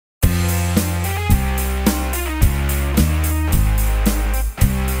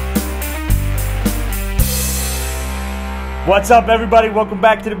What's up, everybody? Welcome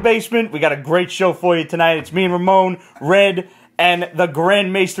back to the basement. We got a great show for you tonight. It's me and Ramon, Red, and the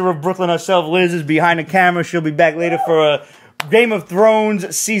Grand Maester of Brooklyn herself, Liz, is behind the camera. She'll be back later for a Game of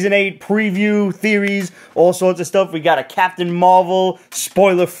Thrones Season 8 preview, theories, all sorts of stuff. We got a Captain Marvel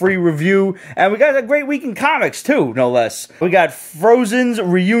spoiler-free review, and we got a great week in comics, too, no less. We got Frozen's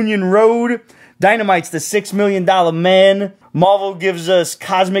Reunion Road, Dynamite's The $6 Million Man, Marvel gives us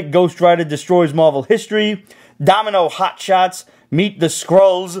Cosmic Ghost Rider Destroys Marvel History, Domino Hot Shots, Meet the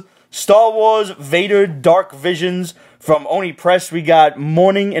Skrulls, Star Wars Vader Dark Visions. From Oni Press, we got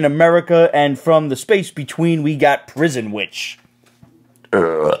Morning in America, and from the space between, we got Prison Witch.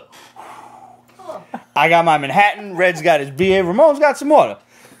 I got my Manhattan, Red's got his beer, Ramon's got some water.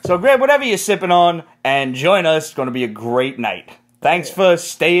 So grab whatever you're sipping on and join us. It's going to be a great night. Thanks for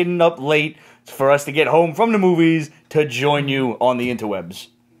staying up late for us to get home from the movies to join you on the interwebs.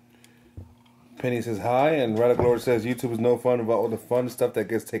 Penny says hi, and Radical Lord says YouTube is no fun about all the fun stuff that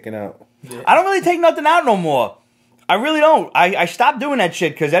gets taken out. Yeah. I don't really take nothing out no more. I really don't. I stopped doing that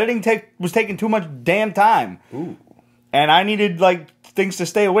shit because editing was taking too much damn time. Ooh. And I needed, like, things to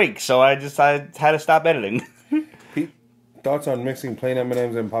stay awake, so I had to stop editing. Pete, thoughts on mixing plain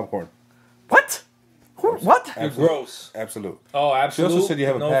M&M's and popcorn? What? What? You're gross. Absolute. Oh, absolute. She also said you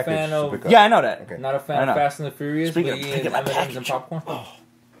have a package fan of, to pick up. Yeah, I know that. Okay. Not a fan of Fast and the Furious. Speaking of picking my M&M's and popcorn. Oh.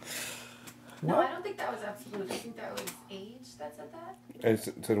 No, I don't think that was absolute. I think that was Age that said that.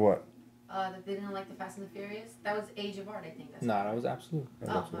 And said what? That they didn't like the Fast and the Furious. That was Age of Art, I think. That's That was absolute.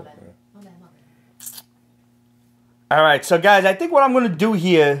 Oh, my bad. My bad. All right, so guys, I think what I'm going to do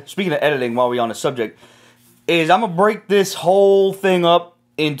here, speaking of editing while we're on the subject, is I'm going to break this whole thing up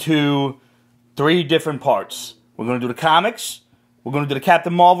into 3 different parts. We're going to do the comics, we're going to do the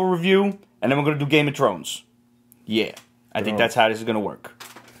Captain Marvel review, and then we're going to do Game of Thrones. Yeah, I think that's how this is going to work.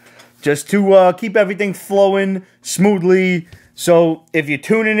 Just to keep everything flowing smoothly. So if you're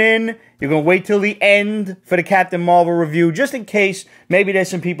tuning in, you're going to wait till the end for the Captain Marvel review, just in case maybe there's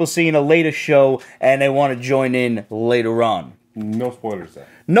some people seeing a later show and they want to join in later on. No spoilers, though.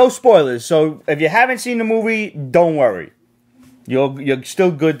 No spoilers. So if you haven't seen the movie, don't worry. You're still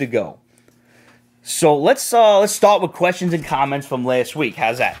good to go. So let's start with questions and comments from last week.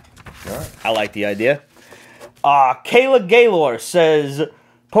 How's that? All right. I like the idea. Kayla Gaylor says,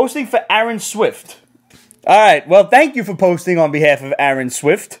 posting for Aaron Swift. All right, well, thank you for posting on behalf of Aaron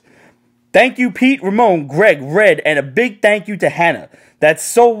Swift. Thank you, Pete, Ramon, Greg, Red, and a big thank you to Hannah. That's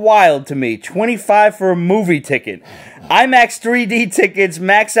so wild to me. $25 for a movie ticket. IMAX 3D tickets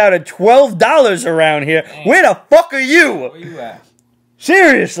max out at $12 around here. Damn. Where the fuck are you? Where you at?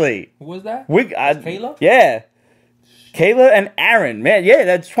 Seriously. Who was that? Kayla? Yeah. Kayla and Aaron. Man, yeah,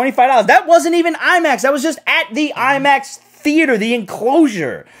 that's $25. That wasn't even IMAX. That was just at the IMAX theater, the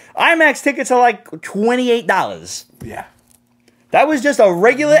enclosure. IMAX tickets are like $28. Yeah. That was just a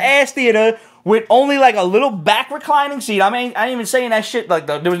regular ass theater with only like a little back reclining seat. I mean, I ain't even saying that shit. Like,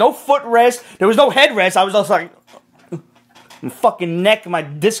 there was no footrest. There was no headrest. I was just like, my fucking neck, my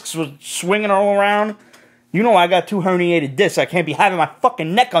discs was swinging all around. You know I got 2 herniated discs. I can't be having my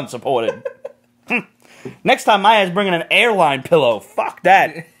fucking neck unsupported. Next time my ass bringing an airline pillow. Fuck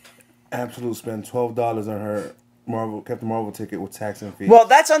that. Absolute spent $12 on her Captain Marvel ticket with tax and fees. Well,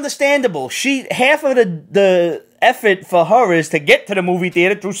 that's understandable. Half of the effort for her is to get to the movie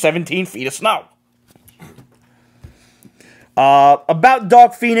theater through 17 feet of snow. About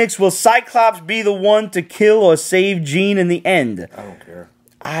Dark Phoenix, will Cyclops be the one to kill or save Jean in the end? I don't care.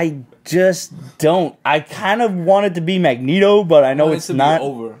 I just don't. I kind of want it to be Magneto, but I know it's not.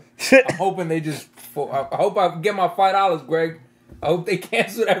 Over. I'm hoping they just. I hope I get my $5, Greg. I hope they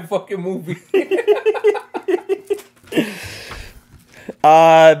cancel that fucking movie.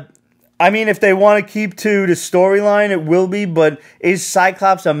 I mean, if they want to keep to the storyline, it will be, but is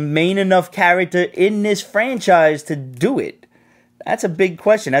Cyclops a main enough character in this franchise to do it? That's a big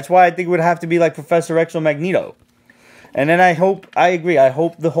question. That's why I think it would have to be like Professor X or Magneto. And then I agree, I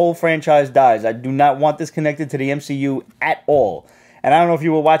hope the whole franchise dies. I do not want this connected to the MCU at all. And I don't know if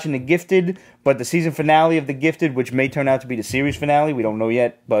you were watching The Gifted, but the season finale of The Gifted, which may turn out to be the series finale, we don't know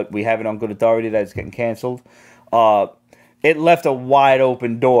yet, but we have it on good authority that it's getting canceled. It left a wide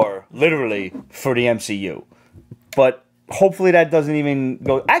open door, literally, for the MCU. But hopefully that doesn't even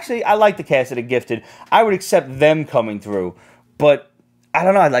go... Actually, I like the cast of The Gifted. I would accept them coming through. But, I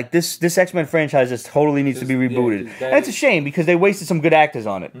don't know, like, this X-Men franchise just totally needs to be rebooted. Yeah, and it's a shame, because they wasted some good actors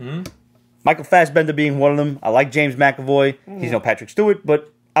on it. Mm-hmm. Michael Fassbender being one of them. I like James McAvoy. He's no Patrick Stewart,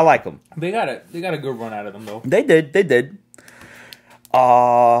 but I like him. They got a good run out of them, though. They did.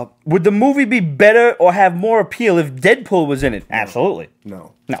 Would the movie be better or have more appeal if Deadpool was in it? Absolutely.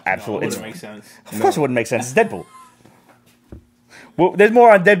 No. No, absolutely. No, it wouldn't make sense. Of course it wouldn't make sense. It's Deadpool. Well, there's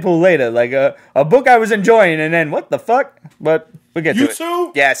more on Deadpool later. Like a book I was enjoying, and then what the fuck? But we'll get to it. You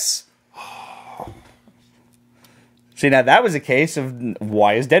too? Yes. See, now that was a case of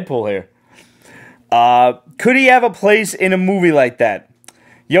why is Deadpool here? Could he have a place in a movie like that?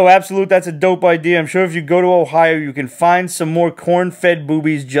 Yo, Absolute, that's a dope idea. I'm sure if you go to Ohio, you can find some more corn-fed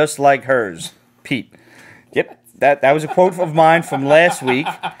boobies just like hers. Pete. Yep, that was a quote of mine from last week,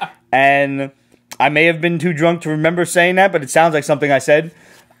 and I may have been too drunk to remember saying that, but it sounds like something I said.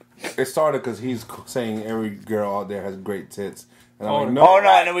 It started because he's saying every girl out there has great tits. And I'm Oh, like, Oh,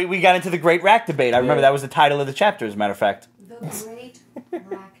 no, and we got into the Great Rack Debate. I remember that was the title of the chapter, as a matter of fact. The Great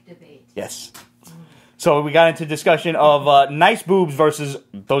Rack Debate. Yes. So we got into discussion of nice boobs versus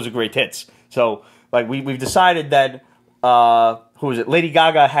those are great tits. So like we've decided that who is it? Lady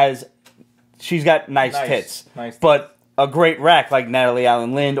Gaga she's got nice tits, but a great rack like Natalie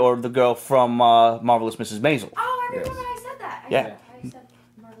Allen Lind or the girl from Marvelous Mrs. Maisel. Oh, I remember I said that. I said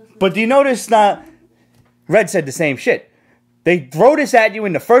Marvelous Mrs. But do you notice Red said the same shit. They throw this at you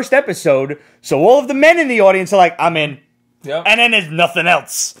in the first episode, so all of the men in the audience are like, "I'm in," and then there's nothing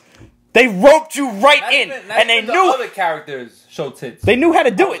else. They roped you right in, and they knew other characters show tits. They knew how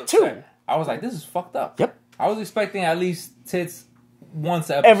to do it too. Upset. I was like, this is fucked up. Yep. I was expecting at least tits once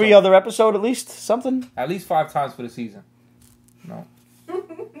an episode. Every other episode, at least something. At least 5 times for the season. No. You're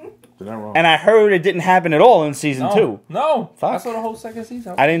not wrong. And I heard it didn't happen at all in season 2. No. Fuck. I saw the whole second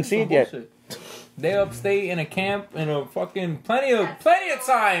season. I didn't see it yet. They upstate in a camp in a fucking plenty of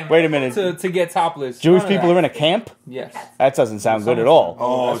time. Wait a minute. To get topless. Jewish people are in a camp? Yes. That doesn't sound good at all.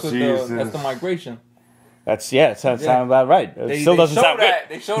 Oh, that's Jesus. That's the migration. That sounds about right. It still doesn't sound good.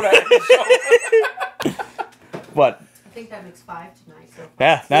 They show that. What? I think that makes 5 tonight. So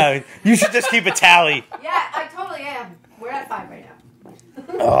Yeah, no, you should just keep a tally. yeah, I totally am. We're at 5 right now.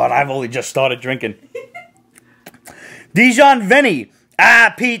 Oh, and I've only just started drinking. Dijon Venny.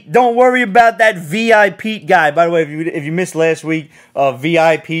 Pete, don't worry about that VI Pete guy. By the way, if you missed last week,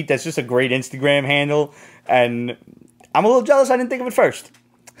 VI Pete, that's just a great Instagram handle. And I'm a little jealous I didn't think of it first.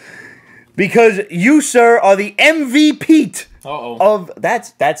 Because you, sir, are the MVP of...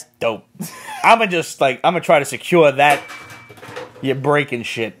 That's dope. I'm gonna try to secure that. You're breaking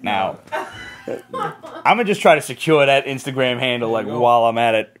shit now. I'm gonna just try to secure that Instagram handle while I'm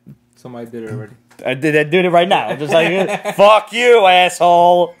at it. Somebody did it already. I did it right now. I'm just like, fuck you,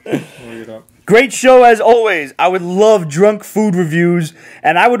 asshole. Great show as always. I would love drunk food reviews,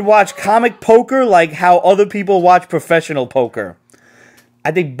 and I would watch comic poker like how other people watch professional poker. I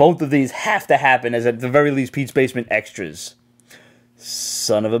think both of these have to happen as at the very least Pete's Basement extras.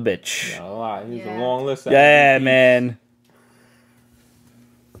 Son of a bitch. Not a lot. Here's a long list. Yeah, man.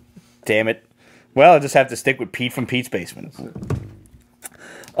 Damn it. Well, I'll just have to stick with Pete from Pete's Basement.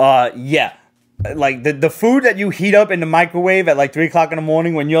 Yeah. Like, the food that you heat up in the microwave at, like, 3 o'clock in the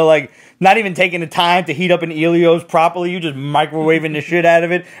morning when you're, like, not even taking the time to heat up an Elio's properly. You just microwaving the shit out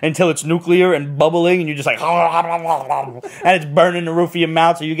of it until it's nuclear and bubbling, and you're just like, and it's burning the roof of your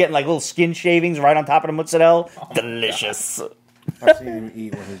mouth, so you're getting, like, little skin shavings right on top of the mozzarella. Delicious. I've seen him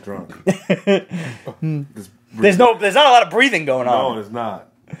eat when he's drunk. There's not a lot of breathing going on. No, it's not.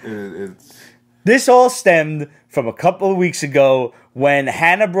 It's... This all stemmed from a couple of weeks ago when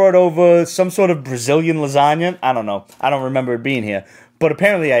Hannah brought over some sort of Brazilian lasagna. I don't know. I don't remember it being here. But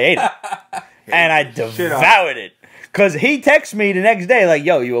apparently I ate it. And I devoured it. Because he texted me the next day like,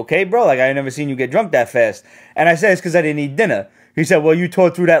 yo, you okay, bro? Like, I ain't never seen you get drunk that fast. And I said, it's because I didn't eat dinner. He said, well, you tore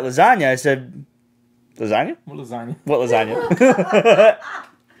through that lasagna. I said, lasagna? What lasagna? What lasagna?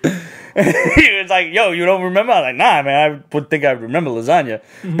 He was like, yo, you don't remember? I was like, nah, man, I would think I'd remember lasagna.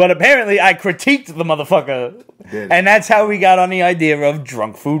 But apparently I critiqued the motherfucker. And that's how we got on the idea of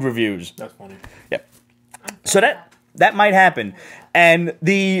drunk food reviews. That's funny. Yep. So that might happen. And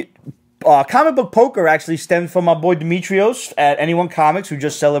the comic book poker actually stemmed from my boy Demetrios at Anyone Comics, who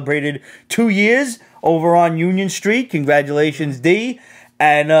just celebrated 2 years over on Union Street. Congratulations, D.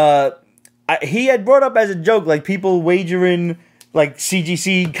 And he had brought up as a joke, like, people wagering... like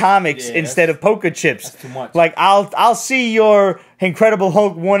CGC comics instead of poker chips. That's too much. Like, I'll see your Incredible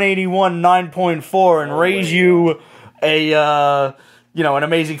Hulk 181 9.4 and raise you a an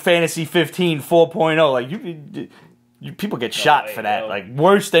Amazing Fantasy 15 4.0. Like you people get shot for that. Like,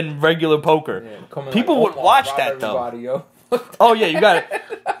 worse than regular poker. Yeah, people would watch that though. Yo. Oh yeah, you got it.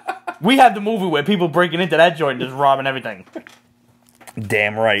 We have the movie where people breaking into that joint and just robbing everything.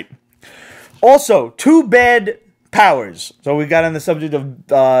 Damn right. Also, 2 bad powers. So we got on the subject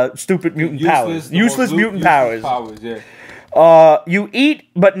of stupid mutant powers. Useless mutant powers. You eat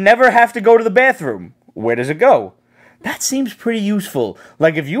but never have to go to the bathroom. Where does it go? That seems pretty useful.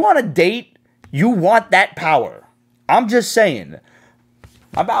 Like, if you on a date, you want that power. I'm just saying.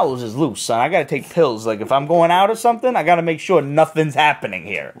 My bowels is loose, son. I gotta take pills. Like, if I'm going out or something, I gotta make sure nothing's happening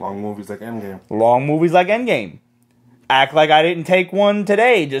here. Long movies like Endgame. Long movies like Endgame. Act like I didn't take one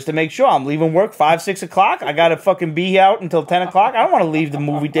today just to make sure. I'm leaving work 5, 6 o'clock. I gotta fucking be out until 10 o'clock. I don't want to leave the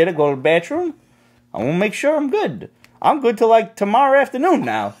movie theater, go to the bathroom. I want to make sure I'm good. I'm good till like tomorrow afternoon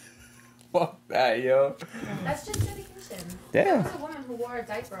now. Fuck that, yo. That's just dedication. Yeah. There was a woman who wore a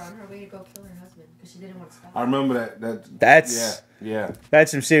diaper on her way to go kill her husband because she didn't want to stop. I remember that. That's yeah.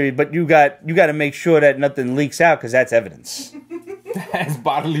 That's some serious. But you got to make sure that nothing leaks out because that's evidence. That's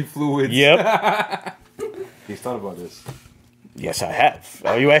bodily fluids. Yep. He's thought about this. Yes, I have.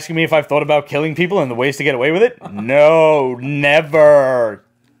 Are you asking me if I've thought about killing people and the ways to get away with it? No, never.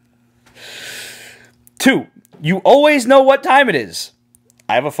 2, you always know what time it is.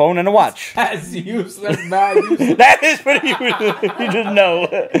 I have a phone and a watch. That's useless, not useless. That is pretty useless. You just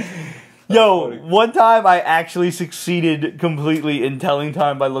know. Yo, one time I actually succeeded completely in telling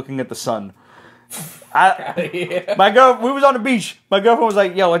time by looking at the sun. My girl, we was on the beach. My girlfriend was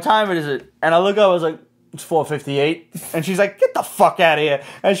like, "Yo, what time is it?" And I look up, I was like, "It's 4:58." And she's like, "Get the fuck out of here!"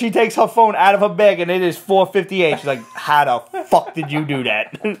 And she takes her phone out of her bag, and it is 4:58. She's like, "How the fuck did you do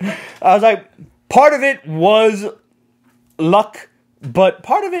that?" I was like, part of it was luck, but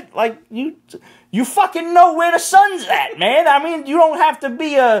part of it, like, you fucking know where the sun's at, man. I mean, you don't have to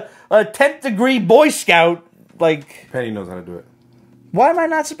be a 10th degree Boy Scout. Like, Penny knows how to do it. why am I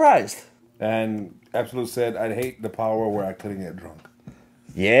not surprised? And Absolute said, "I'd hate the power where I couldn't get drunk."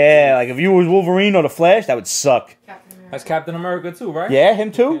 Yeah, like if you was Wolverine or the Flash, that would suck. That's Captain America too, right? Yeah,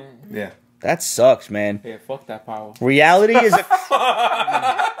 him too? Yeah. That sucks, man. Yeah, fuck that power. Reality is a...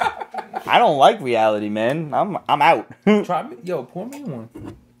 I don't like reality, man. I'm out. Try me. Yo, pour me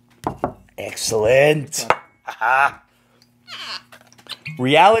one. Excellent.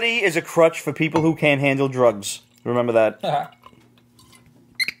 Reality is a crutch for people who can't handle drugs. Remember that.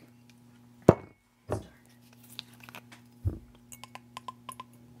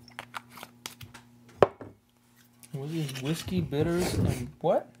 What is this? Whiskey, bitters, and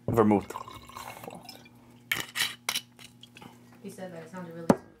what? Vermouth. He said that it sounded really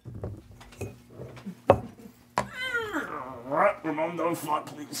Ramon, don't fuck,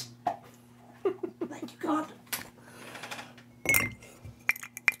 please. Thank you, God.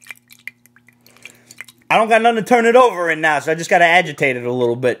 I don't got nothing to turn it over in now, so I just gotta agitate it a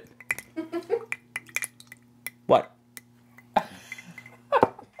little bit. What?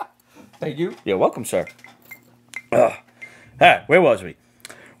 Thank you. You're welcome, sir. Where was we?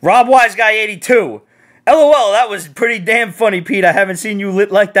 Rob Wise Guy 82. LOL, that was pretty damn funny, Pete. I haven't seen you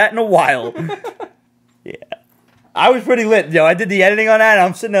lit like that in a while. Yeah. I was pretty lit, yo. I did the editing on that, and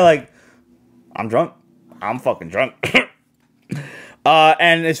I'm sitting there like, I'm drunk. I'm fucking drunk.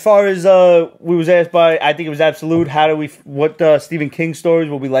 And as far as we was asked by, I think it was Absolute, what Stephen King stories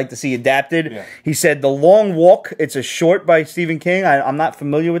would we like to see adapted? Yeah. He said The Long Walk. It's a short by Stephen King. I'm not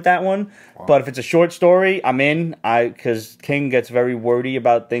familiar with that one, but if it's a short story, I'm in. Because King gets very wordy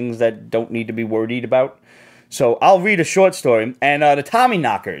about things that don't need to be wordied about. So I'll read a short story. And the Tommy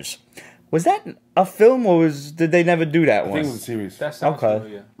Knockers. Was that a film or did they never do that I one? think it was a series. That sounds Okay.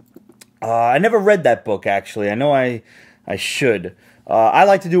 familiar. I never read that book, actually. I know I should. I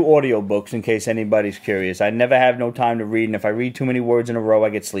like to do audiobooks in case anybody's curious. I never have no time to read, and if I read too many words in a row, I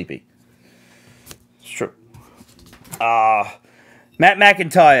get sleepy. It's true. Matt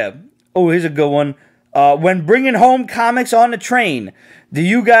McIntyre. Oh, here's a good one. When bringing home comics on the train, do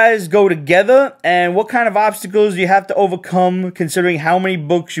you guys go together? And what kind of obstacles do you have to overcome considering how many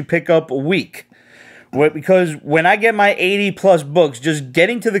books you pick up a week? Because when I get my 80 plus books, just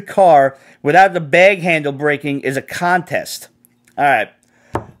getting to the car without the bag handle breaking is a contest. All right.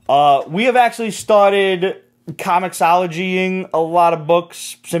 We have actually started comicsologying a lot of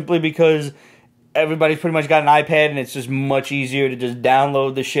books simply because everybody's pretty much got an iPad and it's just much easier to just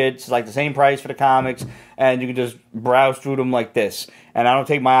download the shit. It's like the same price for the comics and you can just browse through them like this. And I don't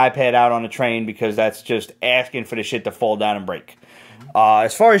take my iPad out on the train because that's just asking for the shit to fall down and break.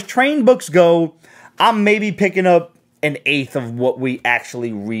 As far as train books go, I'm maybe picking up an eighth of what we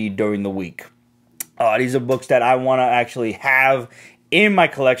actually read during the week. These are books that I want to actually have in my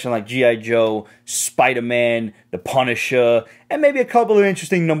collection, like G.I. Joe, Spider-Man, The Punisher, and maybe a couple of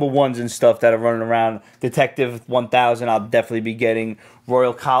interesting number ones and stuff that are running around. Detective 1000, I'll definitely be getting.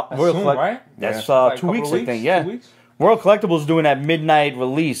 Royal right? That's Yeah. Like 2 weeks, I think. 2 Yeah. weeks? Royal Collectibles doing that midnight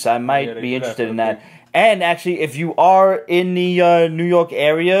release. I might they be do interested that in for that. And actually, if you are in the New York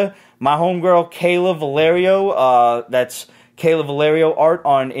area, my homegirl Kayla Valerio, that's Kayla Valerio Art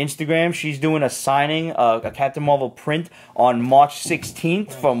on Instagram. She's doing a signing, a Captain Marvel print on March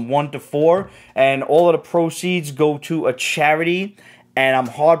 16th from 1 to 4. And all of the proceeds go to a charity. and I'm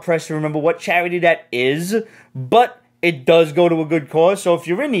hard-pressed to remember what charity that is, but it does go to a good cause, so if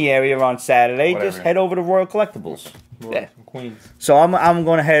you're in the area on Saturday, just head over to Royal Collectibles. Yeah. Queens. So I'm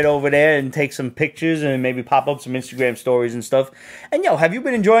going to head over there and take some pictures and maybe pop up some Instagram stories and stuff. And, yo, have you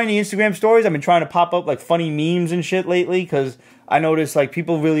been enjoying the Instagram stories? I've been trying to pop up, like, funny memes and shit lately, because I noticed, like,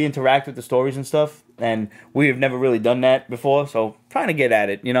 people really interact with the stories and stuff, and we have never really done that before, so trying to get at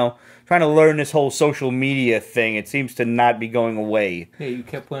it, you know? Trying to learn this whole social media thing. It seems to not be going away. Yeah, you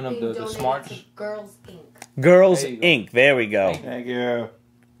kept putting up the donated smarts. to Girls Inc. Girls There you go. Inc. There we go. Thank you.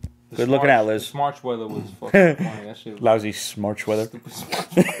 Good looking out, Liz. The smart weather was fucking funny. That shit was Lousy smart weather. stupid smart.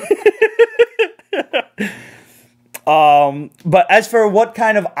 But as for what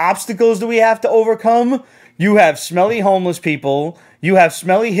kind of obstacles do we have to overcome, you have smelly homeless people, you have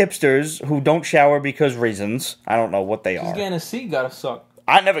smelly hipsters who don't shower because reasons. I don't know what they Just are. getting a seat gotta suck.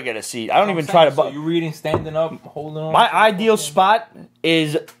 I never get a seat. I don't You know even what try I'm to... saying? So you reading, standing up, holding on. My ideal spot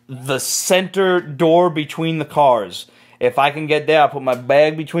is the center door between the cars. If I can get there, I'll put my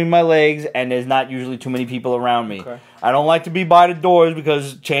bag between my legs, and there's not usually too many people around me. Okay. I don't like to be by the doors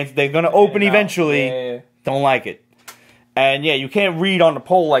because chance they're going to open eventually. Yeah. Don't like it. And yeah, you can't read on the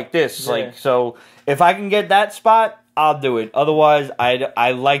pole like this. Yeah. Like, so if I can get that spot, I'll do it. Otherwise,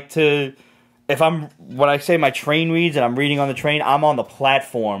 I like to... When I say my train reads and I'm reading on the train, I'm on the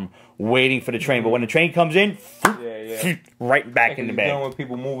platform waiting for the train. But when the train comes in, right back in the bag. Dealing with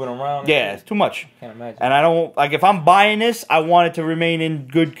people moving around. Yeah, it's too much. Can't imagine. And I don't, like, if I'm buying this, I want it to remain in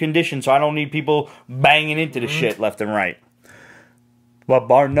good condition, so I don't need people banging into the shit left and right. But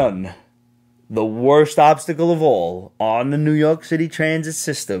bar none, the worst obstacle of all on the New York City transit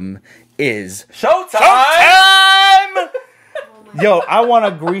system is Showtime! Yo, I want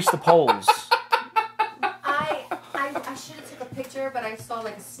to grease the poles. I should have took a picture, but I saw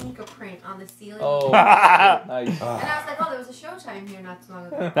like a sneaker print on the ceiling. Oh, nice. And I was like, oh, there was a Showtime here not too long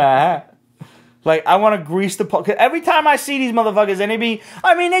ago. Like, I want to grease the pole. 'Cause every time I see these motherfuckers, and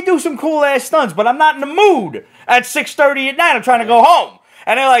they do some cool ass stunts, but I'm not in the mood at 6:30 at night. I'm trying to go home.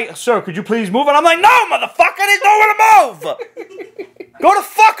 And they're like, sir, could you please move? And I'm like, no, motherfucker, there's nowhere to move. Go the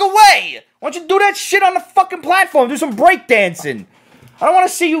fuck away. Why don't you do that shit on the fucking platform? Do some breakdancing. I don't want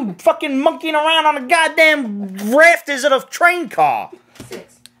to see you fucking monkeying around on the goddamn rafters of a train car.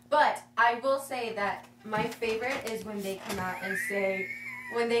 6. But I will say that my favorite is when they come out and say,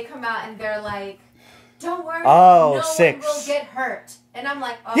 they're like, don't worry, no 6. one will get hurt. And I'm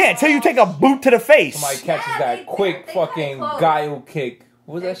like, oh. Yeah, until you take a boot to the face. Somebody catches Yeah, that they quick cut it fucking close. guile kick.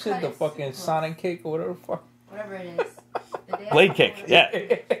 What was They that shit? cut The it fucking super Sonic kick or whatever the fuck? Whatever it is. The day Blade after. kick,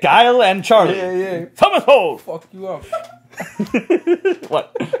 yeah. Guile and Charlie. Yeah. Thomas Hold. Fuck you up.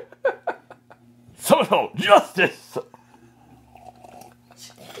 What? Thomas Hold. Justice.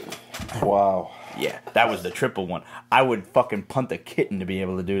 Wow. Yeah, that was the triple one. I would fucking punt a kitten to be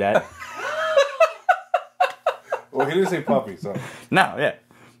able to do that. Well, he didn't say puppy, so. No, yeah.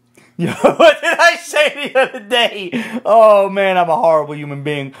 Yo, what did I say the other day? Oh, man, I'm a horrible human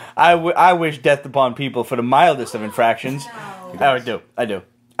being. I wish death upon people for the mildest of infractions. No. I do.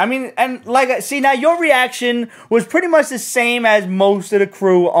 I mean, and see now your reaction was pretty much the same as most of the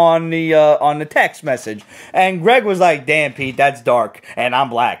crew on the text message, and Greg was like, "Damn, Pete, that's dark," and I'm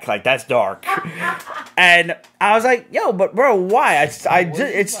black, like that's dark, and I was like, "Yo, but bro, why?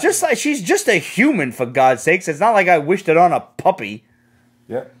 It's just like she's just a human, for God's sakes. It's not like I wished it on a puppy."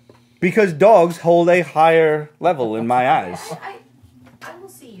 Yeah. Because dogs hold a higher level in my eyes. I will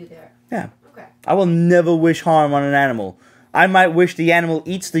see you there. Yeah. Okay. I will never wish harm on an animal. I might wish the animal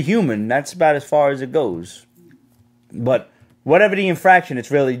eats the human. That's about as far as it goes. But whatever the infraction, it's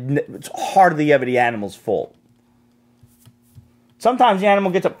hardly ever the animal's fault. Sometimes the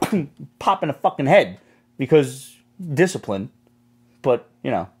animal gets a pop in the fucking head because discipline. But,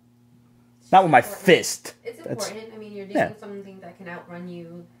 not with my fist. It's important. I mean, you're dealing with something that can outrun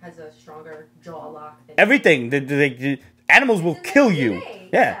you, has a stronger jaw lock. Than Everything. The animals will kill you.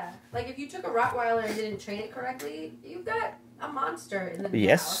 Yeah. Like, if you took a Rottweiler and didn't train it correctly, you've got a monster in the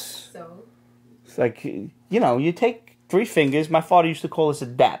Yes. house. So. It's like, you take 3 fingers. My father used to call this a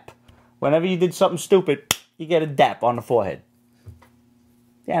dap. Whenever you did something stupid, you get a dap on the forehead.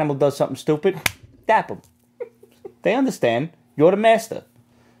 The animal does something stupid, dap them. They understand. You're the master.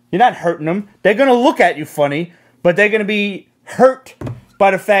 You're not hurting them. They're going to look at you funny, but they're going to be hurt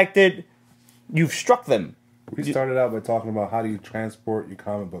by the fact that you've struck them. We started out by talking about how do you transport your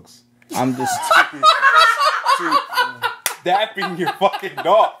comic books. I'm just... Dapping your fucking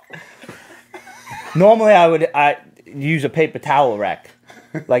dog. Normally, I use a paper towel rack.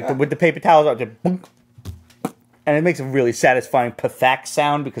 Like, with the paper towels out there. And it makes a really satisfying pathac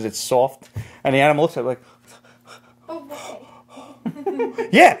sound because it's soft. And the animal looks at it like...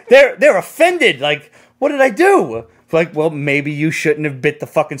 Yeah, they're offended. Like, what did I do? Like, well, maybe you shouldn't have bit the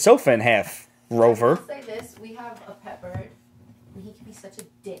fucking sofa in half, Rover. I'll say this: we have a pet bird, and he can be such a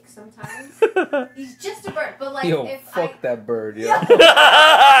dick sometimes. He's just a bird, but like, Yo, if fuck that bird, yo. But no,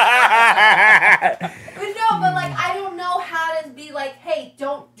 but like, I don't know how to be like, hey,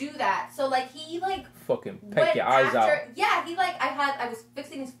 don't do that. So like, he like Fucking peck your eyes out. Yeah, he like, I was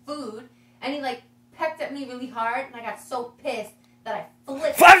fixing his food, and he like pecked at me really hard, and I got so pissed that I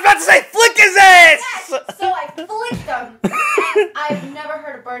flicked. I was about to say, flick his ass! Yes! So I flicked him. And I've never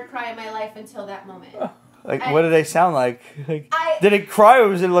heard a bird cry in my life until that moment. Like, what did they sound like? I- Did it cry or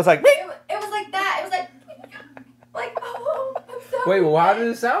was it like... It was like that. It was like, oh, I'm sorry. Wait, well, how did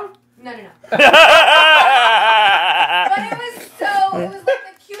it sound? No. But it was like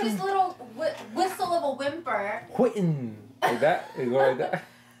the cutest little whistle of a whimper. Quitting. Like that? It go like that?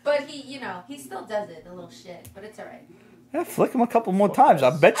 But he still does it, the little shit. But it's alright. Yeah, flick him a couple more times.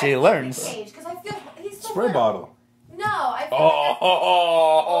 I bet you he learns. Because I feel he's so Spray little. bottle. No, I feel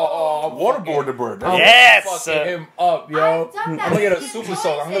Waterboard the bird. I'm Yes! fucking him up, yo. I've done that. I'm gonna get a He super enjoys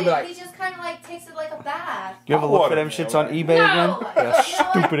soak. I'm gonna be it. like, He just kind of like takes it like a bath. You ever look for them shits on eBay No. again? They're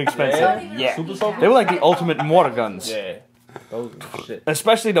stupid expensive. Yeah. Yeah. Super soaker? They were like the ultimate water guns. yeah. Those are shit.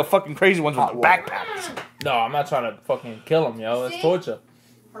 Especially the fucking crazy ones with the water. backpacks. No, I'm not trying to fucking kill him, yo. That's See? torture.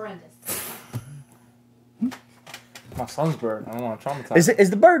 Horrendous. My son's bird. I don't want to traumatize Is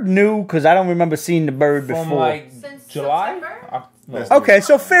the bird new? Because I don't remember seeing the bird From before. like Since July? September? No. Okay,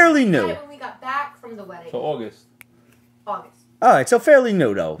 so fairly new. Right when we got back from the wedding. So August. August. All right, so fairly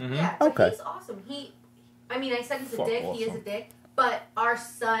new though. Mhm. Yeah, but Okay. he's awesome. I mean, I said he's a Fuck dick. He is a awesome. dick. But our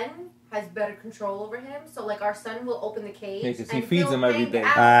son has better control over him. So, like, our son will open the cage. Yeah, 'cause he and feeds he'll him every hang day.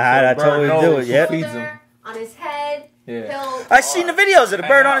 out That's how we Bird do knows it. he Yep. feeds shoulder, him. on his head. Yeah. He'll I seen the videos of the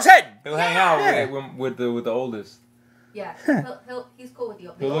bird on his head. He'll hang out Yeah. with the oldest. yeah. He's cool with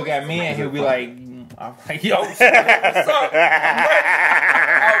the He'll look at me and he'll be like, I'm like, yo, what's up?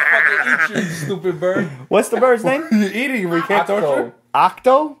 I'll fucking eat you, stupid bird. What's the bird's name? You're eating. We can't torture.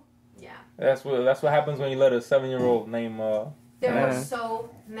 Octo. Octo? Yeah. That's what happens when you let a 7-year-old name. There were Yeah. so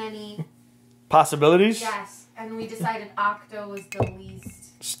many. Possibilities? Yes. And we decided Octo was the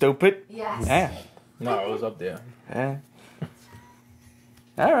least. Stupid? Yes. Yeah. No, it was up there. Yeah.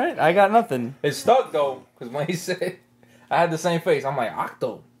 All right, I got nothing. It stuck though, because when he said, I had the same face. I'm like,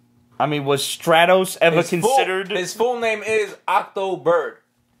 Octo. I mean, was Stratos ever considered His full name is Octo Bird.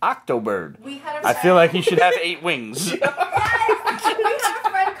 Octobird? We had a I feel like he should have 8 wings. Yes! We had a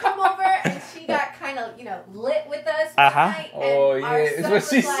friend come over and she got kind of, lit with us one Uh-huh. night. And Oh, yeah, our it's son what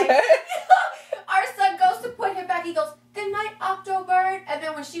she was like- said. Our son goes to put him back. He goes, "Good night, Octobird." And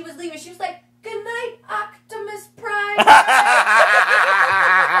then when she was leaving, she was like, "Good night, Optimus Prime."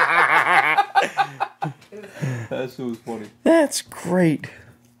 That shit was funny. That's great.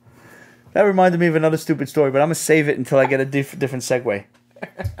 That reminded me of another stupid story, but I'm going to save it until I get a different segue.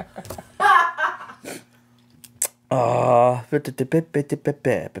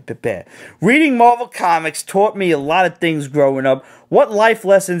 Reading Marvel Comics taught me a lot of things growing up. What life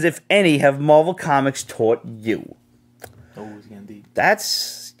lessons, if any, have Marvel Comics taught you? Oh, it's getting deep.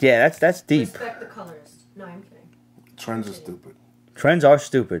 That's deep. Respect the colors. No, I'm kidding. Trends are stupid. Trends are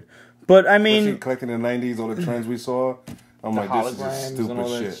stupid. But, I Especially mean, collecting in the 90s, all the trends we saw. I'm The like, this is just holograms and all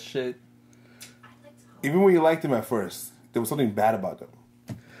stupid that shit. shit. Even when you liked them at first, there was something bad about them.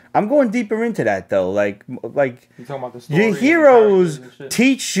 I'm going deeper into that, though. Like You talking about the story? your and the heroes characters and shit?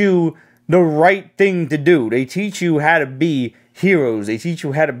 teach you the right thing to do. They teach you how to be heroes. They teach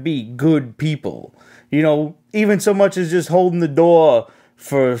you how to be good people. Even so much as just holding the door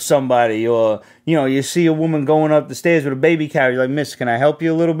for somebody, or you see a woman going up the stairs with a baby carriage, like, "Miss, can I help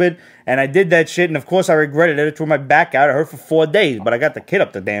you a little bit?" And I did that shit, and of course I regretted it. It threw my back out. It hurt for 4 days, but I got the kid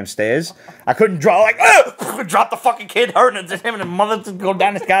up the damn stairs. I couldn't drop drop the fucking kid, hurt, and just him and the mother to go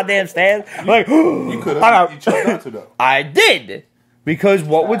down this goddamn stairs. Like, You could I'm out. have. You chose not to, though. I did, because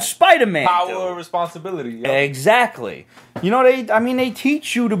what would Spider-Man Power do? of responsibility. Yo. Exactly. They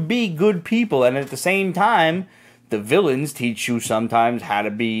teach you to be good people, and at the same time, the villains teach you sometimes how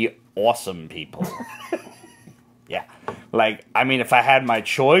to be awesome people. Yeah. Like, if I had my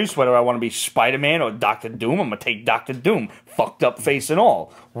choice, whether I want to be Spider-Man or Doctor Doom, I'm going to take Doctor Doom, fucked up face and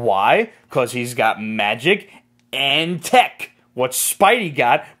all. Why? Because he's got magic and tech. What Spidey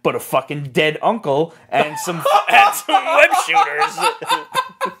got, but a fucking dead uncle and some web shooters.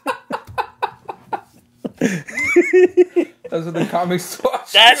 That's what the comics taught.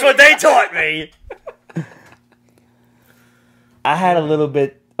 That's what they taught me. I had a little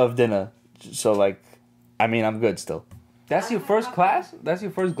bit of dinner, so I'm good still. That's your first class? That's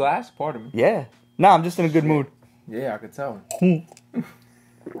your first glass? Pardon me. Yeah. No, I'm just in a good mood. Yeah, I could tell. And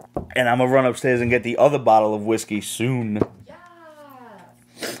I'm going to run upstairs and get the other bottle of whiskey soon. Yeah.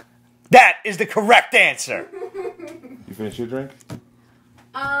 That is the correct answer. You finished your drink?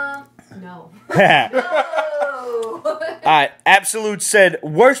 No. All No. right. Absolute said,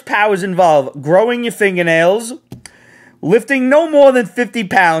 worst powers involve growing your fingernails, lifting no more than 50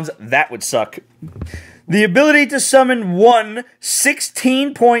 pounds. That would suck. The ability to summon one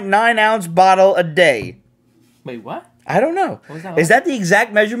 16.9 ounce bottle a day. Wait, what? I don't know. What was that Is that the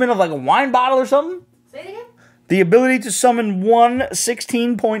exact measurement of like a wine bottle or something? Say it again. The ability to summon one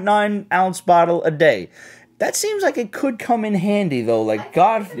 16.9 ounce bottle a day. That seems like it could come in handy though. Like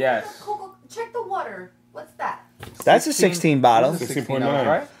God, Yes. Check the water. What's that? that's a 16 bottle. 16.9.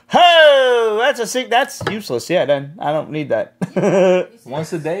 right? Oh, that's useless. Yeah, then I don't need that.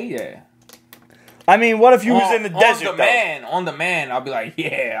 Once a day, yeah. I mean, what if you was in the desert? On demand, I'll be like,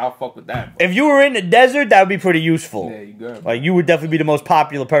 yeah, I'll fuck with that. If you were in the desert, that would be pretty useful. There you go. Like you would definitely be the most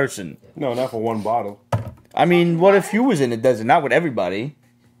popular person. No, not for one bottle. I mean, what if you was in the desert? Not with everybody.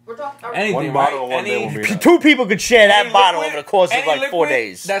 We're talking. Anything, One right? bottle one day will be enough. Two people could share that Any bottle liquid- over the course of any like 4 liquid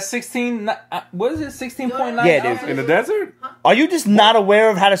days. That's 16. What is it? 16.9. Yeah, dude. ounces? In the desert? Are you just not aware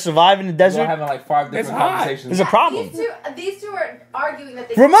of how to survive in the We're desert? having like 5 different It's hot. conversations. There's a problem. These two are arguing that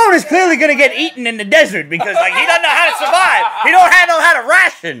they. Ramon is clearly going to get eaten in the desert because like he doesn't know how to survive. He don't know how to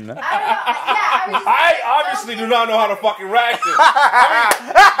ration. I don't know. Yeah, I was just I saying, obviously do not know how to fucking ration.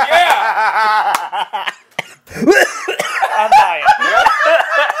 I'm dying.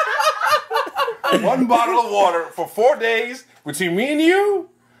 One bottle of water for 4 days between me and you?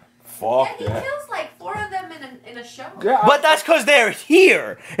 Fuck And he that. kills like 4 of them in a show. Yeah, But that's because they're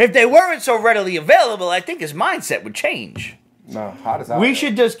here. If they weren't so readily available, I think his mindset would change. No, hot as hell. We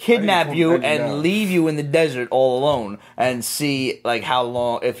should just kidnap I need you to and down. leave you in the desert all alone and see like how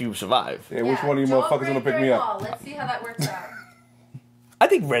long if you survive. Yeah, which one of you Joe motherfuckers gonna pick me Grey up? Wall. Let's see how that works out. I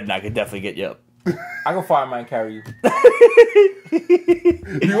think Red Knight could definitely get you up. I can find mine and carry you.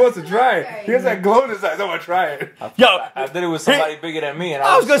 He wants to try it. He has that glow in his eyes. I want to try it. Yo, I did it with somebody bigger than me, and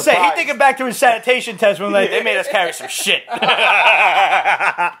I was gonna say, he surprised. thinking back to his sanitation test when like, they made us carry some shit.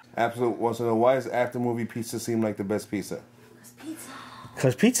 Absolute wants to know why does after movie pizza seem like the best pizza? Pizza.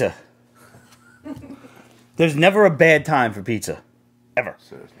 Because pizza. There's never a bad time for pizza. Ever.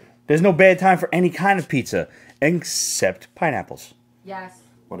 Seriously. There's no bad time for any kind of pizza except pineapples. Yes.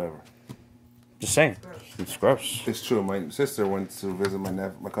 Whatever. Just saying. It's gross. It's true. My sister went to visit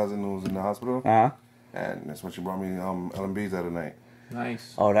my cousin who was in the hospital, Uh-huh. and that's when she brought me L&B's the other night.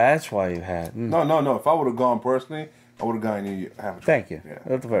 Nice. Oh, that's why you had. Mm. No. If I would have gone personally, I would have gotten you half a try. Thank you.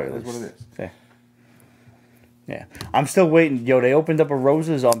 Yeah. At the very That's least. what it is. Yeah. Yeah. I'm still waiting. Yo, they opened up a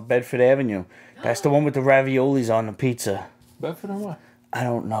Rose's on Bedford Avenue. That's the one with the raviolis on the pizza. Bedford and what? I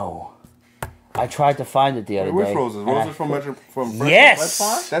don't know. I tried to find it the other Which day. Roses? and I- Roses from Brentford?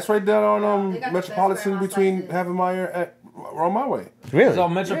 Yes! That's right down on They got the Metropolitan best between grandma Havemeyer and on my way. Really? Is it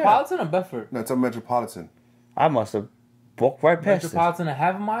on Metropolitan or Bedford? No, it's on Metropolitan. I must have walked right past it. Metropolitan and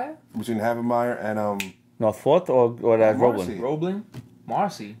Havemeyer? Between Havemeyer and North Fourth or that Marcy. Roebling? Roebling?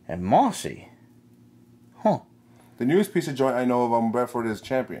 Marcy. And Marcy. Huh. the newest pizza joint I know of on Bedford is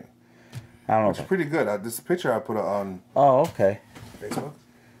Champion. I don't know. It's pretty good. This picture I put on Oh, okay. Facebook.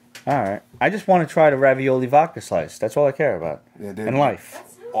 All right. I just want to try the ravioli vodka slice. That's all I care about Yeah, in life. That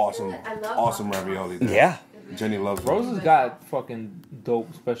sounds Awesome, good. I love awesome vodka. ravioli. There. Yeah. Jenny loves Rose those. has got fucking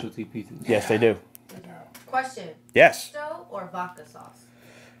dope specialty pizzas. Yes, they do. Question: Yes. pesto or vodka sauce?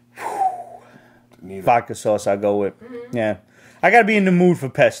 Neither. Vodka sauce I go with. Yeah. I got to be in the mood for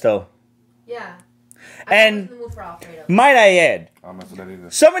pesto. Yeah. And- I'm in the mood for Alfredo. Might I add, I don't mess with that either.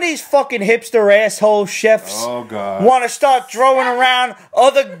 some of these fucking hipster asshole chefs Oh god. want to start throwing around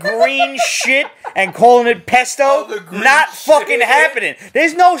other green shit and calling it pesto. Other green Not fucking shit. happening.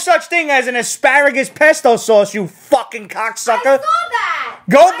 There's no such thing as an asparagus pesto sauce, you fucking I cocksucker. saw that.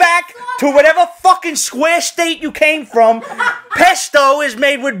 Go I back saw to that. whatever fucking square state you came from. Pesto is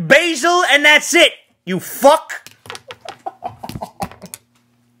made with basil and that's it. You fuck.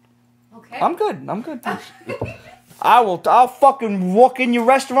 Okay. I'm good. I'm good. I'll fucking walk in your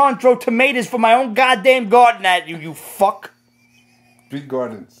restaurant and throw tomatoes from my own goddamn garden at you, you fuck. Beet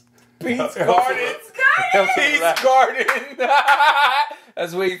Gardens. Pete's Garden. Pete's Garden.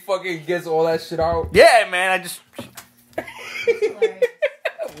 That's where he fucking gets all that shit out. Yeah, man, I just Hilarious.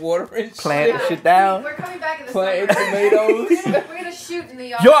 Watering plant shit. shit down. We're coming back in the Plant summer. tomatoes. We're gonna shoot in the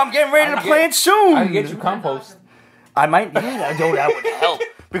yard. Yo, I'm getting ready to I can plant soon. I can get you compost. I might, yeah, that would help.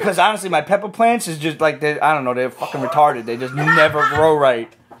 Because honestly, my pepper plants is just like, I don't know, they're fucking retarded. They just never grow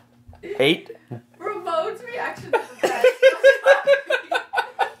right. 8? Ramon's reaction is the best.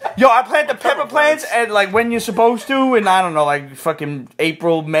 Yo, I plant the pepper plants and like when you're supposed to, and I don't know, like fucking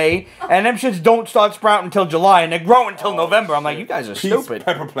April, May, and them shits don't start sprouting until July, and they're growing until November. I'm like, you guys are stupid.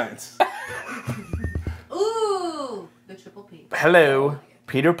 Pepper plants. Ooh, the triple P. Hello,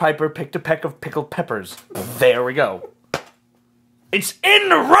 Peter Piper picked a peck of pickled peppers. There we go. It's in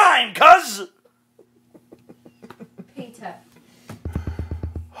the rhyme, cuz. Peter.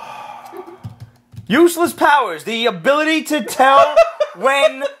 Useless powers: the ability to tell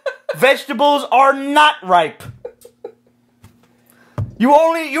when vegetables are not ripe. You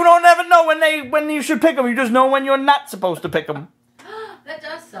don't ever know when you should pick them. You just know when you're not supposed to pick them. That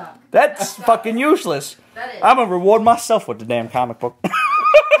does suck. That's fucking useless. That is. I'm gonna reward myself with the damn comic book.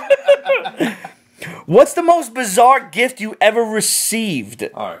 What's the most bizarre gift you ever received?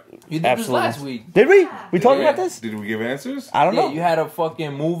 All right. You did this last week. Did we? Yeah. We talked Yeah. about this? Did we give answers? I don't Yeah, know. you had a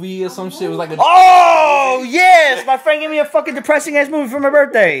fucking movie or some shit. It was like a. Oh, yes! My friend gave me a fucking depressing-ass movie for my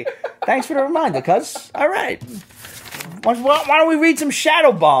birthday. Thanks for the reminder, cuz. All right. Why don't we read some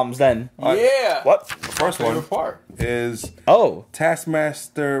shadow bombs, then? Yeah. What? The first Favorite one part. is Oh.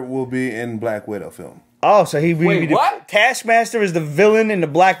 Taskmaster will be in Black Widow film. Oh, so Wait, what? Taskmaster is the villain in the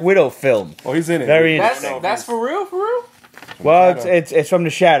Black Widow film. Oh, he's in it. Very That's for real, for real. Well, Shadow. it's from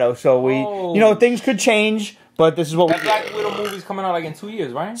the shadow, so we, Oh. things could change, but this is what That we Black Widow movie's coming out like in 2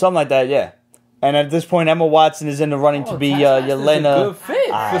 years, right? something like that, yeah. And at this point, Emma Watson is in the running to be Taskmaster's Yelena. a good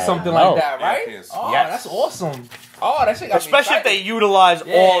fit I for something know. like that, right? Yeah, it is. Oh, Yes. that's awesome. Oh, that shit got me Especially if they excited. utilize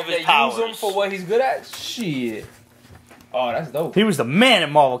Yeah, all if of his they powers. use him for what he's good at. Shit. Oh, that's dope. He was the man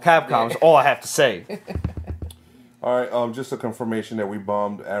in Marvel Capcom, is all I have to say. All right, just a confirmation that we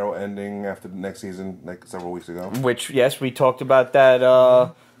bombed Arrow ending after the next season, like several weeks ago. Which, yes, we talked about that,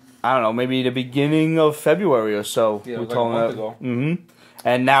 I don't know, maybe the beginning of February or so. Yeah, it we was like a month ago. Mm-hmm.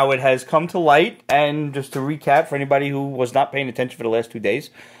 And now it has come to light, and just to recap for anybody who was not paying attention for the last 2 days,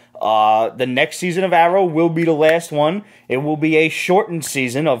 the next season of Arrow will be the last one. It will be a shortened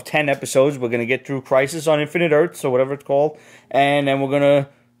season of 10 episodes. We're going to get through Crisis on Infinite Earths, or whatever it's called, and then we're going to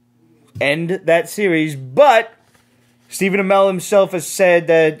end that series. But Stephen Amell himself has said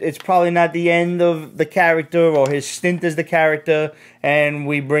that it's probably not the end of the character or his stint as the character, and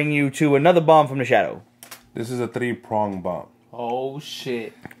we bring you to another bomb from the shadow. This is a 3-prong bomb. Oh,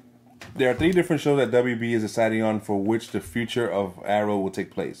 shit. There are 3 different shows that WB is deciding on for which the future of Arrow will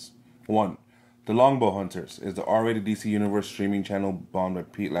take place. 1. The Longbow Hunters is the R-rated DC Universe streaming channel bombed by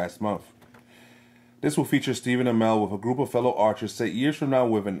Pete last month. This will feature Stephen Amell with a group of fellow archers set years from now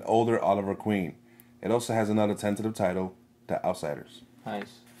with an older Oliver Queen. It also has another tentative title, The Outsiders.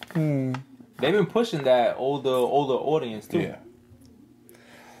 Nice. They've been pushing that older audience, too. Yeah.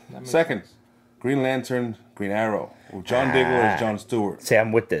 That makes Second, sense. Green Lantern, Green Arrow, with John Diggle as John Stewart. Say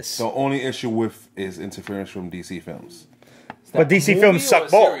I'm with this. The only issue with is interference from DC films. Is But that a DC movie films or suck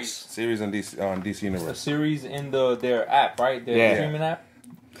a balls. series? Series on DC A Universe. series in their app, right? Their Yeah. streaming app?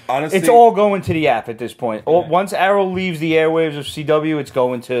 Honestly, It's all going to the app at this point. Yeah. Once Arrow leaves the airwaves of CW, it's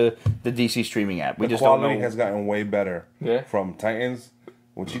going to the DC streaming app. We the just don't quality know. has gotten way better Yeah. from Titans,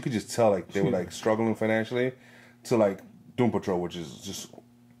 which you could just tell like they were like struggling financially, to like Doom Patrol, which is just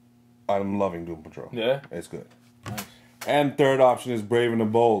I'm loving Doom Patrol. Yeah. It's good. And third option is Brave and the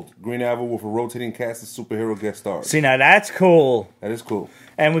Bold, Green Arrow with a rotating cast of superhero guest stars. See, now that's cool. That is cool.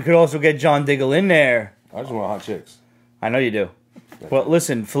 And we could also get John Diggle in there. I just want hot chicks. I know you do. Well,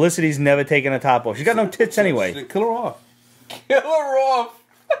 listen, Felicity's never taken a top off. She's got no tits anyway. Kill her off. Kill her off!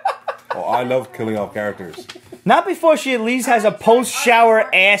 Oh, I love killing off characters. Not before she at least has a post-shower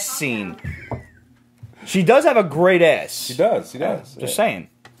ass scene. She does have a great ass. She does. She does. Just saying.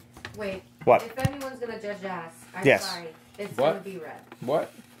 Wait. What? If anyone's gonna judge ass, I'm Yes. sorry. It's What? gonna be red.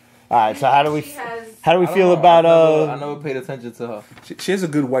 What? All right, so how do we She has. how do we I don't feel know. about I never paid attention to her. She has a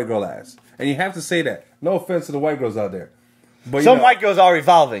good white girl ass, and you have to say that. No offense to the white girls out there, but you some know, white girls are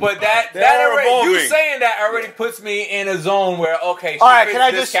evolving. But that They are already, you evolving. saying that already puts me in a zone where okay, she All right, fits can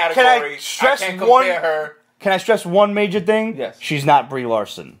I this just- category. can I stress I can't one- compare her. Can I stress one major thing? Yes. She's not Brie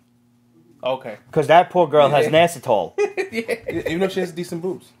Larson. Okay. Because that poor girl has Yeah. Nasitol. even though she has decent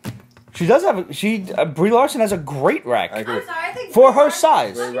boobs. She does have Brie Larson has a great rack. I agree. I'm sorry. I think For her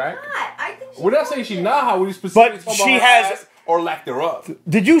size. She's Right? not. I think she's We're not saying she's not how we specifically But talk she about her has- ass or lack thereof.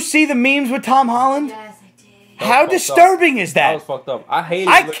 Did you see the memes with Tom Holland? Yes, I did. How fucked up. disturbing is That that? was fucked up. I hated.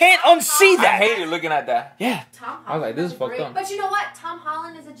 I can't unsee I that. hated looking at that. Yeah. Tom Holland. I was like, this is a fucked great- up. But you know what? Tom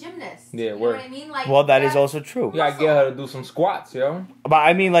Holland is a gymnast. Yeah, you know word. what I mean? Like, Well, that is that's- also true. You gotta get her to do some squats, yo. But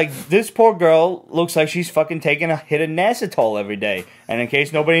I mean, like, this poor girl looks like she's fucking taking a hit of Nasitol every day. And in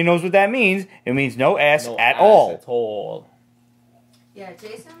case nobody knows what that means, it means no ass No at ass all. At all. Yeah,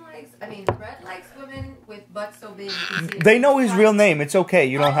 Jason likes. I mean, Red likes women with butts so big. You can see it They from know the his front. real name. It's okay.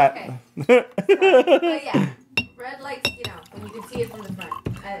 You don't have. Okay. But yeah, Red likes, you know, when you can see it from the front.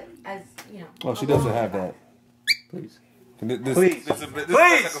 As you know. Oh, she doesn't have that. Please. This Please. This is Please.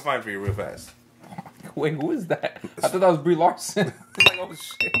 I can find for you real fast. Wait, who is that? I thought that was Brie Larson. I was like, oh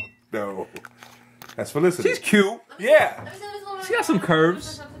shit. No. That's Felicity. She's cute. Yeah. She got some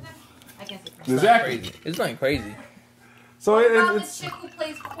curves. I can't see. It's Exactly. not crazy. It's not crazy. So What about it's the chick who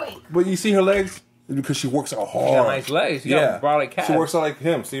plays Quake? but you see her legs because she works out She got hard. nice legs. She got broad calves. She works out like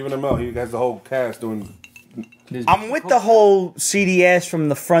him, Stephen Amell. He has the whole cast doing. I'm with the whole CDS from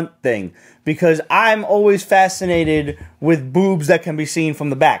the front thing because I'm always fascinated with boobs that can be seen from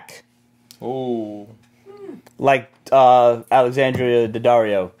the back, Oh. like Alexandria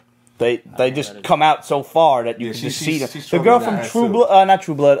Daddario. They just come out so far that you Yeah, can she- just see them. she's The girl struggling from that ass, True too. Blood, not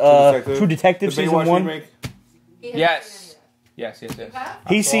True Blood, True Detective The season Baywatch 1. remake? He hasn't Yes. seen any of Yes. that. You have?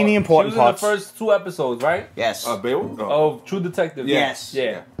 He's seen the important She was parts. in the first 2 episodes, right? Yes. Baywatch? Oh. Oh, True Detective. Yes.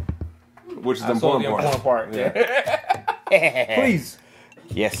 Yeah. Which is the I saw important the part. important part. Yeah. Please.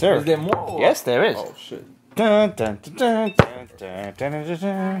 Yes, sir. Is there more? Yes, there is. Oh shit! Dun, dun, dun, dun, dun, dun, dun, dun.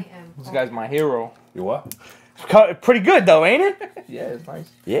 I am. This guy's my hero. You what? Pretty good though, ain't it? Yeah, it's nice.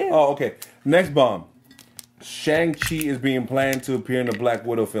 Yeah. Oh, okay. Next bomb. Shang-Chi is being planned to appear in the Black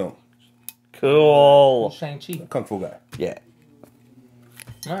Widow film. Cool. Shang-Chi. Kung Fu guy. Yeah.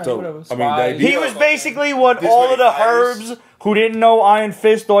 Alright, So, whatever. I mean, the Spies. idea- He was basically what This all many of the fighters. herbs who didn't know Iron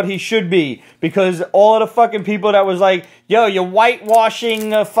Fist thought he should be. Because all of the fucking people that was like, yo, you're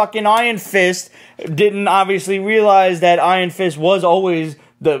whitewashing fucking Iron Fist, didn't obviously realize that Iron Fist was always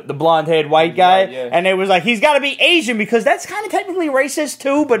the blonde-haired white guy. Right, yeah. And it was like, he's got to be Asian because that's kind of technically racist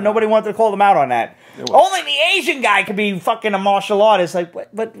too, but nobody wanted to call them out on that. Only the Asian guy could be fucking a martial artist. Like,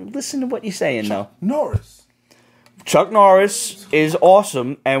 but listen to what you're saying, though. Norris. Chuck Norris is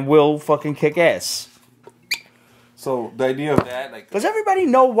awesome and will fucking kick ass. So the idea of that, like, Does everybody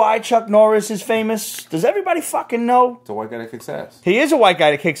know why Chuck Norris is famous? Does everybody fucking know? the white guy that kicks ass. He is a white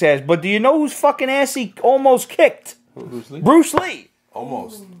guy that kicks ass, but do you know whose fucking ass he almost kicked? Bruce Lee. Bruce Lee.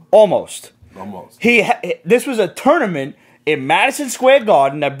 Almost. Almost. Almost. This was a tournament in Madison Square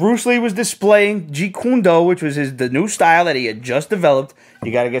Garden that Bruce Lee was displaying Jeet Kune Do, which was the new style that he had just developed.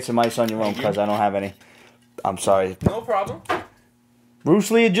 You got to get some ice on your own because I don't have any. I'm sorry. No problem. Bruce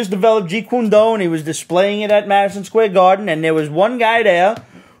Lee had just developed Jeet Kune Do, and he was displaying it at Madison Square Garden, and there was one guy there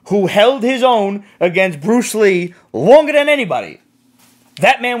who held his own against Bruce Lee longer than anybody.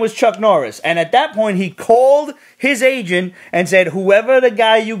 That man was Chuck Norris, and at that point, he called his agent and said, whoever the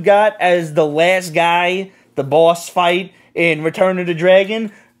guy you got as the last guy, the boss fight in Return of the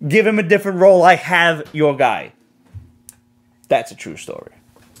Dragon, give him a different role. I have your guy. That's a true story.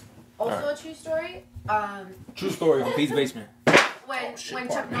 Also a true story. True story from Pete's basement. When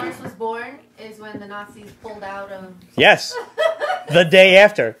Chuck Norris was born is when the Nazis pulled out of. Yes. The day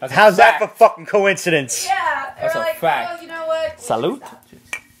after. That's a How's that for fact. fucking coincidence? Yeah, they That's were a like, fact. oh, you know what? Salute.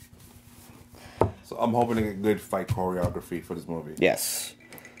 So I'm hoping to get good fight choreography for this movie. Yes.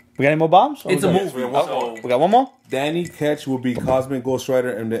 We got any more bombs? It's a Yes, movie. we have one so- more. We got one more? Danny Ketch will be Cosmic Ghost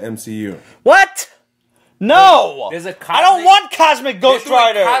Rider in the MCU. What? No! There's a I don't cosmic- want Cosmic Ghost They're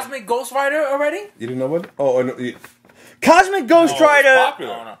doing Rider! Cosmic Ghost Rider already? You didn't know what? Oh, no, Cosmic Ghost Rider!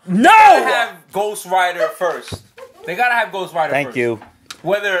 popular. They gotta No! have Ghost Rider first. They gotta have Ghost Rider Thank first. you.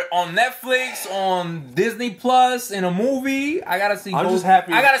 Whether on Netflix, on Disney Plus, in a movie, I gotta see. I'm Ghost- just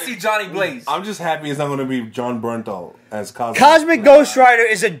happy. I gotta see Johnny Blaze. I'm just happy it's not going to be John Bernthal as Cosmic. Cosmic Ghost Rider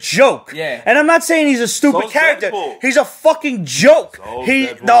is a joke. Yeah. And I'm not saying he's a stupid So's character. Deadpool. He's a fucking joke. So's He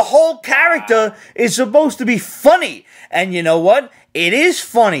Deadpool. the whole character is supposed to be funny. And you know what? It is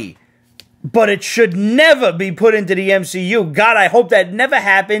funny. But it should never be put into the MCU. God, I hope that never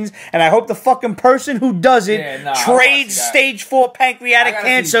happens. And I hope the fucking person who does it Yeah, nah, I trades wanna see that. stage 4 pancreatic I gotta see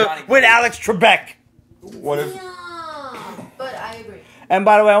cancer Johnny with Blaze. Alex Trebek. What if? Yeah, but I agree. And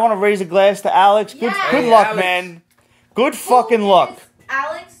by the way, I want to raise a glass to Alex. Good, Yes. good Hey, luck, Alex. man. Good fucking luck.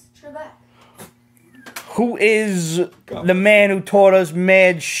 Alex Trebek. Who is the man who taught us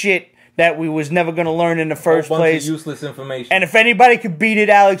mad shit that we was never going to learn in the first Whole bunch place? of useless information. And if anybody could beat it,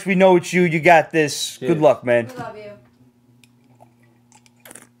 Alex, we know it's you. You got this. Cheers. Good luck, man. We love you.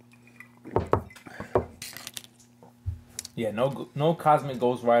 yeah, no Cosmic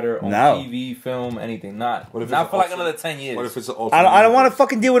Ghost Rider on No. TV, film, anything. Not What if not it's for like alternate- another 10 years. What if it's an I don't want to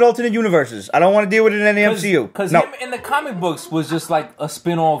fucking deal with alternate universes. I don't want to deal with it in the MCU. Because No. him in the comic books was just like a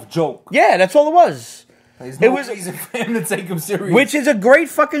spin-off joke. Yeah, that's all it was. There's It no was- reason for him to take him serious. Which is a great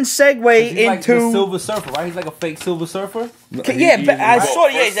fucking segue He's like the into. Silver Surfer, right? He's like a fake Silver Surfer. Yeah, but I saw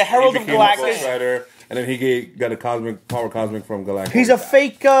it. Yeah, he's a Herald of He became a Ghost Galactus. Rider, And then he got a cosmic from Galactus. He's a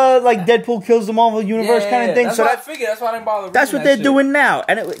fake, like Deadpool kills the Marvel Universe kind of thing. That's so what I figured. That's why I didn't bother. That's what they're doing now.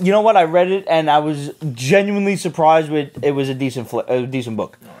 And you know what? I read it and I was genuinely surprised with it was a decent book. No,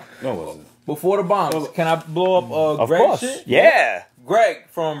 it wasn't. Before the bombs, can I blow up Of Greg course. shit? Yeah. Greg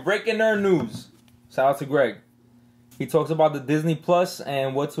from Breaking Nerd News. Shout out to Greg. He talks about the Disney Plus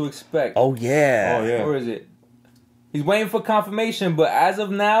and what to expect. Oh, yeah. Oh, yeah. Where is it? He's waiting for confirmation, but as of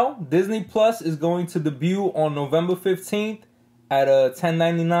now, Disney Plus is going to debut on November 15th at a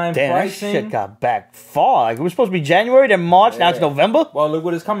 $10.99 Damn, pricing. that shit got back far. Like, it was supposed to be January, then March, now it's November? Well, look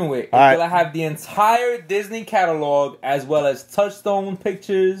what it's coming with. It's All right. going to have the entire Disney catalog as well as Touchstone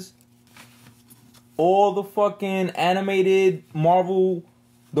Pictures, all the fucking animated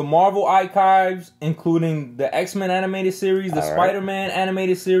the Marvel archives, including the X-Men animated series, the All right. Spider-Man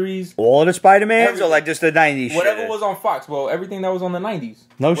animated series. All the Spider-Mans or Everything. like just the 90s Whatever shit? was on Fox. Well, everything that was on the 90s.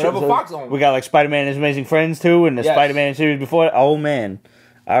 No Whatever shit. So Fox owned. we got like Spider-Man and His Amazing Friends too, and the Yes. Spider-Man series before. Oh man,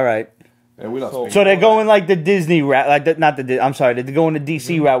 all right. And we lost. So they're going like the Disney route, like I'm sorry, they're going the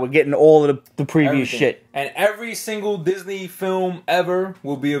DC route. We're getting all of the previous Everything. shit. And every single Disney film ever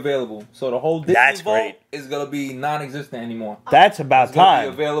will be available. So the whole Disney That's vault great. is going to be non-existent anymore. That's about It's going to be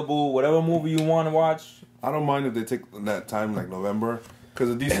time. available, whatever movie you want to watch. I don't mind if they take that time, like November, because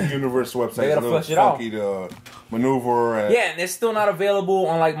the DC Universe website They is a gotta little flesh it out. funky to maneuver. And Yeah, and it's still not available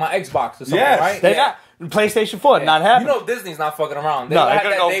on like my Xbox or something, Yes, right? They're Yeah. not PlayStation 4, Yeah. not happening. You know Disney's not fucking around. They No, have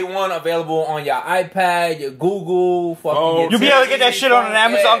they're that gonna day one available on your iPad, your Google, fucking Oh, your You'll be able to get that TV, shit on an yeah.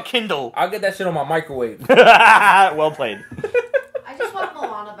 Amazon Kindle. I'll get that shit on my microwave. Well played. I just want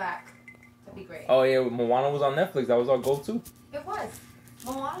Moana back. That'd be great. Oh yeah, Moana was on Netflix. That was our go-to. It was.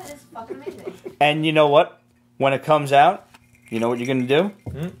 Moana is fucking amazing. And you know what? When it comes out, you know what you're gonna do?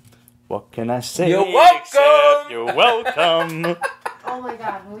 Hmm? What can I say? You're welcome! except You're welcome. Oh my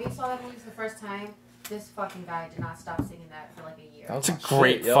god, when we saw that movie for the first time, this fucking guy did not stop singing that for like a year. It's a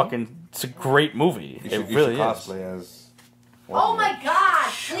great It's a great movie. you It should, really you should is. cosplay as. Oh my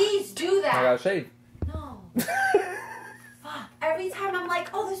god, please do I that. gotta shave. No. Fuck. Every time I'm like,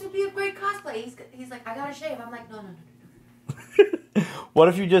 oh, this would be a great cosplay. He's like, I gotta shave. I'm like, no. What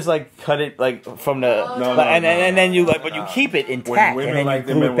if you just like cut it like from the No, and then you like but you keep it When intact women and then like you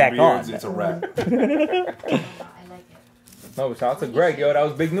the glue men it back with beards, on. it's a wrap. I like it. No, shout out to Greg, yo. That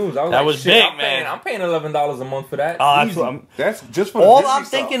was big news. I was That like, was shit, big, I'm paying, man. I'm paying $11 a month for that. Oh, Easy. That's just for the All Disney I'm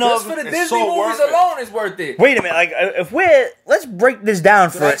stuff. thinking Just of- for the It's Disney so movies worth it. alone is worth it. Wait a minute, like if let's break this down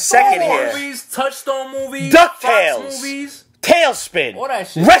for a second here. Movies, Touchstone movies, DuckTales. Fox movies. Tailspin, All that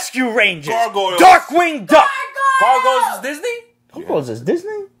shit. Rescue Rangers, Gargoyles. Darkwing Duck. Gargoyles is Disney? Gargoyles is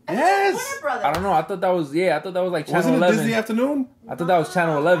Disney? Yes. Warner Brothers. I don't know. I thought that was like Channel Wasn't it 11. Disney Afternoon? I thought that was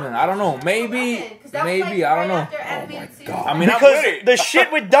Channel 11. I don't know. Maybe. 'Cause that was, Maybe. like, I don't know. right after animated series. I mean, I'm Because with it. the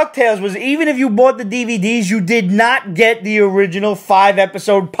shit with DuckTales was even if you bought the DVDs, you did not get the original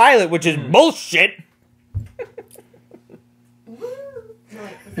 5-episode pilot, which is bullshit. Woo. No,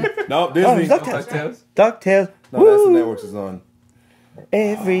 wait, was that- No, Oh, Disney. it's DuckTales. DuckTales. DuckTales. No, that's the Woo. networks is on.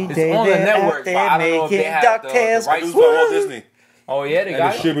 Every It's day on the they're network, out but I there don't know if they making have the DuckTales. rights Produced by Walt Woo. Disney. Oh, yeah, they got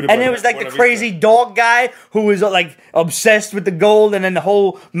it. distributed And by it was like the Buena crazy Vista. dog guy who was like obsessed with the gold, and then the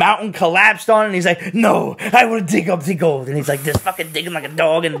whole mountain collapsed on, and he's like, "No, I will dig up the gold." And he's like, just fucking digging like a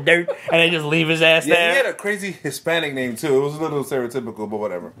dog in the dirt, and they just leave his ass Yeah, there. he had a crazy Hispanic name too. It was a little stereotypical, but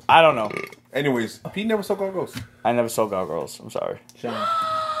whatever. I don't know. Anyways, Pete never saw Gargoyles. I never saw Gargoyles. I'm sorry.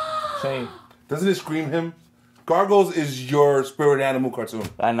 Shame. Doesn't it scream him? Gargoyles is your spirit animal cartoon.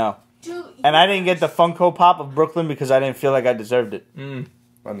 I know. Dude, And I didn't get the Funko Pop of Brooklyn because I didn't feel like I deserved it.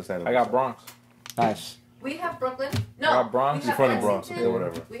 Understandable. I got Bronx. Nice. we have Brooklyn. No, I got Bronx. we have You're from the Bronx, Lexington, okay,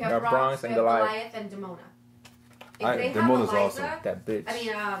 whatever. We I got have Bronx Bronx, and we have Goliath. Goliath and Domona. If I- they have Demona's Eliza, awesome. That bitch. I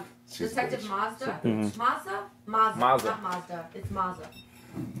mean, She's a Detective bitch. Mazda. Mhm. Mazda? Mazda. Not Mazda. It's Mazda.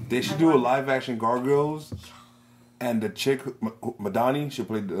 They should do a live action Gargoyles, and the chick Madani should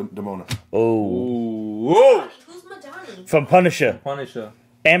play Demona. Oh. Whoa! Who's Madani? From Punisher. Punisher.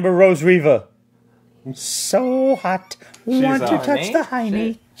 Amber Rose Reaver. So hot. Want to her touch name? the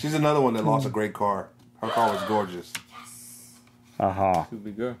hiney. She's another one that lost a great car. Her car was gorgeous. Uh-huh. Should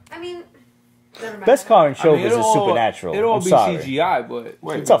be good. I mean, never mind. Best car in I showbiz mean, is Supernatural. It'll all I'm be sorry. CGI, but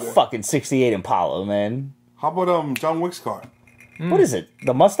Wait, It's a fucking 68 Impala, man. How about John Wick's car? What is it?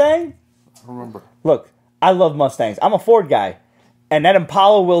 The Mustang? I don't remember. Look, I love Mustangs. I'm a Ford guy. And that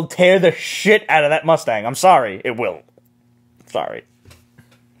Impala will tear the shit out of that Mustang. I'm sorry. It will. Sorry.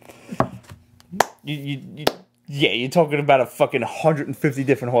 Yeah, you're talking about a fucking 150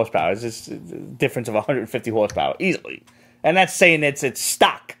 different horsepower. It's just a difference of 150 horsepower. Easily. And that's saying it's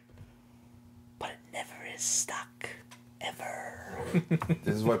stock. But it never is stock. Ever.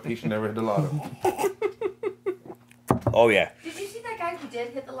 This is why Pete should never hit the lotto. Oh yeah. Did you see that guy who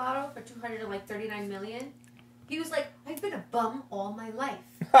did hit the lotto for 239 million? He was like, I've been a bum all my life.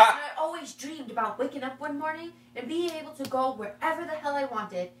 And I always dreamed about waking up one morning and being able to go wherever the hell I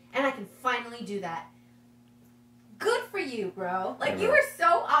wanted, and I can finally do that. Good for you, bro. Like, you were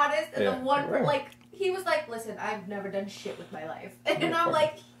so honest, and the one, like, he was like, listen, I've never done shit with my life. And I'm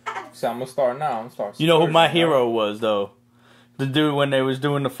like, yes. So I'm gonna start now. You know who my hero was, though? The dude when they was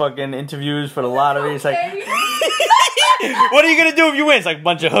doing the fucking interviews for the lottery. It's like, what are you gonna do if you win? It's like a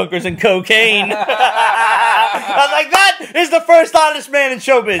bunch of hookers and cocaine. I was like, that is the first honest man in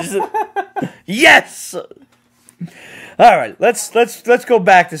showbiz. Yes. All right, let's go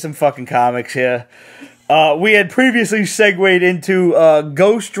back to some fucking comics here. We had previously segued into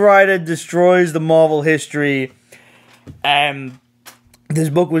Ghost Rider Destroys the Marvel History, and this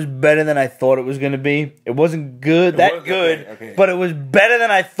book was better than I thought it was going to be. It wasn't good, okay. But it was better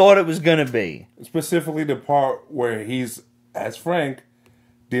than I thought it was going to be. Specifically the part where he's, as Frank,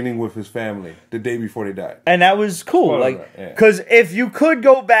 dealing with his family the day before they died. And that was cool. Because if you could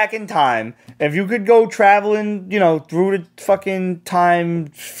go back in time, if you could go traveling, through the fucking time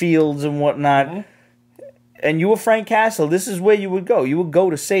fields and whatnot, and you were Frank Castle, this is where you would go. You would go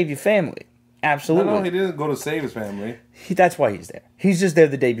to save your family. Absolutely. No, he didn't go to save his family. That's why he's there. He's just there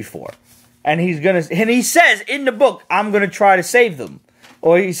the day before. And he says in the book, I'm going to try to save them.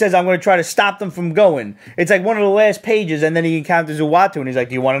 Or he says, I'm going to try to stop them from going. It's like one of the last pages, and then he encounters Uatu, and he's like,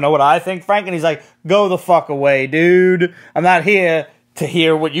 do you want to know what I think, Frank? And he's like, go the fuck away, dude. I'm not here to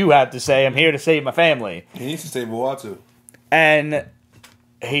hear what you have to say. I'm here to save my family. He needs to save Uatu. And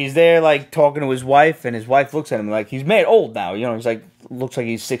he's there, like, talking to his wife, and his wife looks at him like, he's made old now. He's like, looks like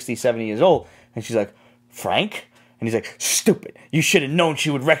he's 60, 70 years old. And she's like, Frank? And he's like, stupid. You should have known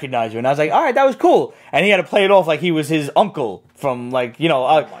she would recognize you. And I was like, all right, that was cool. And he had to play it off like he was his uncle from, like,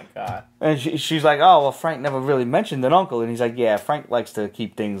 oh my God. And she's like, oh, well, Frank never really mentioned an uncle. And he's like, yeah, Frank likes to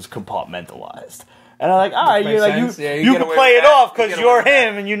keep things compartmentalized. And I'm like, all right, you can play it off because you're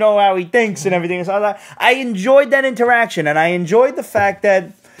him and you know how he thinks and everything. So I was like, I enjoyed that interaction. And I enjoyed the fact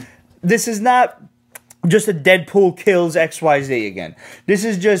that this is not just a Deadpool kills XYZ again. This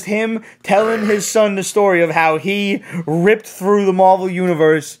is just him telling his son the story of how he ripped through the Marvel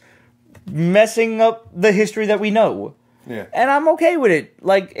Universe, messing up the history that we know. Yeah. And I'm okay with it.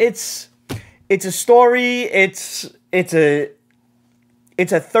 Like, it's a story, it's a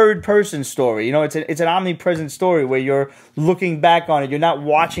third-person story. It's an omnipresent story where you're looking back on it. You're not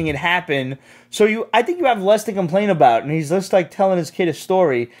watching it happen. So I think you have less to complain about. And he's just, like, telling his kid a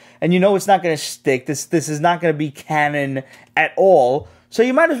story. And it's not going to stick. This is not going to be canon at all. So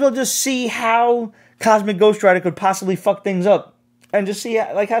you might as well just see how Cosmic Ghost Rider could possibly fuck things up. And just see,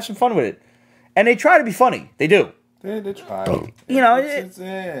 like, have some fun with it. And they try to be funny. They do. They try.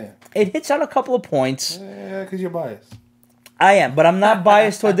 It hits on a couple of points. Yeah, because you're biased. I am, but I'm not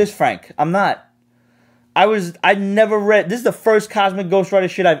biased toward this, Frank. I'm not. I never read. This is the first Cosmic Ghost Rider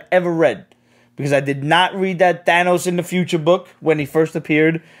shit I've ever read. Because I did not read that Thanos in the Future book when he first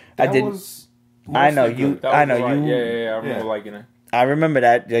appeared. I know you. I remember liking it. I remember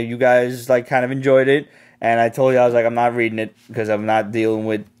that. You guys kind of enjoyed it. And I told you, I was like, I'm not reading it because I'm not dealing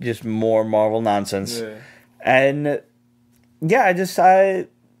with just more Marvel nonsense. Yeah. And yeah,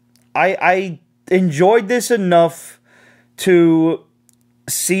 I enjoyed this enough to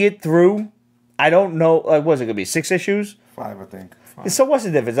see it through. I don't know, like, what's it gonna be? 6 issues? 5, I think. 5. So what's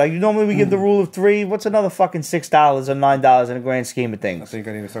the difference? Like, normally we give the rule of 3. What's another fucking $6 or $9 in the grand scheme of things? I think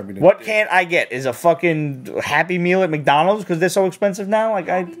I need to start being. What can't I get? Is a fucking Happy Meal at McDonald's because they're so expensive now? Like,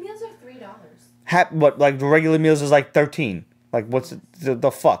 Happy Meals are $3. But like the regular meals is like $13. Like, what's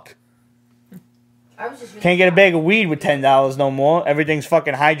the fuck? I was just Can't get a bag of weed with $10 no more. Everything's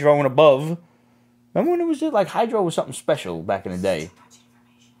fucking Hydro and above. Remember when it was just like Hydro was something special back in the day?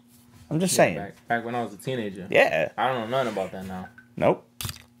 I'm just saying. Back when I was a teenager. Yeah. I don't know nothing about that now. Nope.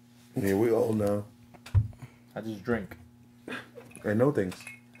 Yeah, we all know. I just drink. I know things.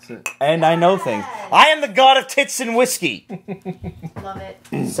 That's it. And I know things. I am the god of tits and whiskey. Love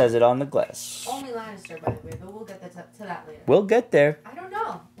it. Says it on the glass. Only Lannister, by the way, but we'll get to that later. We'll get there. I don't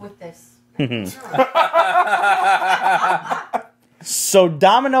know with this. So,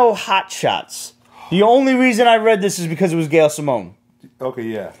 Domino Hot Shots. The only reason I read this is because it was Gail Simone. Okay,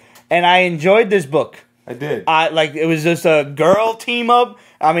 yeah. And I enjoyed this book. I did. It was just a girl team up.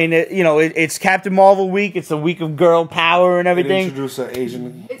 I mean, it's Captain Marvel week. It's the week of girl power and everything. Introduce an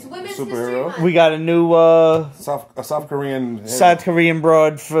Asian superhero. We got a new South Korean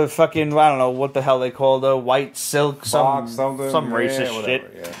broad for fucking, I don't know what the hell they call the white silk, some racist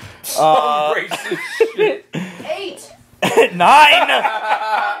shit. Yeah. Some racist shit. 8. 9.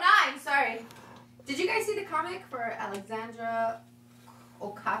 Oh, 9. Sorry. Did you guys see the comic comic for Alexandra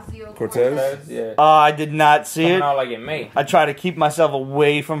Cortez? Yeah. I did not see Coming it. out like in May. I try to keep myself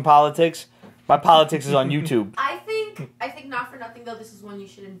away from politics. My politics is on YouTube. I think not for nothing though, this is one you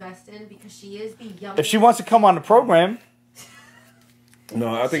should invest in because she is the youngest. If she wants to come on the program,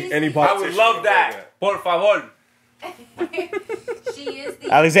 No, I think She's any the- I politician. would love that. Por favor. She is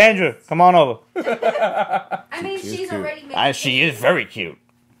the. Alexandra, come on over. I mean, She's she's cute. already making. She is very cute.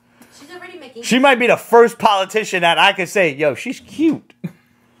 She's already making. She might be the first politician that I could say, yo, she's cute.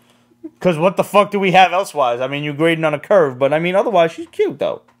 Because what the fuck do we have elsewise? I mean, you're grading on a curve, but I mean, otherwise, she's cute,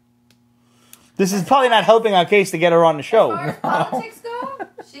 though. This is probably not helping our case to get her on the As show. far as politics go,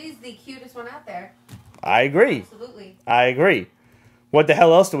 she's the cutest one out there. I agree. Absolutely. I agree. What the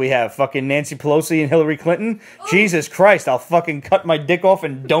hell else do we have? Fucking Nancy Pelosi and Hillary Clinton? Ooh. Jesus Christ, I'll fucking cut my dick off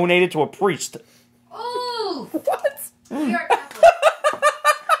and donate it to a priest. Ooh. What? We are Catholic.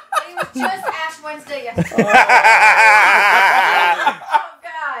 It was just Ash Wednesday yesterday. Oh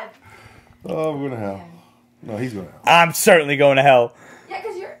God. Oh, I'm going to hell. No, he's going to hell. I'm certainly going to hell. Yeah,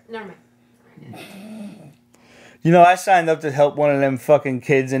 because you're. Never mind. You know, I signed up to help one of them fucking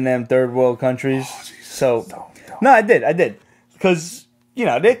kids in them third world countries. So, no, I did. Because, you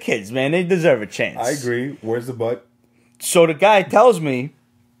know, they're kids, man. They deserve a chance. I agree. Where's the butt? So the guy tells me,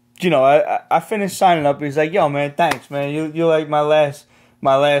 you know, I finished signing up. He's like, yo, man, thanks, man. You're like my last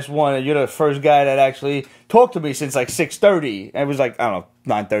one. And you're the first guy that actually talked to me since like 6:30. And it was like, I don't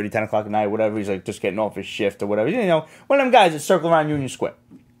know, 9:30, 10 o'clock at night, whatever. He's like just getting off his shift or whatever. You know, one of them guys that circle around Union Square.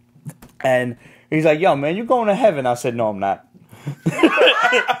 And he's like, yo, man, you going to heaven? I said, no, I'm not.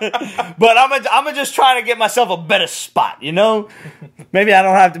 But I'm just trying to get myself a better spot, you know? Maybe I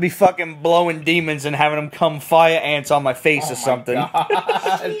don't have to be fucking blowing demons and having them come fire ants on my face or something.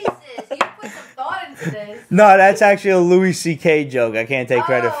 Jesus, you put some thought into this. No, that's actually a Louis C.K. joke. I can't take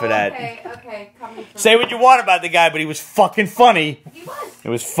credit for that. Okay. Coming from Say what you want about the guy, but he was fucking funny. He was. It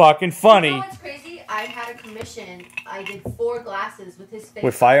was fucking You funny. know what's crazy? I had a commission. I did 4 glasses with his face.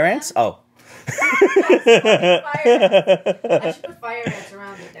 With fire on them. ants? Oh. Yes, fire ants. I should put fire ants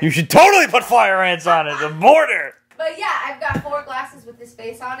around it there. You should totally put fire ants on it. The border. But yeah, I've got 4 glasses with his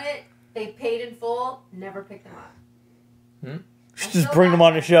face on it. They paid in full. Never picked them up. I Just still bring them got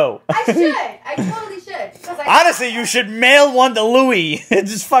on the show. I should. I totally should. 'Cause I Honestly, you should mail one to Louis.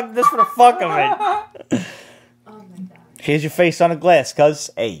 Just for the fuck of it. Oh my god. Here's your face on a glass, cuz.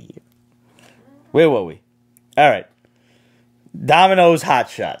 Hey. Where were we? Alright. Domino's Hot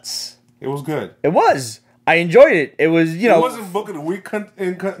Shots. It was good. It was. I enjoyed it. It was, you know. It wasn't Book of the Week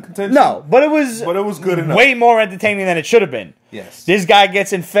in contention. No, but it was good enough. way more entertaining than it should have been. Yes. This guy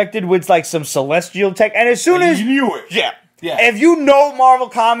gets infected with like some celestial tech, and as soon And as you knew it. yeah, Yeah. if you know Marvel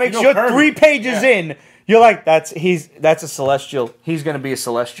Comics, You know you're Kirby. 3 pages Yeah. in. You're like, that's a celestial. He's gonna be a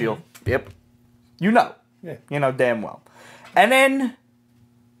celestial. Yep, you know, Yeah. you know damn well. And then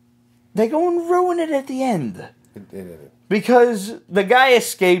they go and ruin it at the end. It. Because the guy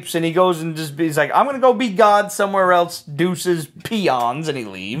escapes and he goes and he's like, I'm going to go be God somewhere else, deuces, peons, and he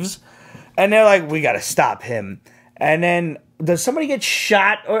leaves. And they're like, we got to stop him. And then, does somebody get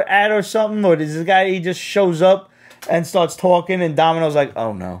shot or something? Or does this guy, he just shows up and starts talking and Domino's like,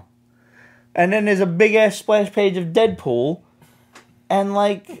 oh no. And then there's a big-ass splash page of Deadpool. And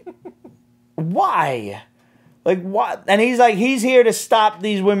like, why? Like, what? And he's like, he's here to stop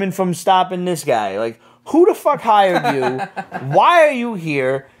these women from stopping this guy. Like, who the fuck hired you? Why are you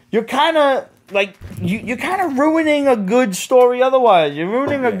here? You're kind of like you're kind of ruining a good story. Otherwise, you're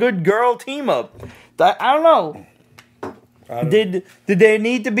ruining a good girl team up. I don't know. Did there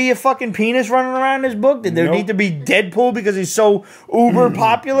need to be a fucking penis running around this book? Did there Nope. need to be Deadpool because he's so uber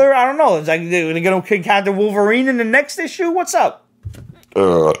popular? I don't know. It's like they're gonna encounter Wolverine in the next issue. What's up?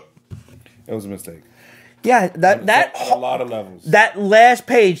 It was a mistake. Yeah, that On a lot of levels. that last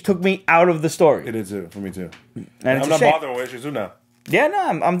page took me out of the story. It is too, for me too. And I'm it's a not shame. bothering with issues now. Yeah, no,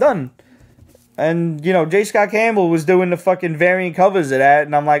 I'm done. And, you know, J. Scott Campbell was doing the fucking variant covers of that,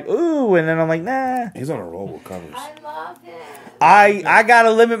 and I'm like, ooh, and then I'm like, nah. He's on a roll with covers. I love him. I gotta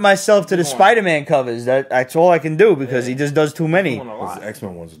limit myself to the Spider-Man covers. That's all I can do because he just does too many. Doing a lot. The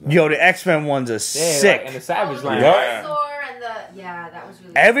X-Men ones. Yo, the X-Men ones are Yeah, sick. like, and the Savage line. Yeah. That was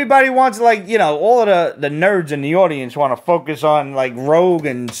really Everybody wants, like, you know, all of the nerds in the audience want to focus on, like, Rogue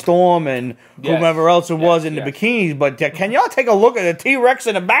and Storm and Yes. whomever else it was in the yes. bikinis, but can y'all take a look at the T-Rex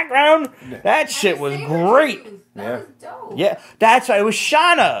in the background? That shit was great. That was dope. Yeah, that's right. It was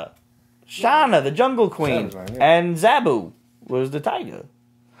Shauna. Shauna, the Jungle Queen. Sounds right, yeah. And Zabu was the tiger.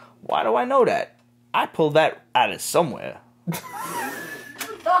 Why do I know that? I pulled that out of somewhere.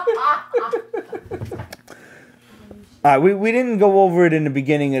 We didn't go over it in the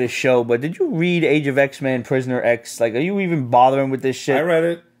beginning of the show, but did you read Age of X-Men Prisoner X? Like, are you even bothering with this shit? I read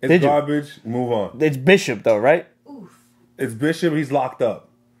it. It's garbage. Move on. It's Bishop, though, right? Oof. It's Bishop. He's locked up.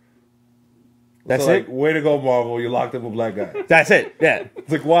 That's so, it? Like, way to go, Marvel. You locked up a black guy. That's it, yeah.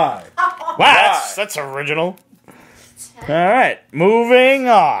 It's like, why? Wow, that's original. All right, moving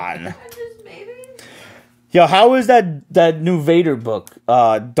on. Maybe. Yo, how is that new Vader book,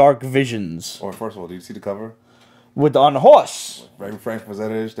 Dark Visions, Or first of all, do you see the cover? with on the horse? Right, Frank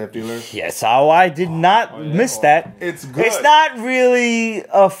Frazetta, Death Dealer. Yes, how I did not miss that. It's good. It's not really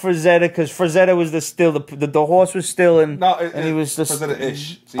a Frazetta because Frazetta was the horse was still in. No, and he was just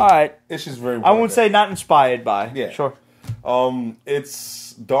Frazetta-ish. See, all right. Ish is very. I won't say not inspired by. Yeah. Sure.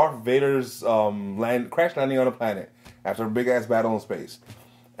 It's Darth Vader's crash landing on a planet after a big ass battle in space,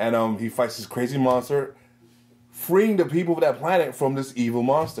 and he fights this crazy monster, freeing the people of that planet from this evil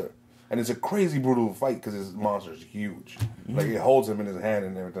monster. And it's a crazy brutal fight because this monster is huge. Like, it holds him in his hand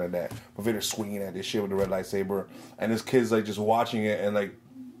and everything like that. But Vader's swinging at this shit with the red lightsaber, and this kid's like just watching it and like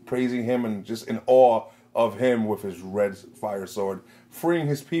praising him and just in awe of him with his red fire sword, freeing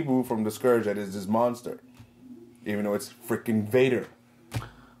his people from the scourge that is this monster. Even though it's freaking Vader.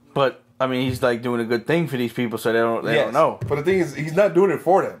 But I mean, he's like doing a good thing for these people, so they don't know. But the thing is, he's not doing it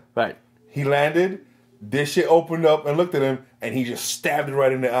for them. Right. He landed, this shit opened up and looked at him, and he just stabbed it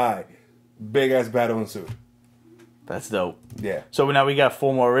right in the eye. Big ass battle ensued. That's dope. Yeah. So now we got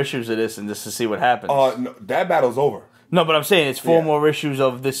 4 more issues of this, and just to see what happens. No, that battle's over. No, but I'm saying it's 4 more issues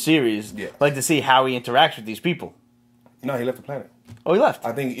of this series. Yeah. Like to see how he interacts with these people. No, he left the planet. Oh, he left.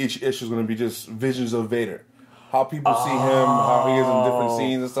 I think each issue is going to be just visions of Vader. How people see him, how he is in different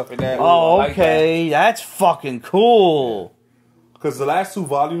scenes and stuff like that. Oh, okay. That's fucking cool. Because the last 2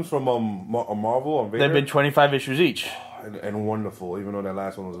 volumes from Marvel on Vader... They've been 25 issues each. And wonderful, even though that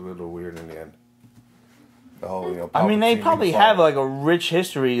last one was a little weird in the end. The whole, I mean, they probably have like a rich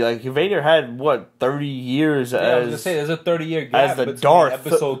history. Like Vader had what 30 years I was as gonna say there's a 30-year gap as the between Darth.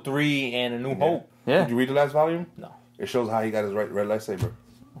 episode 3 and A New Hope. Yeah. Did you read the last volume? No. It shows how he got his red lightsaber.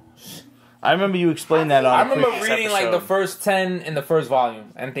 I remember you explained that on. I a remember previous reading like episode. the first 10 in the first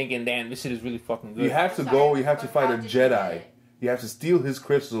volume and thinking, "Damn, this shit is really fucking good." You have to go. You have to fight a Jedi. You have to steal his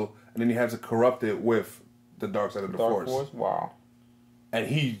crystal, and then you have to corrupt it with the dark side of the Dark Force. Wow. And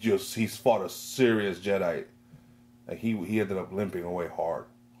he's fought a serious Jedi. Like he ended up limping away hard.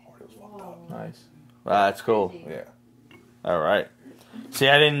 It was fucked up. Nice. That's cool. Yeah. All right. See,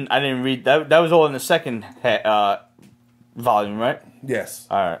 I didn't read that. That was all in the second volume, right? Yes.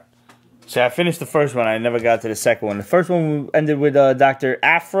 All right. See, I finished the first one. I never got to the second one. The first one ended with Dr.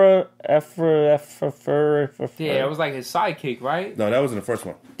 Afra. Yeah, it was like his sidekick, right? No, that was in the first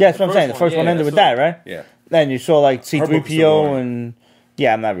one. Yeah, that's what I'm saying. The first one yeah, ended with so- that, right? Yeah. Then you saw like book's still C-3PO going. and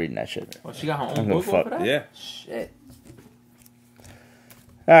yeah, I'm not reading that shit. Oh, she got her I'm own gonna book fuck. over that? Yeah. Shit.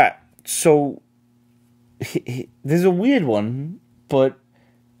 All right, so there's a weird one, but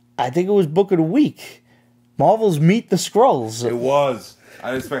I think it was book of the week. Marvel's Meet the Skrulls. It was.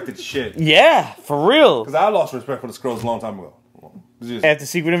 I expected shit. Yeah, for real. Because I lost respect for the Skrulls a long time ago. It's just- After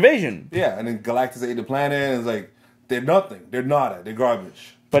Secret Invasion. yeah, and then Galactus ate the planet, and it's like, they're nothing. They're nada. They're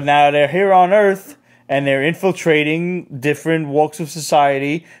garbage. But now they're here on Earth, and they're infiltrating different walks of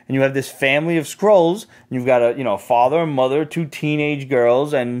society, and you have this family of Skrulls, and you've got a father and mother, 2 teenage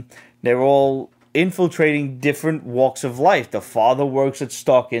girls, and they're all infiltrating different walks of life. The father works at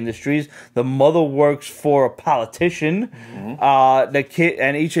Stark Industries, the mother works for a politician, the kid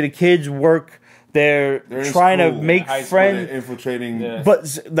and each of the kids work. They're in trying to school, make high school, friends. They're infiltrating. Yeah.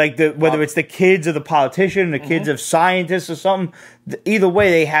 But like whether it's the kids of the politician, the kids of scientists, or something, either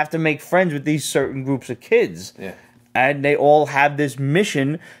way, they have to make friends with these certain groups of kids. Yeah. And they all have this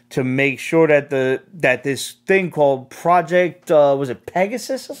mission to make sure that that this thing called Project was it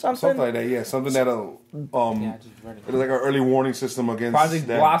Pegasus or something? Something like that, yeah. Something that'll Yeah, I just read it. it's like an early warning system against Project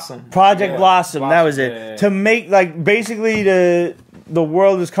them. Blossom. Project Yeah. Blossom, that was it. Yeah. To make like basically the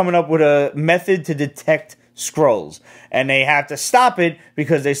world is coming up with a method to detect Skrulls, and they have to stop it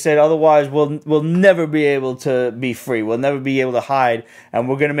because they said otherwise we'll never be able to be free. We'll never be able to hide, and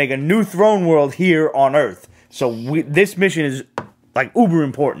we're gonna make a new throne world here on Earth. So this mission is like uber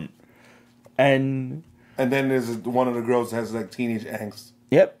important. And And then there's one of the girls that has like teenage angst.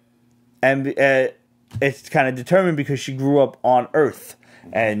 yep, and it's kind of determined because she grew up on Earth,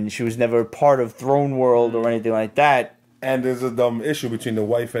 and she was never part of Throne World or anything like that. And there's a dumb issue between the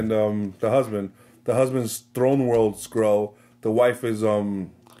wife and the husband. The husband's throne world Skrull. The wife is from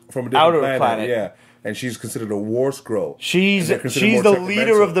a different Outer planet. Yeah, and she's considered a war Skrull. She's And they're considered the more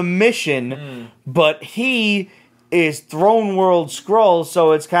leader of the temperamental. mission, but he is Throne World Skrulls,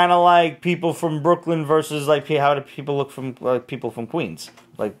 so it's kind of like people from Brooklyn versus like how do people look from like people from Queens?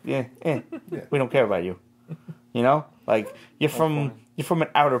 Like, yeah, we don't care about you. You know, like you're from an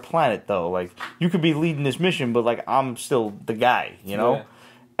outer planet though. Like you could be leading this mission, but like I'm still the guy. You know,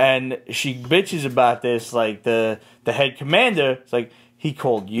 and she bitches about this. Like the head commander, it's like he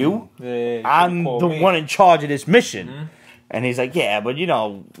called you. I'm the one in charge of this mission. Mm-hmm. And he's like, yeah, but you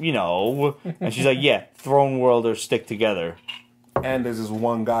know. And she's like, yeah, Throne Worlders stick together. And there's this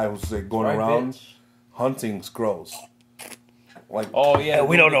one guy who's like going around hunting Skrulls. Like, oh yeah,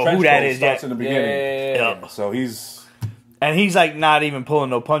 we don't know who that is yet. In the beginning. Yeah. So he's like not even pulling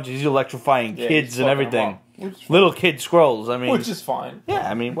no punches. He's electrifying kids and everything. Little kid Skrulls. I mean, which is fine.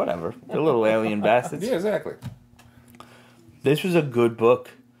 Yeah, I mean, whatever. They're little alien bastards. Yeah, exactly. This was a good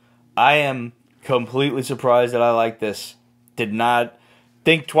book. I am completely surprised that I like this. Did not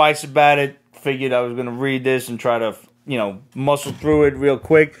think twice about it. Figured I was going to read this and try to, muscle through it real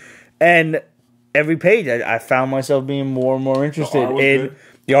quick. And every page, I found myself being more and more interested.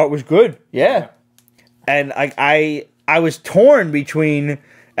 The art was good, yeah. And I was torn between,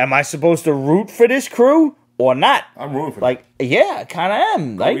 am I supposed to root for this crew or not? I'm rooting for them. Like, yeah, I kind of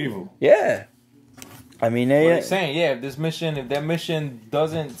am. Go like, evil. Yeah. I mean, they're saying, if that mission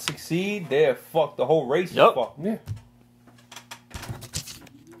doesn't succeed, they're fucked. The whole race is fucked. Yeah.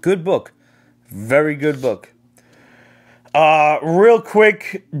 Good book. Very good book. Real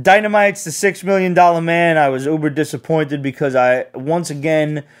quick, Dynamite's the $6 Million Man. I was uber disappointed because once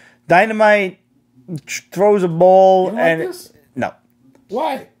again, Dynamite throws a ball you like this? No.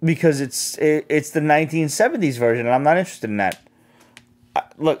 Why? Because it's the 1970s version, and I'm not interested in that.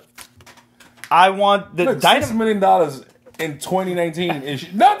 Look, I want the $6 million in 2019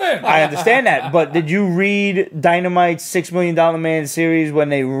 is nothing. I understand that, but did you read Dynamite's $6 Million Man series when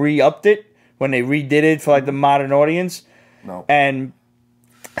they re-upped it? When they redid it for like the modern audience? No. And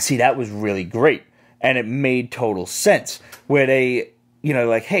see, that was really great. And it made total sense. Where they,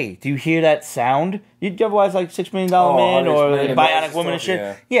 like, hey, do you hear that sound? You ever watch like $6 Million Man or the Bionic Woman and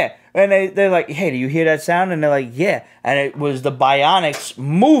shit? Yeah. And they're like, hey, do you hear that sound? And they're like, yeah. And it was the Bionics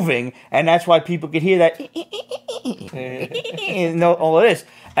moving, and that's why people could hear that and all of this.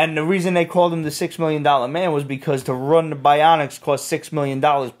 And the reason they called him the $6 Million Man was because to run the Bionics cost $6 million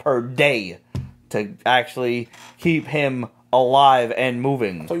per day to actually keep him alive and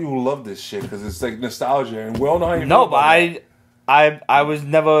moving. So you love this shit because it's like nostalgia, and we all know how you No, but I was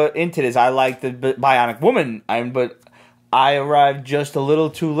never into this. I liked the Bionic Woman, but I arrived just a little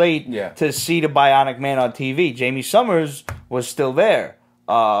too late to see the Bionic Man on TV. Jamie Summers was still there,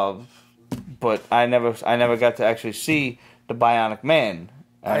 but I never got to actually see the Bionic Man.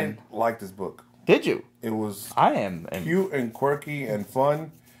 I like this book. Did you? It was cute and quirky and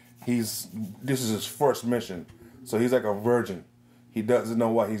fun. This is his first mission, so he's like a virgin. He doesn't know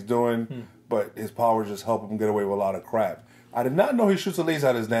what he's doing, but his powers just help him get away with a lot of crap. I did not know he shoots a laser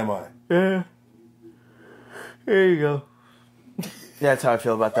out of his damn eye. Yeah. There you go. That's how I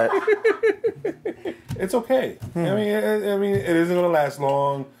feel about that. It's okay. I mean, it isn't gonna last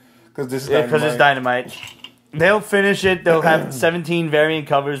long because it's Dynamite. They'll finish it. They'll have 17 variant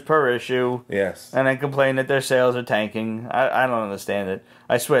covers per issue. Yes. And then complain that their sales are tanking. I don't understand it.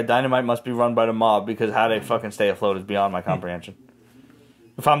 I swear, Dynamite must be run by the mob because how they fucking stay afloat is beyond my comprehension.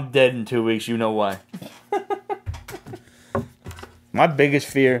 If I'm dead in 2 weeks, you know why. My biggest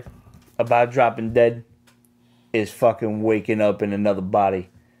fear about dropping dead is fucking waking up in another body.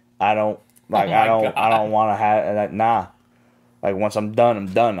 I don't want to have that. Nah. Like, once I'm done, I'm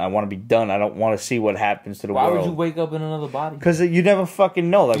done. I want to be done. I don't want to see what happens to the world. Why would you wake up in another body? Because you never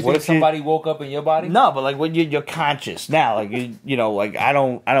fucking know. Like, what if somebody woke up in your body? No, but like when you're conscious now, like like I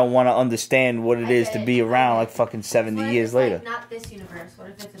don't want to understand what it is to be around like fucking 70 years later. Like, not this universe. What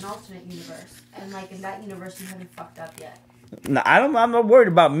if it's an alternate universe? And like in that universe, you haven't fucked up yet. No, I'm not worried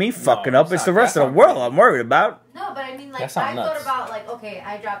about me fucking up. It's the rest of the world I'm worried about. No, but I mean, like, I thought about, like, okay,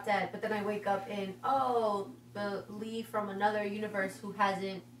 I dropped dead, but then I wake up in, the Lee from another universe who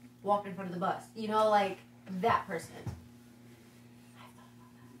hasn't walked in front of the bus. You know, like, that person.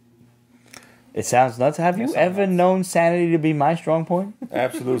 It sounds nuts. Have you ever known sanity to be my strong point?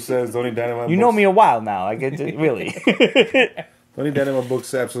 Absolute says Tony Dynamite. You know me a while now. Like, really. Tony Dynamite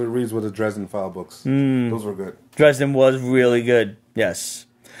books absolutely reads with the Dresden File books. Those were good. Dresden was really good. Yes.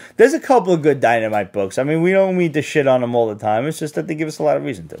 There's a couple of good Dynamite books. I mean, we don't need to shit on them all the time. It's just that they give us a lot of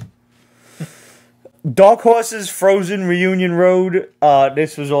reason to. Dark Horse's Frozen Reunion Road.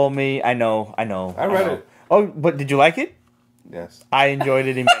 This was all me. I know. I read it. Oh, but did you like it? Yes. I enjoyed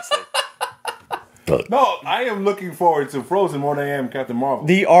it immensely. No, I am looking forward to Frozen more than I am Captain Marvel.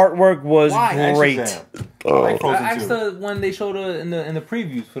 The artwork was great. like Frozen I asked 2. her when they showed her in the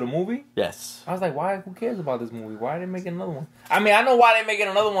previews for the movie. Yes. I was like, why? Who cares about this movie? Why are they making another one? I mean, I know why they're making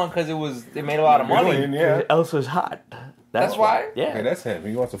another one because they made a lot of money. Million, yeah. Elsa's hot. That's why? Yeah. Okay, that's him.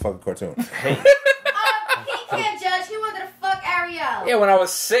 He wants to fuck a cartoon. He can't judge. He wanted to fuck Ariel. Yeah, when I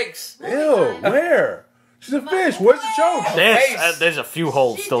was 6. Ew, where? She's a fish. Where's the choke? There's a few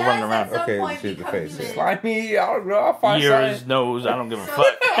holes She still does running at around. some Okay, point she's the become face. human. Slimy, I don't know. I'll find Ears, something. nose, I don't give a So-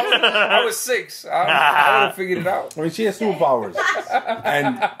 fuck. I was 6. I would have figured it out. I mean, she has superpowers.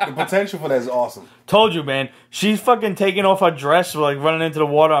 And the potential for that is awesome. Told you, man. She's fucking taking off her dress, like running into the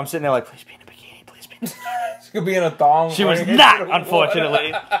water. I'm sitting there like, please be in a bikini, please be in a bikini. She could be in a thong. She was running not, into the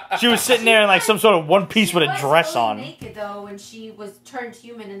unfortunately. water. She was sitting there in like some sort of one piece with a was dress fully on. naked though when she was turned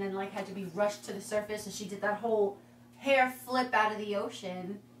human and then like had to be rushed to the surface, and she did that whole hair flip out of the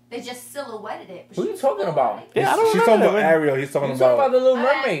ocean. They just silhouetted it. But Who she you was talking full about? naked. Yeah, I don't She's remember talking about that. Ariel. He's talking You talking about the Little My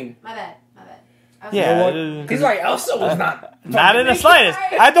bad. Mermaid? My bad. I was Yeah, like, He's like, Elsa was not. not in the slightest.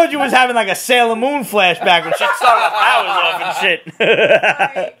 I thought you was having like a Sailor Moon flashback when she started her powers off and shit.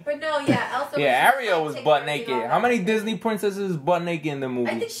 sorry. But no, yeah, Elsa. Yeah, was Ariel was taking butt everything naked. off. How many Disney princesses butt naked in the I movie?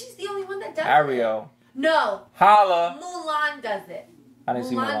 think she's the only one that does it. Ariel. No, Holla. Mulan does it. I didn't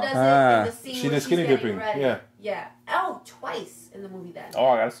see Mulan does Mulan. it in the scene She when did she's skinny getting dipping, ready. yeah. Yeah. Oh, twice in the movie then. Oh,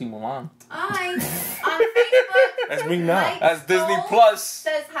 I gotta see Mulan. Hi. On Facebook. That's me now. Mike That's Disney Soul Plus.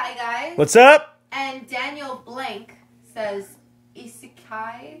 Says hi guys. What's up? And Daniel Blank says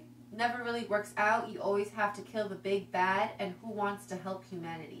isekai never really works out. You always have to kill the big bad, and who wants to help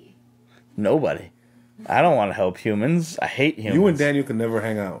humanity? Nobody. I don't want to help humans. I hate humans. You and Daniel can never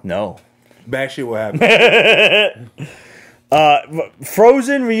hang out. No. Bad shit will happen.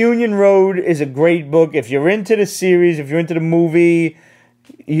 Frozen Reunion Road is a great book. If you're into the series, if you're into the movie,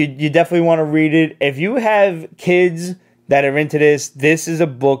 you definitely want to read it. If you have kids that are into this is a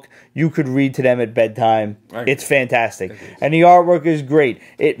book you could read to them at bedtime. It's fantastic. And the artwork is great.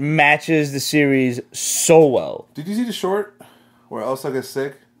 It matches the series so well. Did you see the short where Elsa gets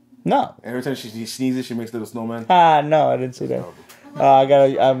sick? No. Every time she sneezes, she makes little snowman. No, I didn't see that. I'm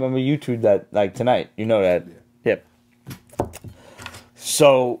gonna YouTube that like tonight. You know that. Yeah. Yep.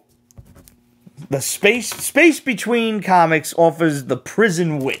 So the space between comics offers the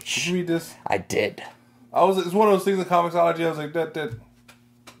Prison Did Witch. you read this? I did. It's one of those things in comicsology. I was like, that.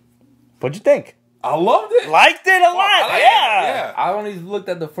 What'd you think? I loved it. Liked it a lot. I liked it, Yeah. I only looked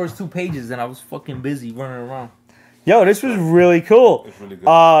at the first 2 pages and I was fucking busy running around. Yo, this was really cool. It's really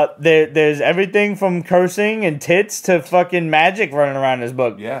good. There's everything from cursing and tits to fucking magic running around this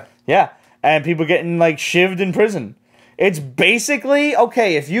book. Yeah. Yeah. And people getting like shivved in prison. It's basically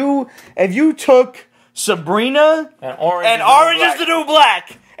okay, if you took Sabrina And Orange, and Orange is the New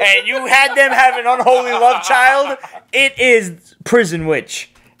Black and you had them have an unholy love child, it is Prison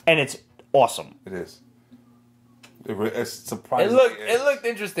Witch. And it's awesome. It is. It's surprising. It looked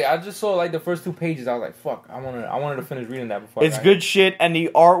interesting. I just saw like the first 2 pages. I was like, "Fuck!" I wanted to finish reading that before. It's good shit, and the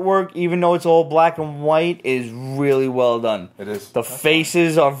artwork, even though it's all black and white, is really well done. It is. The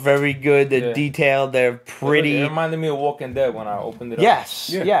faces are very good. They're detailed. They're pretty. It reminded me of Walking Dead when I opened it up. Yes.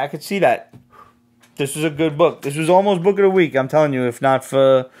 Yeah. Yeah, I could see that. This was a good book. This was almost book of the week, I'm telling you, if not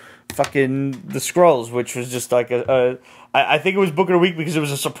for fucking the Skrulls, which was just like I think it was book of the week because it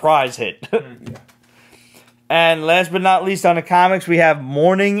was a surprise hit. Yeah. And last but not least on the comics, we have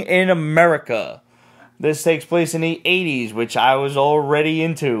Morning in America. This takes place in the 80s, which I was already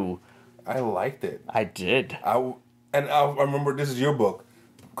into. I liked it. I did. I remember this is your book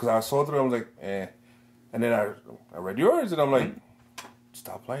because I saw through it. I was like, eh, and then I read yours and I'm like,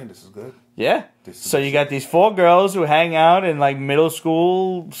 stop playing. This is good. Yeah. This is So you got these 4 girls who hang out in like middle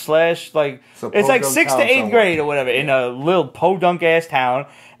school / like So it's like podunk 6th to town 8th somewhere. grade or whatever in a little podunk ass town,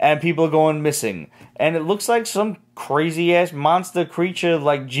 and people are going missing, and it looks like some crazy ass monster creature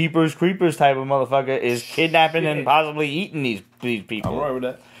like Jeepers Creepers type of motherfucker is kidnapping and possibly eating these people. I'm alright with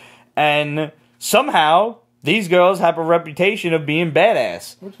that. And somehow these girls have a reputation of being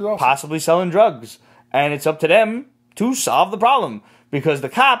badass, Which is awesome. possibly selling drugs, and it's up to them to solve the problem because the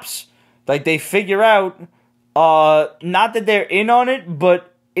cops, like, they figure out, not that they're in on it,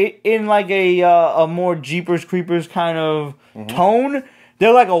 but in like a more Jeepers Creepers kind of tone.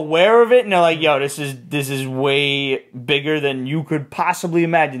 They're like aware of it, and they're like, "Yo, this is way bigger than you could possibly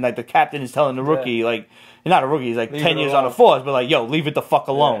imagine." Like the captain is telling the rookie, like, not a rookie, he's like Leave 10 it years on the alone. force, but like, "Yo, leave it the fuck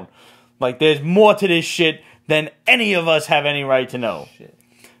alone." Like, there's more to this shit than any of us have any right to know. Shit.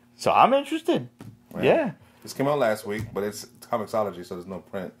 So I'm interested. Right. Yeah. This came out last week, but it's comicsology, so there's no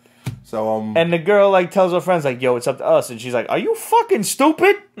print. So And the girl like tells her friends like, "Yo, it's up to us," and she's like, "Are you fucking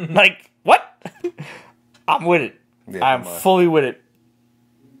stupid?" Like, what? I'm with it. Yeah, I'm I'm, fully with it.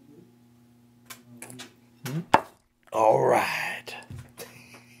 All right.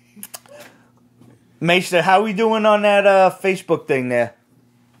 Maester, how we doing on that Facebook thing there?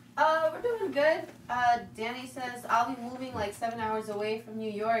 We're doing good. Danny says, I'll be moving like 7 hours away from New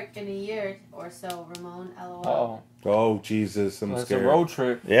York in a year or so. Ramon, LOL. Oh, Oh, Jesus. I'm it's a scared. road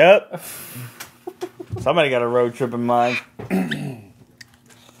trip. Yep. Somebody got a road trip in mind.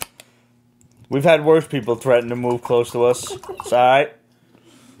 We've had worse people threaten to move close to us. It's all right.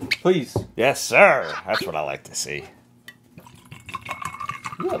 Please. Yes, sir. That's what I like to see.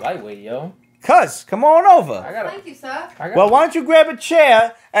 You a lightweight, yo. Cuz, come on over. Thank you, sir. Well, why don't you grab a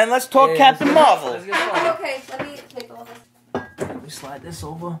chair and let's talk Captain Marvel. Let's get started. Okay, let me take all this. Let me slide this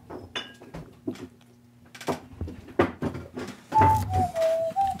over.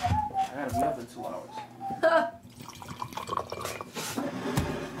 I gotta be up in 2 hours.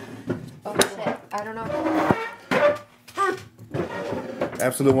 Oh, shit. I don't know.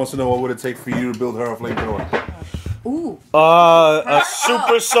 Absolute wants to know what would it take for you to build her a flamethrower. Ooh. A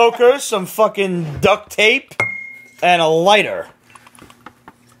super soaker, some fucking duct tape, and a lighter.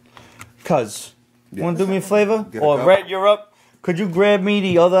 Cuz, you wanna do me a favor? Get a Or cup. Red, you're up. Could you grab me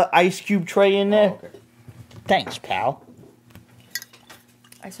the other ice cube tray in there? Oh, okay. Thanks, pal.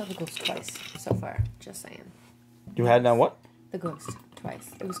 I saw the ghost twice so far. Just saying. You had now what? The ghost twice.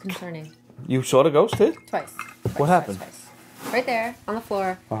 It was concerning. You saw the ghost hit? Twice. What happened? Twice. Right there on the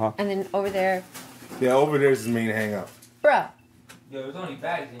floor. Uh-huh. And then over there. Yeah, over there's his main hangout. Bruh. Yo, there's only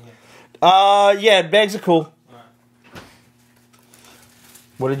bags in here. Yeah, bags are cool.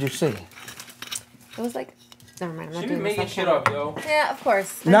 What did you see? It was like. Never mind. I'm not She be doing this making on shit camera. up, yo. Yeah, of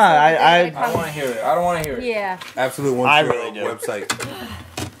course. Nah, I don't want to hear it. I don't want to hear it. Yeah. Absolute wants I your really do. website.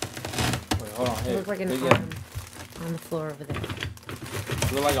 Wait, hold on. It Here. looked like an Dig almond on the floor over there. in.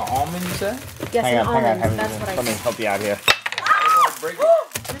 Look like an almond, you said? Yes, Hang an on, almond. hang on. That's what I Let me said. help you out here. I don't want to break it.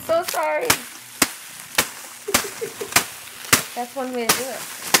 I'm so sorry. That's one way to do it.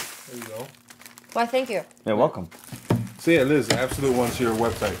 There you go. Why, thank you. You're welcome. So yeah, Liz, Absolute wants your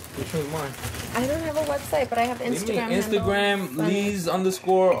website. Which one's mine? I don't have a website, but I have Leave me Instagram. Instagram, handle.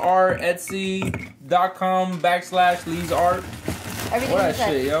 Lee's_art, Etsy.com/ Lee's art. Everything What you that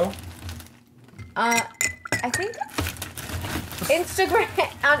said. shit, yo? I think Instagram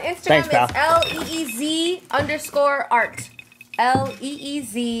on Instagram Thanks, pal. it's LEEZ_art.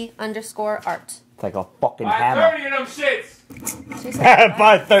 LEEZ_art. It's like a fucking hammer. 5:30 of them shits. She said,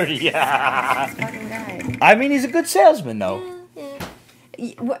 5:30, yeah. fucking guy. I mean, he's a good salesman, though.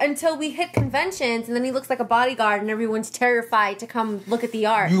 Until we hit conventions, and then he looks like a bodyguard, and everyone's terrified to come look at the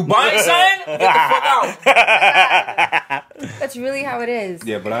art. You buying something? Get the fuck out. That's really how it is.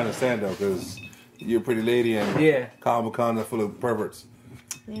 Yeah, but I understand though, because you're a pretty lady and Yeah. Comic Con are full of perverts.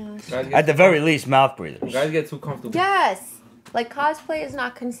 Yeah. Guys get, At the very least, mouth breathers. guys get too comfortable. Yes. Like cosplay is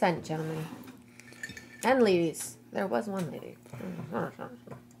not consent, gentlemen. And ladies. There was one lady.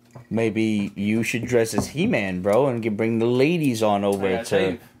 Maybe you should dress as He-Man, bro, and bring the ladies on over I got to...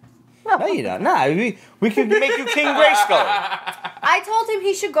 saved. No, you don't. Nah, we could make you King Grayskull. I told him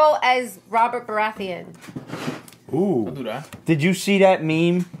he should go as Robert Baratheon. I'll Ooh. do that. Did you see that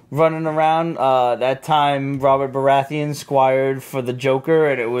meme running around? That time Robert Baratheon squired for the Joker,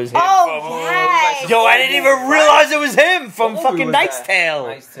 and it was him from... yes! Yo, I didn't even realize it was him from What movie fucking was Knight's that? Tale.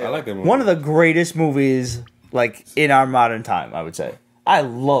 Knight's I Tale. like that movie. One of the greatest movies, like, in our modern time, I would say. I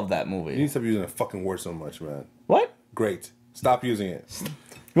love that You movie. need to stop using that fucking word so much, man. What? Great. Stop using it.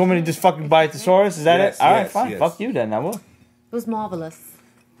 You want me to just fucking buy a thesaurus? Is that Yes, it? All right, yes, fine. yes. Fuck you then. I will. It was marvelous.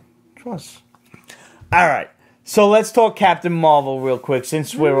 Trust. All right. So let's talk Captain Marvel real quick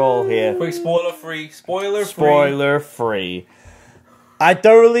since we're all here. Quick spoiler free. Spoiler free. Spoiler free. I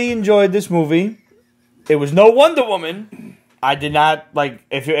thoroughly enjoyed this movie. It was no Wonder Woman. I did not like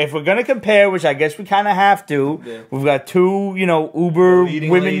if we're gonna compare, which I guess we kind of have to. Yeah. We've got two, uber Leading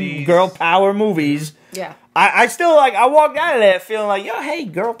women, ladies. girl power movies. Yeah. I still I walked out of there feeling like, yo, hey,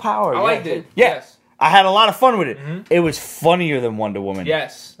 girl power. I liked it. Yeah. Yes. I had a lot of fun with it. It was funnier than Wonder Woman.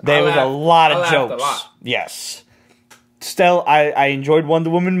 Yes. There I was a laughed- lot I of laughed jokes. A lot. Yes. Still, I enjoyed Wonder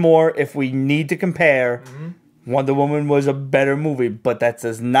Woman more. If we need to compare, Wonder Woman was a better movie, but that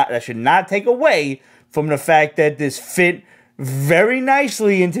should not take away from the fact that this fit very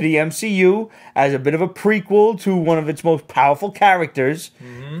nicely into the MCU as a bit of a prequel to one of its most powerful characters.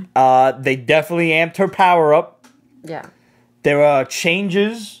 They definitely amped her power up. Yeah. There are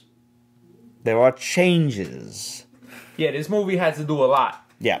changes. Yeah, this movie had to do a lot,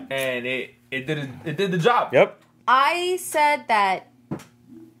 Yeah. and it did the job. Yep. I said that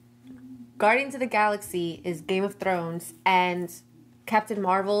Guardians of the Galaxy is Game of Thrones and Captain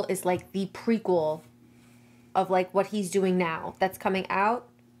Marvel is like the prequel of like what he's doing now that's coming out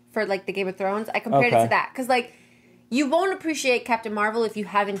for like the Game of Thrones. I compared it Okay. to that because like you won't appreciate Captain Marvel if you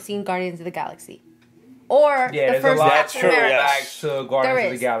haven't seen Guardians of the Galaxy. Or Yeah, the there's first a lot Captain to America. back to Guardians of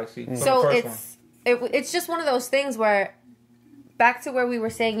the is. Galaxy. from So the first one. it's just one of those things where, back to where we were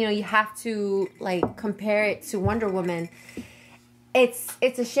saying, you know, you have to like compare it to Wonder Woman. It's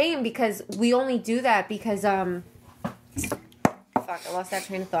a shame because we only do that because fuck, I lost that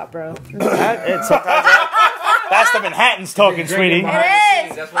train of thought, bro. It's sometimes that's the Manhattans talking, sweetie. Drinking behind the It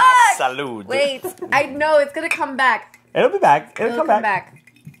scenes, is. that's what happens. Salud. Wait, I know it's gonna come back. It'll be back. It'll It'll come back.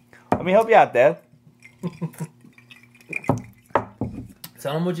 Let me help you out there.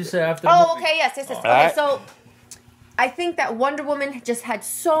 Tell them what you said after the Oh, movie. okay, yes. Okay, right. so I think that Wonder Woman just had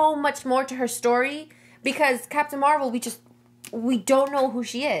so much more to her story because Captain Marvel, we don't know who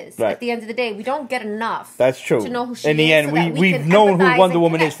she is. Right. At the end of the day, we don't get enough. That's true. To know who she In the is end, so that we've can known who empathize Wonder and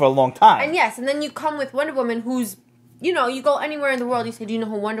Woman is connect. for a long time. And yes, and then you come with Wonder Woman, who's, you know, you go anywhere in the world, you say, do you know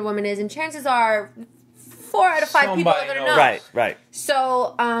who Wonder Woman is? And chances are 4 out of 5 people are Somebody going to knows. know. Right.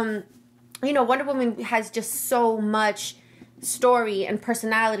 So, you know, Wonder Woman has just so much story and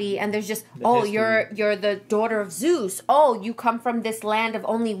personality, and there's just history. you're the daughter of Zeus. Oh, you come from this land of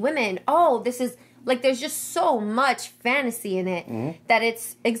only women. Oh, this is like there's just so much fantasy in it that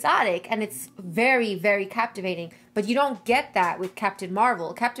it's exotic and it's very, very captivating. But you don't get that with Captain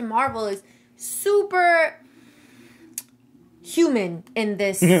Marvel. Captain Marvel is super human in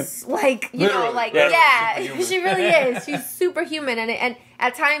this, like, you know, Literally. like, Yeah, yeah, superhuman. she really is. She's superhuman, and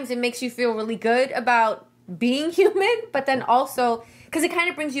at times it makes you feel really good about being human, but then also, because it kind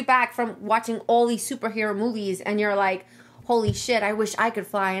of brings you back from watching all these superhero movies, and you're like, holy shit, I wish I could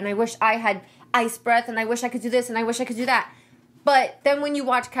fly, and I wish I had ice breath, and I wish I could do this, and I wish I could do that. But then when you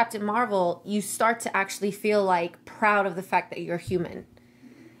watch Captain Marvel, you start to actually feel like proud of the fact that you're human.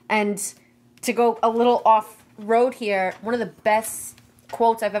 And to go a little off road here, one of the best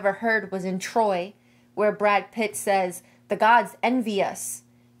quotes I've ever heard was in Troy, where Brad Pitt says, the gods envy us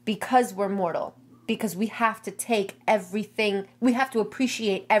because we're mortal, because we have to take everything, we have to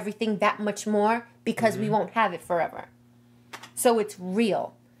appreciate everything that much more because we won't have it forever. So it's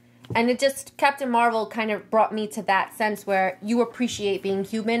real. And it just, Captain Marvel kind of brought me to that sense where you appreciate being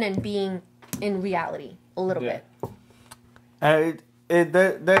human and being in reality a little bit.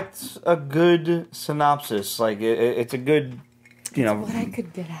 That's a good synopsis. Like it's a good, you know, What I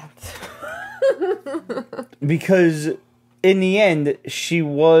could get out. because in the end she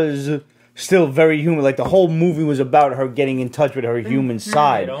was still very human. Like the whole movie was about her getting in touch with her human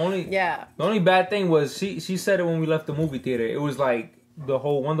side. The Yeah. only bad thing was she said it when we left the movie theater. It was like the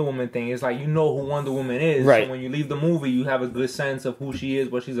whole Wonder Woman thing. It's like you know who Wonder Woman is. Right. So when you leave the movie, you have a good sense of who she is,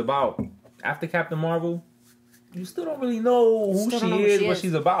 what she's about. After Captain Marvel, you still don't really know who she is, what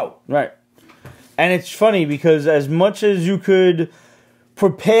she's about. Right. And it's funny because as much as you could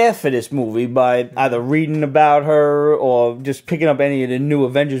prepare for this movie by either reading about her or just picking up any of the new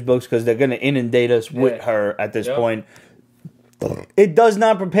Avengers books because they're going to inundate us with her at this point, it does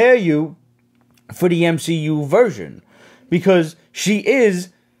not prepare you for the MCU version because she is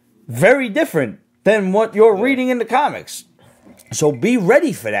very different than what you're reading in the comics. So be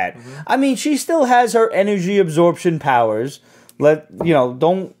ready for that. I mean, she still has her energy absorption powers.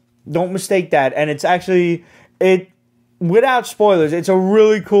 Don't mistake that. And it's actually without spoilers, it's a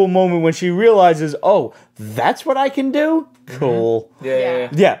really cool moment when she realizes, oh, that's what I can do? Cool.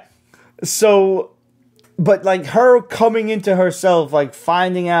 Yeah. So, but like her coming into herself, like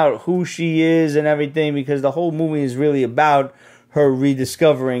finding out who she is and everything, because the whole movie is really about her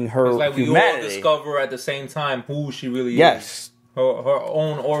rediscovering her It's like humanity. we all discover at the same time who she really is. Yes. Her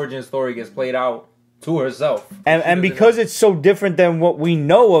own origin story gets played out to herself. And because it's so different than what we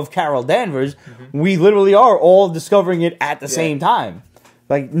know of Carol Danvers, we literally are all discovering it at the same time.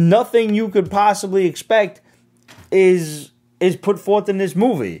 Like nothing you could possibly expect is put forth in this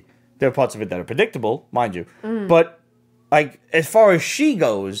movie. There are parts of it that are predictable, mind you. But like as far as she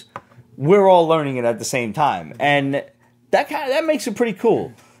goes, we're all learning it at the same time. And that makes it pretty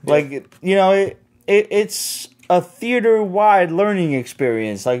cool. Like, you know, it's a theater-wide learning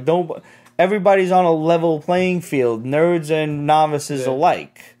experience. Like everybody's on a level playing field, nerds and novices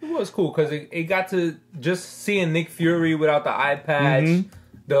alike. It was cool because it got to just seeing Nick Fury without the eye patch,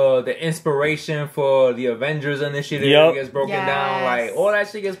 the inspiration for the Avengers initiative gets broken down, like all that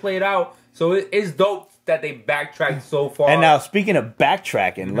shit gets played out. So it's dope that they backtracked so far. And now, speaking of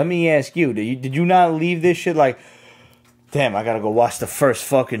backtracking, let me ask you: did you not leave this shit like? Damn, I gotta go watch the first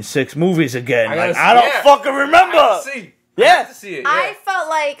fucking 6 movies again. I don't fucking remember. I have to see. Yeah. I have to see it. I felt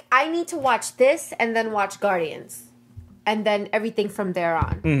like I need to watch this and then watch Guardians. And then everything from there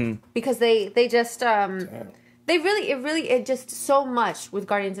on. Because they just, they it just so much with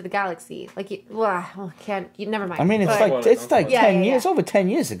Guardians of the Galaxy. Like, never mind. I mean, it's But- like 10 years, over 10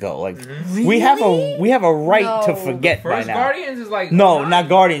 years ago. Like, we have a right to No. forget by First now. Guardians is like No, not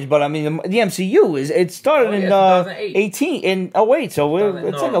Guardians, but I mean the MCU it started in 2008. 18 in 08, so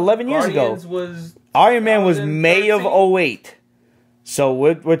it's like 11 years Guardians ago. was Iron Man was May of 2013. 08. So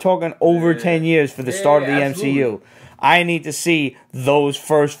we're talking over 10 years for the start of the absolutely. MCU. I need to see those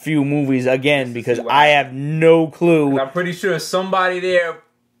first few movies again because what I have no clue. I'm pretty sure somebody there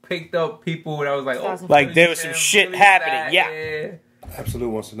picked up people that was like, oh, Like, there was some shit release happening, that, yeah. Absolute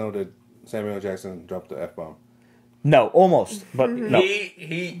wants to know that Samuel L. Jackson dropped the F-bomb. No, almost, but no.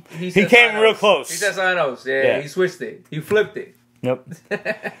 He He said came something real else. close. He said something else. Yeah, Yeah. he switched it. He flipped it. Nope.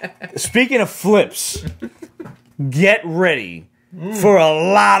 Speaking of flips, get ready for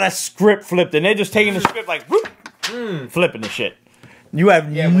a lot of script flipped, and they're just taking the script like whoop, flipping the shit. You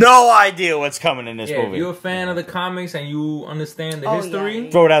have no idea what's coming in this Yeah, if movie. you're a fan of the comics and you understand the Oh, history,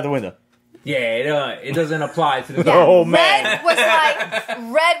 yeah. Throw it out the window. it doesn't apply to the Yeah. Oh, man.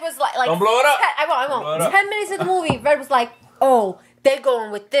 Red was like Don't blow it up. I Blow it won't. up. 10 minutes of the movie, Red was like, oh, they're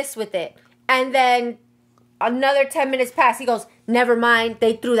going with this with it. And then another 10 minutes passed. He goes, never mind.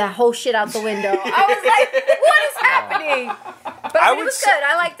 They threw that whole shit out the window. I was like, what is happening? But I it would was say- good.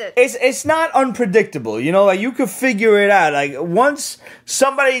 I liked it. It's not unpredictable, you know. Like you could figure it out. Like once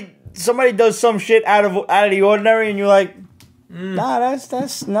somebody does some shit out of the ordinary, and you're like, nah,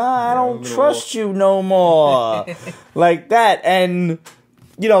 that's nah. I don't trust you no more, like that. And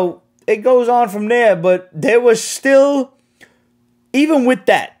you know, it goes on from there. But there was still, even with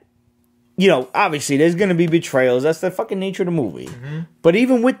that, you know, obviously there's gonna be betrayals. That's the fucking nature of the movie. But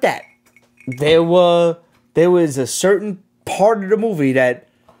even with that, there was a certain part of the movie that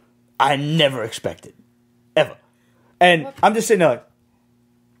I never expected, ever. And I'm just sitting there like,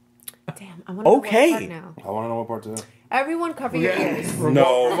 Damn, I want to Okay. know what part now. I want to know what part to do. Everyone cover your ears.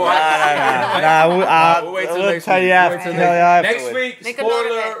 no, We'll wait till we'll next tell week. you We'll after. wait till Tell you after. next week. Make a note of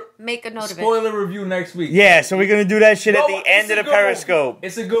Spoiler. it. Make a note of it. Spoiler review next week. Yeah, so we're gonna do that shit at No, the it's end a of the good Periscope. movie.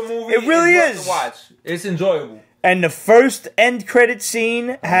 It's a good movie. It really It's worth is. to watch. It's enjoyable. And the first end credit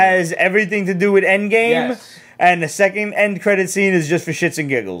scene has everything to do with Endgame, Yes. and the second end credit scene is just for shits and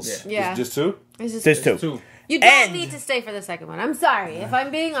giggles. Yeah. Just two? It's just- There's two. Too. You don't And- need to stay for the second one. I'm sorry. If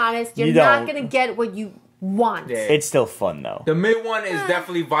I'm being honest, you're You not don't. going to get what you want. Yeah. It's still fun though. The mid one is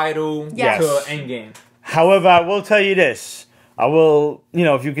definitely vital Yes. to Endgame. However, I will tell you this. I will, you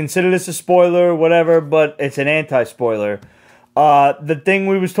know, if you consider this a spoiler, whatever, but it's an anti-spoiler. The thing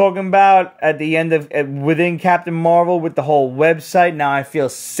we was talking about at the end of within Captain Marvel with the whole website. Now I feel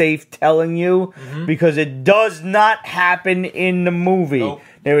safe telling you because it does not happen in the movie. Nope.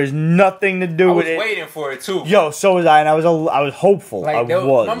 There is nothing to do I with was it. waiting for it too. Yo, so was I, and I was hopeful. I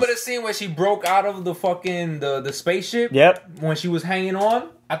was. Remember the scene where she broke out of the fucking the spaceship? Yep. When she was hanging on,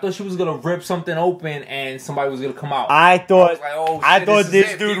 I thought she was gonna rip something open and somebody was gonna come out. I thought, was like, oh, I shit, thought this this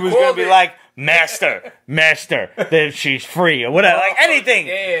is it. dude He was gonna called be it. like, Master, that she's free or whatever, like anything.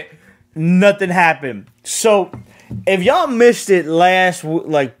 Yeah. Nothing happened. So, if y'all missed it last,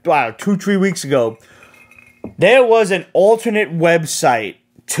 2-3 weeks ago, there was an alternate website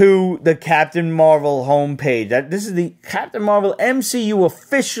to the Captain Marvel homepage. This is the Captain Marvel MCU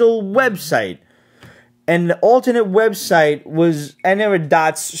official website. And the alternate website was, and there were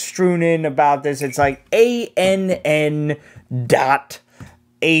dots strewn in about this. It's like ANN.HI.LIH.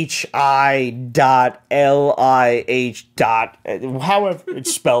 However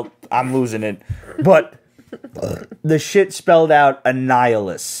it's spelled, I'm losing it. But the shit spelled out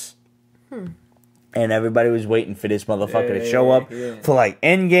Annihilus. And everybody was waiting for this motherfucker to show up for like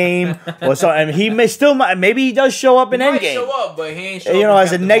Endgame or so. And he may still, maybe he does show up in Might Endgame. show up, but he ain't show You up know, in as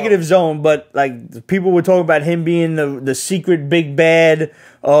a Captain negative Marvel. zone, but like people were talking about him being the secret big bad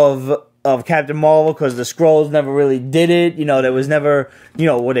of Captain Marvel because the Skrulls never really did it. You know, there was never, you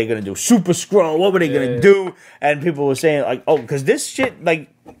know, what are they gonna do? Super Skrull? What were they gonna do? And people were saying like, oh, because this shit like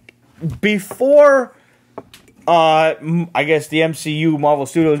before, I guess the MCU Marvel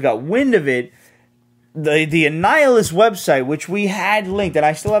Studios got wind of it. The Annihilus website, which we had linked, and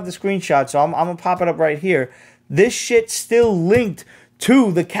I still have the screenshot, so I'm gonna pop it up right here. This shit still linked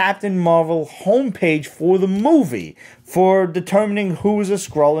to the Captain Marvel homepage for the movie for determining who was a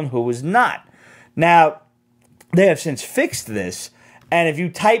Skrull and who was not. Now, they have since fixed this, and if you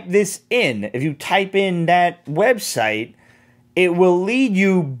type this in, if you type in that website, it will lead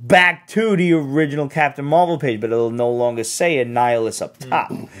you back to the original Captain Marvel page, but it'll no longer say Annihilus up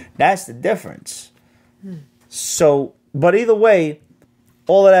top. That's the difference. So, but either way,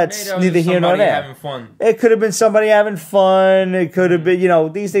 all of that's Maybe that was neither just here nor somebody there. having fun. It could have been somebody having fun. It could have been, you know,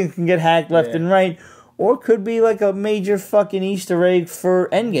 these things can get hacked left Yeah. and right. or it could be like a major fucking Easter egg for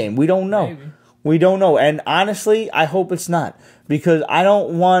Endgame. We don't know. Maybe. We don't know. And honestly, I hope it's not. Because I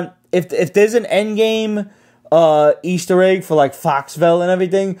don't want... If there's an Endgame Easter egg for like Foxville and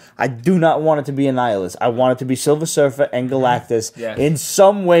everything, I do not want it to be Annihilus. I want it to be Silver Surfer and Galactus in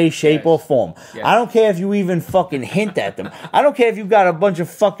some way, shape, or form. Yes. I don't care if you even fucking hint at them. I don't care if you got a bunch of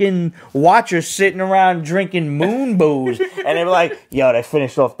fucking watchers sitting around drinking moon booze and they're like, yo, they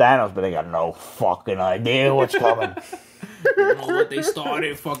finished off Thanos, but they got no fucking idea what's coming. You know what they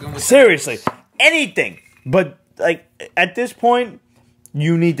started fucking with. Seriously, anything. But like at this point,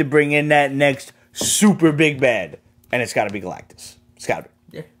 you need to bring in that next super big bad, and it's got to be Galactus. It's got to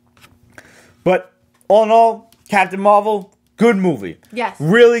be. Yeah. But all in all, Captain Marvel, good movie. Yes.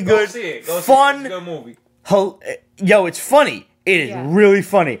 Really good. Go see it. Go fun. See it. It's a good movie. Yo, it's funny. It is really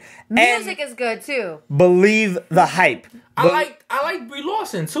funny. Music and is good too. believe the hype. I like Brie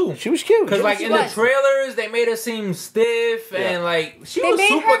Larson too. She was cute. Because like she in was. the trailers, they made her seem stiff and like she was made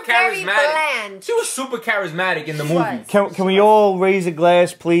super her very charismatic. bland. She was super charismatic in the She movie. was. Can we all raise a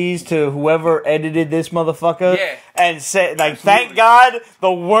glass, please, to whoever edited this motherfucker? Yeah. And say, like, Absolutely. thank God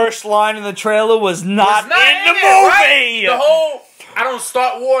the worst line in the trailer was not, It's not in the it, movie. right? The whole I don't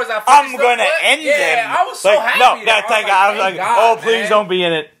start wars. I'm gonna end them. Yeah, I was so like, happy. No, that thank God. I was like, thank God, oh, please man. don't be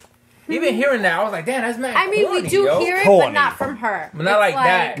in it. Even hearing that, I was like, damn, that's mad. I mean, corny, we do yo. hear it, Corny. but not from her. But not like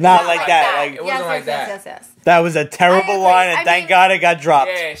that. Not like that, like- It wasn't like that. Yes. That was a terrible I agree. line, and I thank mean- God it got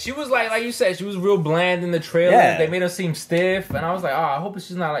dropped. Yeah, she was like you said, she was real bland in the trailer. Yeah. They made her seem stiff, and I was like, oh, I hope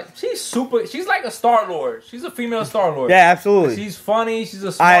she's not like she's like a Star-Lord. She's a female Star-Lord. Yeah, absolutely. She's funny. She's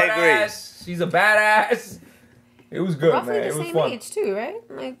a smart I agree. ass. She's a badass. It was good, Roughly man. the It was same fun. age too, right?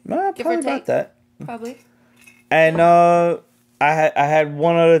 Like, Nah, give probably or about take. that. Probably. And I had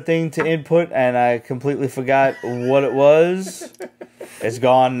one other thing to input, and I completely forgot what it was. It's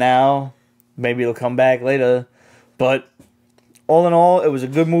gone now. Maybe it'll come back later. But all in all, it was a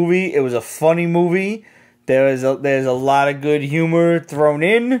good movie. It was a funny movie. There's a lot of good humor thrown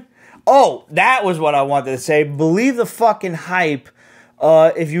in. Oh, that was what I wanted to say. Believe the fucking hype.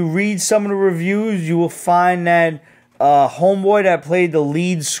 If you read some of the reviews, you will find that homeboy that played the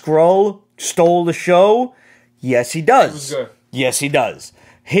lead Skrull stole the show. Yes, he does. It was good. Yes, he does.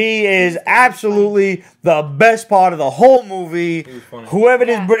 He is absolutely the best part of the whole movie. was funny. Whoever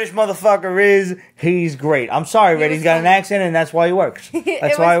this Yeah. British motherfucker is, he's great. I'm sorry, Red. was He's got an funny. accent, and that's why he works. That's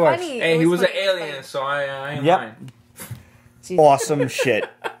It why he was works. funny. Hey, It he was an funny. alien, so I ain't Yep. mind. Jesus. Awesome shit.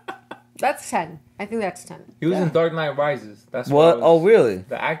 That's 10. I think that's 10. He was in Dark Knight Rises. That's What? was, Oh, really?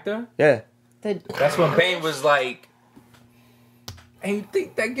 The actor. Yeah. That's when Bane was like, "And you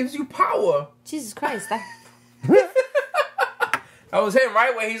think that gives you power?" Jesus Christ. That, That was him,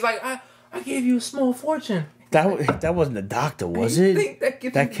 right? Where he's like, I gave you a small fortune. That wasn't the doctor, was you it? think that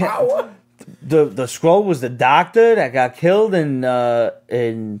gives That you can't- power? The scroll was the doctor that got killed in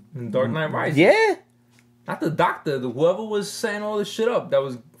In Dark Knight Rises. yeah. Not the doctor. Whoever was setting all this shit up. That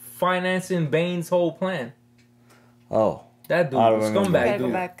was financing Bane's whole plan. Oh. That dude I don't was remember. scumbag, gotta go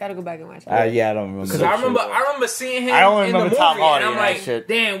dude. back. Gotta go back and watch it. Yeah, I don't remember. Because that I shit. remember seeing him I only in the remember movie, Tom Hardy and I'm and that like, shit.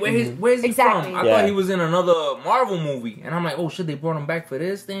 damn, where's he Exactly. from? I Yeah. thought he was in another Marvel movie, and I'm like, oh shit, they brought him back for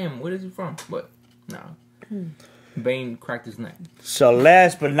this. Damn, where is he from? But no, Bane cracked his neck. So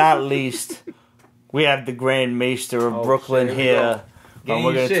last but not least, we have the Grand Maester of Oh, Brooklyn shit, here we here. go. And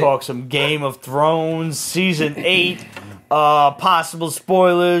we're Game going to shit. talk some Game of Thrones Season 8. Possible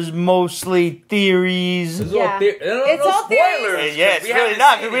spoilers, mostly theories. It's Yeah. It's all theories. Yeah, it's really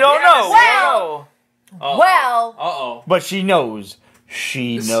not, because we don't know. Well- Well, Uh-oh. But she knows.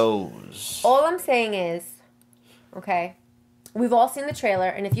 She knows. all I'm saying is, okay, we've all seen the trailer,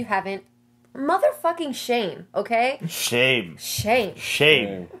 and if you haven't, motherfucking shame, okay? Shame. Shame.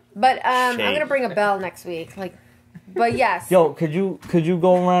 Shame. But I'm Shame. gonna bring a bell next week. Like, but yes. Yo, could you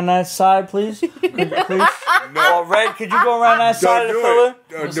go around that side, please? Please? Oh, Red, could you go around that side of the pillar?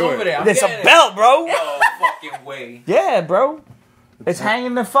 What's over there? I'm There's a getting it. bell, bro. No fucking way. Yeah, bro. It's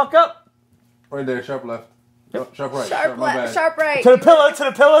hanging the fuck up. Right there, sharp left. Oh, sharp right. Sharp my left, bad. sharp right. To the pillar, to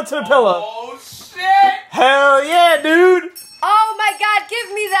the pillar, to the pillar. Oh shit! Hell yeah, dude. Oh my God,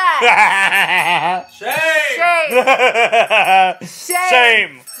 give me that. Shame! Shame.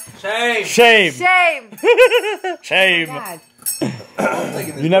 Shame. Shame! Shame. Shame. Shame. God,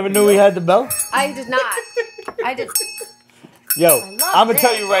 You never knew we had the bell? I did not. I did. Yo, love I'm gonna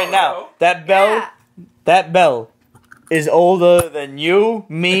tell this. you right now, that bell, Yeah. that bell is older than you,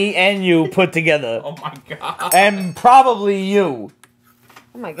 me, and you put together. Oh my god. And probably you.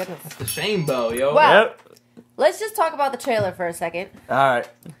 Oh my goodness. The shame bell, yo. Wow. Yep. Let's just talk about the trailer for a second. All right.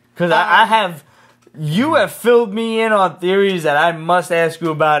 Because I have you have filled me in on theories that I must ask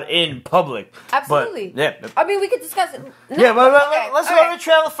you about in public. Absolutely. But, yeah. I mean, we could discuss it. No, Yeah, but okay, let's all go right. to the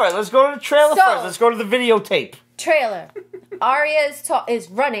trailer first. Let's go to the trailer first. Let's go to the videotape. Trailer. Arya is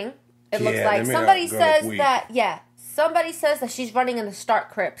running. It looks Yeah, like they made somebody that girl says weak. that. Yeah, somebody says that she's running in the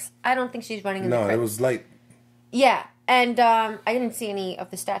Stark crypts. I don't think she's running in the No, crypts. it was like Yeah, and I didn't see any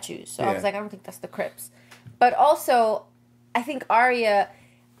of the statues, so I was Yeah. like, I don't think that's the crypts. But also, I think Arya,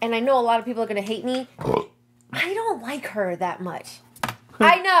 and I know a lot of people are gonna hate me. I don't like her that much.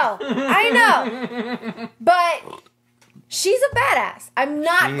 I know, but she's a badass. I'm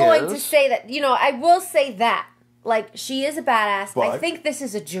not She going to is. say that. You know, I will say that. Like, she is a badass. I But- think this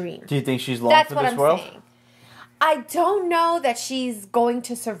is a dream. Do you think she's long That's for what this I'm world? saying. I don't know that she's going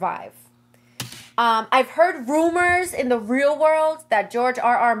to survive. I've heard rumors in the real world that George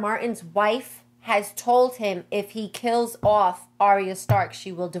R.R. Martin's wife has told him if he kills off Arya Stark,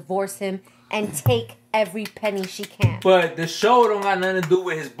 she will divorce him and take every penny she can. But the show don't got nothing to do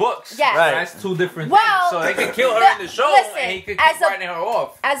with his books. Yes. Right. That's two different Well, things. So they can kill her in the show listen, and he could as keep a- writing her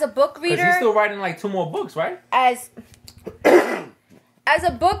off. As a book Because reader, he's still writing like 2 more books, right? as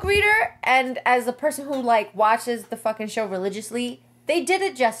a book reader and as a person who like watches the fucking show religiously, they did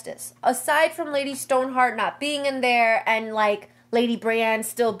it justice. Aside from Lady Stoneheart not being in there and like Lady Brienne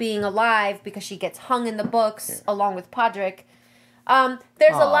still being alive because she gets hung in the books along with Podrick,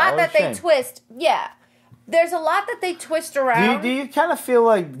 there's a Aw, lot what that a they shame. twist. Yeah. There's a lot that they twist around. Do you kind of feel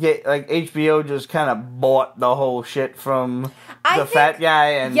like HBO just kind of bought the whole shit from I the think- fat guy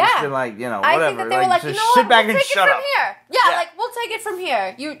and yeah. just been like, you know, I whatever. think that they were like, you just know sit what, back we'll and take it shut from up. here. Yeah, Yeah. like, we'll take it from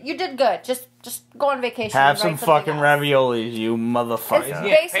here. You did good. Just go on vacation. Have and some write something fucking else. raviolis, you He's motherfucker. It's-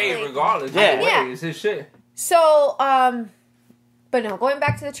 getting paid Basically. regardless. Yeah. Either way, Yeah. it's his shit. So, but no, going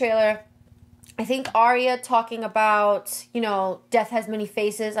back to the trailer, I think Arya talking about, you know, death has many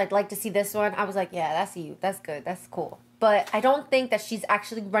faces. I'd like to see this one. I was like, yeah, that's you. That's good. That's cool. But I don't think that she's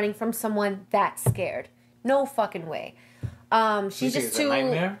actually running from someone that scared. No fucking way. She's You think just it's a too.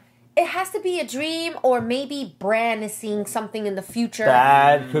 nightmare? It has to be a dream, or maybe Bran is seeing something in the future.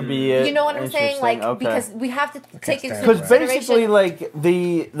 That could be it. You know what I'm saying? Interesting. Like, Okay. because we have to take into stand Because consideration. basically, like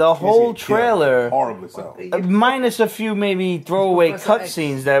the whole trailer, horribly so. minus a few maybe throwaway Professor X.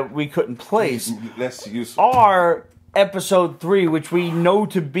 cutscenes that we couldn't place, Less useful. are episode 3, which we know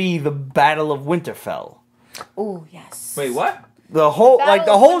to be the Battle of Winterfell. Oh yes. Wait, what? The whole Battle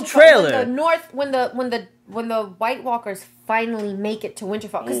the of whole Winterfell, trailer. When the White Walkers finally make it to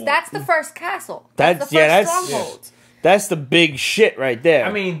Winterfell, because that's the first castle. That's- the yeah, first that's- stronghold. That's the big shit right there.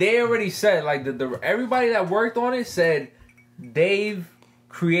 I mean, they already said, like, the everybody that worked on it said they've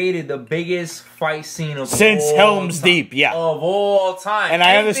created the biggest fight scene of Since all Helm's time. Deep, yeah. Of all time. and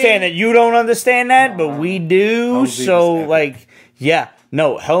I understand that you don't understand that, but we do. Helm's Deep So, is epic. like, yeah,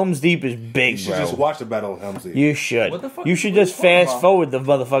 no, Helm's Deep is big, You should bro. just watch the Battle of Helm's Deep. You should. What the fuck You is- should what are just you talking fast about? forward the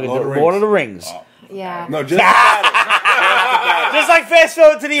motherfucking Lord of the Lord of the Rings. Rings. Yeah. No, just the battle. Just like fast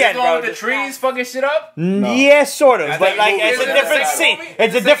forward to the end, The one bro. with the trees fucking shit up? Yeah, sort of, I but think like movie it's is a a different second scene. movie? It's a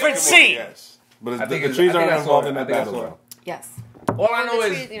It's a different second scene. Yes. But I the think trees I think aren't I saw involved it. in I that think I battle, saw it. though. Yes. All I On know the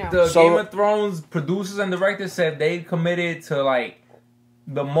is trees, you know. the So- Game of Thrones producers and directors said they committed to like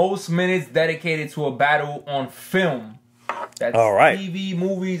the most minutes dedicated to a battle on film. That's All right. TV,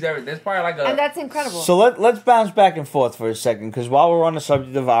 movies, everything. There's probably like a. And that's incredible. So let's bounce back and forth for a second, because while we're on the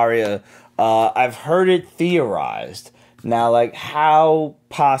subject of Arya, I've heard it theorized now, like how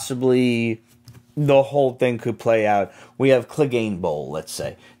possibly the whole thing could play out. We have Clegane Bowl, let's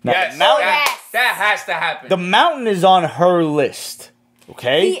say. Now, yes, the mountain, that has to happen. the mountain is on her list.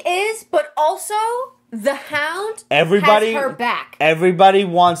 Okay, he is, but also the Hound Everybody- has her back. everybody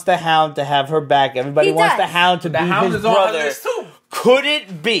wants the Hound to have her back. Everybody He wants does. the Hound to the be Hound his is on her brother. list too. Could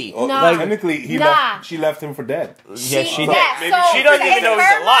it be? Oh, Nah. like, technically, Nah. she left him for dead. Yes, she did. Maybe so she doesn't even in know he's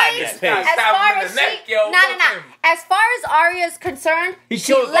her alive. mind, It's Yeah. pissed. As Stab him far in as the neck, she, yo, no. fuck him. As far as Arya is concerned, He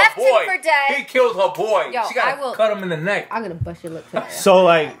she killed left her boy. him for dead. He killed her boy. Yo, she got I will- to cut him in the neck. I'm gonna bust your lip tonight. So,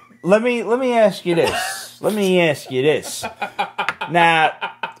 like, let me ask you this. Let me ask you this. Now,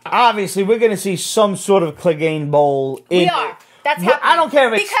 obviously, we're going to see some sort of Clegane Bowl in We are. That's Well, happening. I don't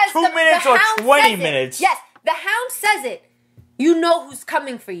care if it's Because 2 minutes or Hound 20 says it. minutes. Yes, the Hound says it. You know who's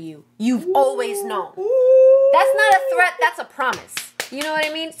coming for you. You've always known. That's not a threat. That's a promise. You know what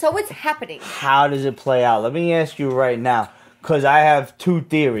I mean? So it's happening. How does it play out? Let me ask you right now, because I have two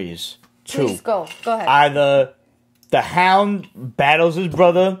theories. Please go. Go ahead. Either the Hound battles his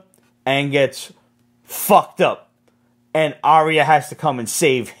brother and gets fucked up, and Arya has to come and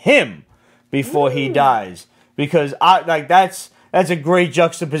save him before he dies. Because That's a great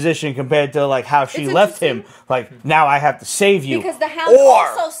juxtaposition compared to like how she It's left him. Like, now I have to save you. Because the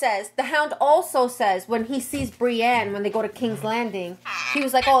Hound also says when he sees Brienne when they go to King's Landing, he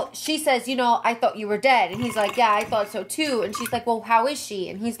was like, "Oh," she says, "You know, I thought you were dead," and he's like, "Yeah, I thought so too." And she's like, "Well, how is she?"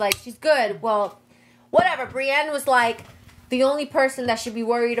 And he's like, "She's good." Well, whatever. Brienne was like, the only person that should be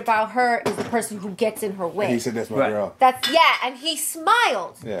worried about her is the person who gets in her way. And he said, "That's my girl." And he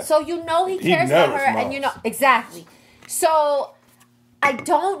smiled. Yeah. So you know he cares about her, and you know exactly. So I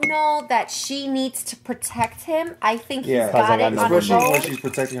don't know that she needs to protect him. I think he's got it on his especially own. when she's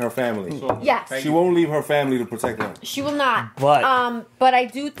protecting her family. Yes, She won't leave her family to protect him. she will not. But I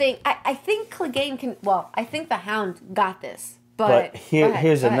do think I think Clegane can. Well, I think the Hound got this. But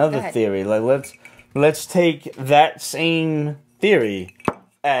here's another theory. Like let's take that same theory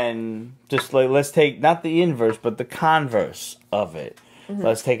and just like let's take not the inverse but the converse of it. Mm-hmm.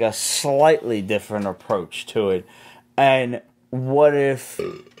 Let's take a slightly different approach to it. And what if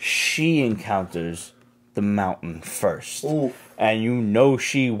she encounters the mountain first? Ooh. And you know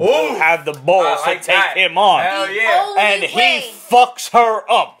she will have the balls to take him on. Hell yeah. And he fucks her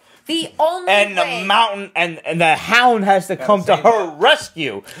up. The only And way. the mountain and the Hound has to come to her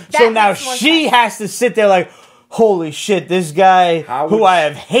rescue. That So now makes more she sense. has to sit there like, holy shit, this guy who I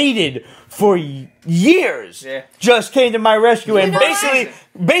have hated for years just came to my rescue and know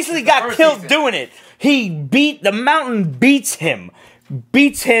basically got first killed season. doing it. The mountain beats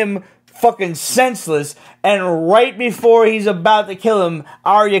him fucking senseless, and right before he's about to kill him,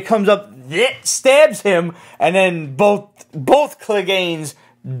 Arya comes up, stabs him, and then both Cleganes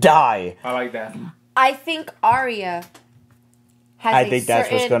die. I like that. I think Arya has I think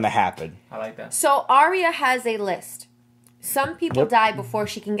that's what's going to happen. I like that. So Arya has a list. Some people die before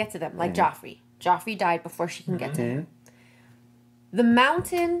she can get to them, like Joffrey. Joffrey died before she can get to him. The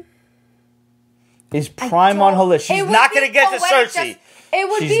mountain is prime on her list. She's not going to get to Cersei. It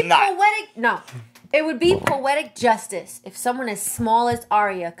would She's be not. poetic. No. It would be poetic justice if someone as small as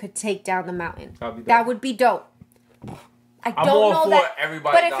Arya could take down the mountain. That would be dope. I I'm don't all know for that.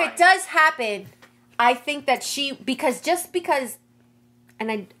 everybody But if dying. it does happen, I think that because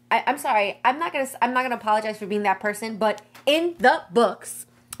and I'm sorry, I'm not gonna apologize for being that person, but in the books,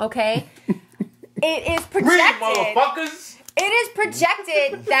 okay, it is projected. Read, motherfuckers. It is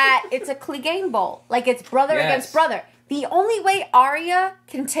projected that it's a Clegane Bowl. Like, it's brother against brother. The only way Arya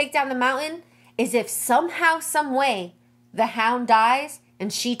can take down the mountain is if somehow, some way, the Hound dies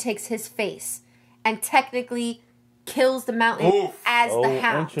and she takes his face and technically kills the mountain as the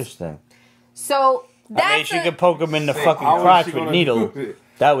Hound. Interesting. So, that's she could poke him in the fucking How is crotch she with gonna needle. do it?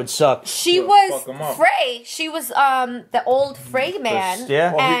 That would suck. She fuck was him up. Frey. She was the old Frey man.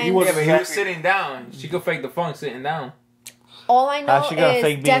 Yeah. And he was- Yeah, but he was sitting down. She could fake the funk sitting down. all I know How's she gonna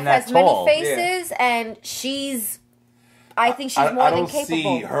fake is being Death that has many tall? faces, and I think she's more I than don't capable.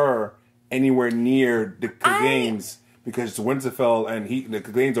 see her anywhere near the Cleganes because Winterfell and the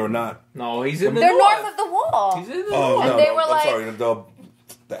Cleganes are not. No, he's in the They're north. north of the wall. He's in the Oh north. no, they no, were I'm like- sorry.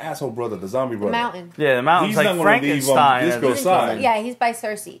 The asshole brother, the zombie brother. Mountain. Yeah, the mountain's He's like not gonna leave, Frankenstein. this girl's side. Yeah, he's by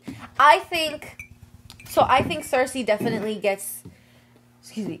Cersei. I think Cersei definitely gets.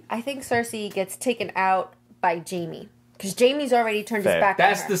 Excuse me. I think Cersei gets taken out by Jaime because Jaime's already turned his Fair. back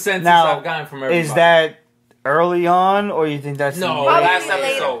That's on the her. sentence Now, I've gotten from everybody. is that early on, or you think that's No, Probably last later.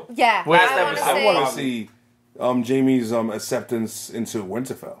 episode. Yeah, Wait, I want to episode. I want to say. see Jaime's acceptance into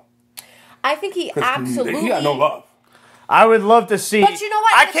Winterfell. I think he 'Cause absolutely. he got no love. I would love to see. But you know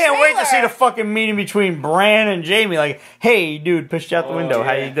what? I In the can't wait to trailer- see the fucking meeting between Bran and Jaime. Like, hey, dude, pushed you out the window.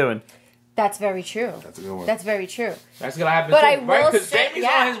 How yeah. you doing? That's very true. That's a good one. That's very true. That's gonna happen But soon, I right? will Because say, Jamie's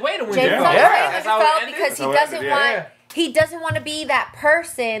yeah. on his way to Jaime's Winterfell. on his Yeah. way to That's how it Winterfell ended. because That's he how it doesn't ended, want. yeah. He doesn't want to be that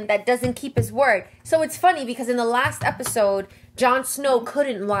person that doesn't keep his word. So it's funny because in the last episode, Jon Snow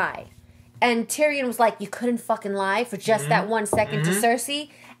couldn't lie. And Tyrion was like, you couldn't fucking lie for just that 1 second to Cersei.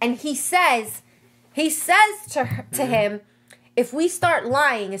 And he says to him, if we start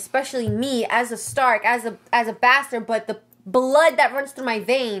lying, especially me as a Stark, as a bastard, but the blood that runs through my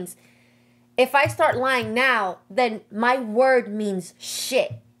veins, if I start lying now, then my word means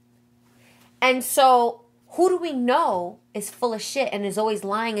shit. And so, who do we know is full of shit and is always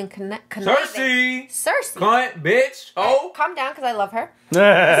lying and conniving? Cersei. Cunt, bitch. Oh. Calm down, because I love her.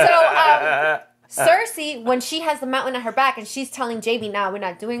 So, Cersei, when she has the mountain at her back and she's telling Jaime, nah, we're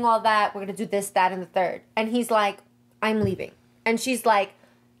not doing all that. We're going to do this, that, and the third. And he's like, I'm leaving. And she's like,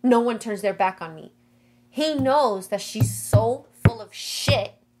 no one turns their back on me. He knows that she's so full of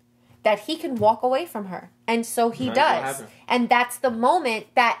shit that he can walk away from her. And so he does. And that's the moment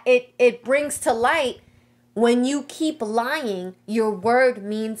that it brings to light when you keep lying, your word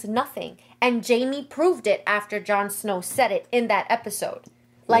means nothing. And Jaime proved it after Jon Snow said it in that episode.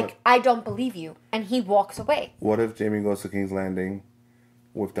 Like, I don't believe you. And he walks away. What if Jaime goes to King's Landing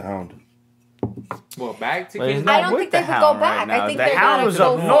with the Hound? Well, back to Well, he's King's not I don't with think the they would go Hound back. right now. I think the they're Hound gonna was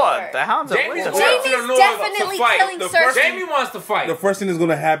go up north. forward. The Hound's up way Jaime's up going north. to the Jaime's north definitely to fight. killing The Cersei. first Jaime wants to fight. The first thing that's going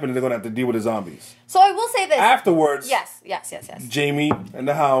to happen is they're going to have to deal with the zombies. So I will say this. Afterwards, Yes. Jaime and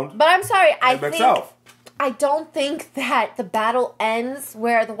the Hound But I'm sorry, head back south. I don't think that the battle ends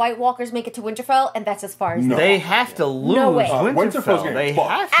where the White Walkers make it to Winterfell, and that's as far as No. They have to lose No way. Winterfell. Winterfell's getting They fucked.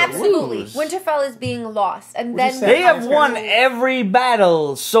 have to Absolutely. lose. Winterfell is being lost. And Which is then sad. They have won every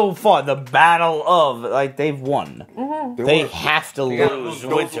battle so far. The battle of, like, they've won. They were. have to gotta lose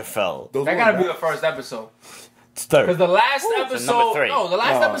lose Winterfell. Those That were gotta be bad. the first episode. It's third. Because the last number episode, three. no, the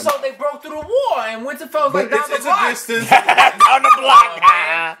last No. episode they broke through the wall and Winterfell's But like down it's the a block. distance. Down the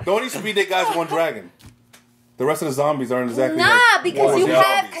block. The only speed they got is one dragon. The rest of the zombies aren't exactly Nah, like because war you zombies.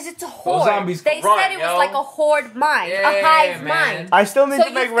 have, because it's a horde. zombies They can run, said it was yo. like a horde mind, a Yeah, hive man. mind. I still need So to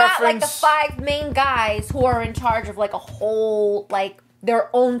make you've got like the reference. 5 main guys who are in charge of like a whole, like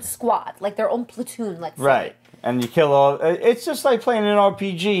their own squad, like their own platoon, let's say. Right. And you kill all. It's just like playing an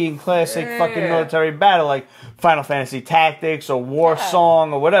RPG in classic fucking military battle, like Final Fantasy Tactics or War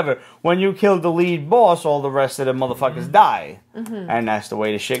Song or whatever. When you kill the lead boss, all the rest of the motherfuckers die. And that's the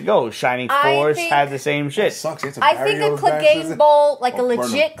way the shit goes. Shining I Force think- had the same shit. Sucks. It's a I think a barrier of Clegane bastards. Bowl, like a Oh, burn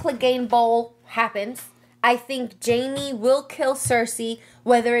 'em. legit Clegane Bowl, happens. I think Jaime will kill Cersei,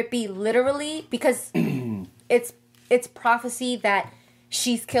 whether it be literally, because it's prophecy that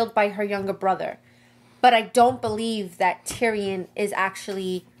she's killed by her younger brother. But I don't believe that Tyrion is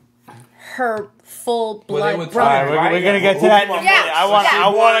actually her full Well, they blood would try brother. to- Alright, we're gonna get to that in a minute. Yeah, I want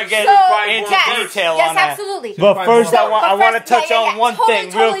yeah. to get So, into yes, detail yes, on that. absolutely. But first, So, I but want to first- touch on one thing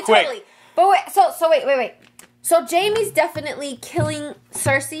real quick. But wait, so wait. So Jaime's definitely killing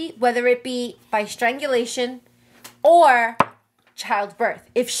Cersei, whether it be by strangulation or childbirth.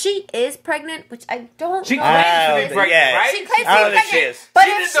 If she is pregnant, which I don't She know. claims if to she be is. pregnant, yeah. right? She claims I to don't be think she pregnant. is. But She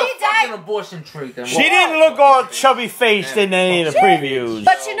if did she the fucking died, abortion treatment. She didn't look all chubby faced in any of the previews.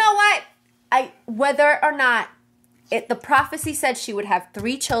 but you know what? Whether or not the prophecy said she would have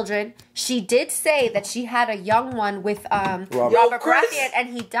 3 children. She did say that she had a young one with Robert Chris. Baratheon, and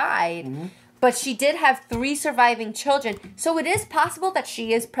he died. But she did have 3 surviving children. So it is possible that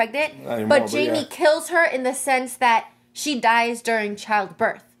she is pregnant. Not anymore, But but Jaime yeah. kills her in the sense that she dies during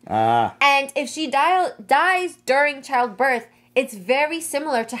childbirth. And if she dies during childbirth, it's very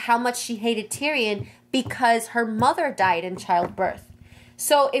similar to how much she hated Tyrion because her mother died in childbirth.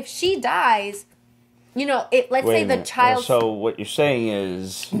 So if she dies, let's say the child... So what you're saying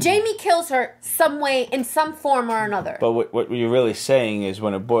is... Jaime kills her some way, in some form or another. But what you're really saying is,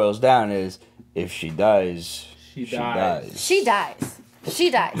 when it boils down, is if she dies, She dies.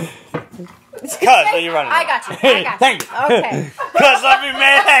 She dies. Cuz, you're running. I got you. Thank you. Okay. Cuz, let me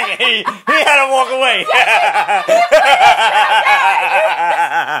man hanging. He had to walk away.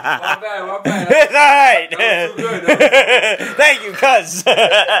 My bad. It's alright. That was too good. Thank you, cuz. But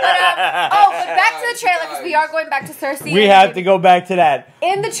back to the trailer, because we are going back to Cersei. We have to go back to that.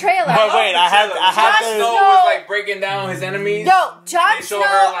 In the trailer. But wait, I have Jon to... Snow was like breaking down his enemies. No, Jon They Snow show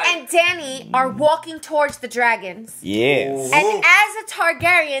her, like- and Dany are walking towards the dragons. Yes. And as a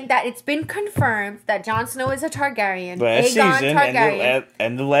Targaryen, that it's been confirmed that Jon Snow is a Targaryen. Last Aegon season, Targaryen.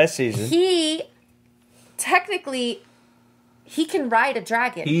 and the last season. He can ride a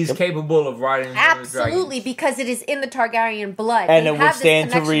dragon. He's capable of riding Absolutely, because it is in the Targaryen blood. And They it would have this stand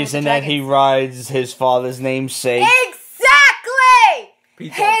to connection with reason the that he dragons. rides his father's namesake, Exactly!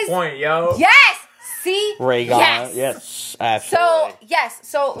 Pete's His- on point, yo. Yes! See? Rhaegar. Yes! Yes, absolutely.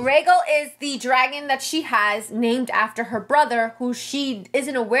 So Rhaegal is the dragon that she has, named after her brother, who she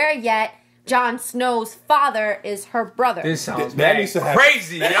isn't aware yet. Jon Snow's father is her brother. This sounds That needs to happen.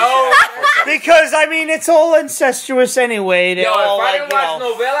 crazy, yo. Because, I mean, it's all incestuous anyway. They Yo, all, if I like, didn't watch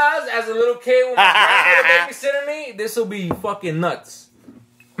novellas as a little kid with my grandmother babysitting me, this will be fucking nuts.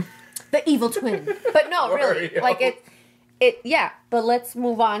 The evil twin. But no, really. Word, yo. Like yeah. But let's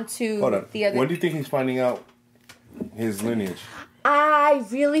move on to Hold on. the other. When do you think he's finding out his lineage? I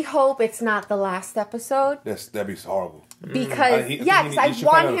really hope it's not the last episode. That'd be horrible. Because I think I you should find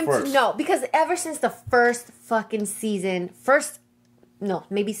want out him to first. know. Because ever since the first fucking season,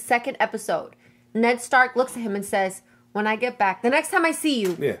 maybe second episode, Ned Stark looks at him and says, "When I get back, the next time I see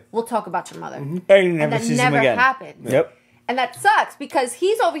you, we'll talk about your mother." And And never that sees never him again. happened. Yep. And that sucks because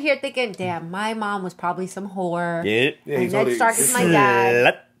he's over here thinking, "Damn, my mom was probably some whore." Yeah. Yeah, And he's Ned already- Stark is my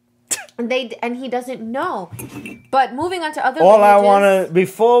dad. Slut. And he doesn't know. But moving on to other All I lineages- want to,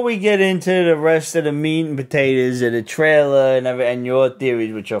 before we get into the rest of the meat and potatoes of the trailer and your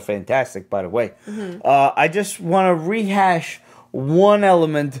theories, which are fantastic, by the way, I just want to rehash one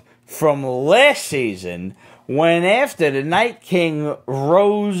element from last season when after the Night King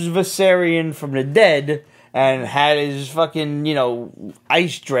rose Viserion from the dead and had his fucking,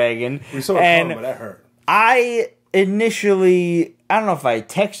 ice dragon. We saw it coming, but that hurt. I initially, I don't know if I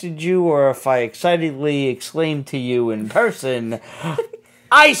texted you or if I excitedly exclaimed to you in person,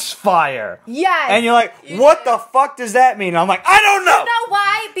 ice fire. Yes. And you're like, what the fuck does that mean? I'm like, I don't know. You know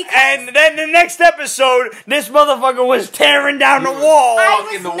why? Because And then the next episode, this motherfucker was tearing down the wall.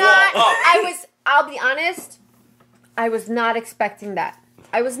 I'll be honest, I was not expecting that.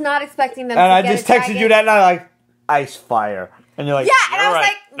 I was not expecting them And to I get just a texted dragon. you that night like, ice fire. And you're like, Yeah, and I was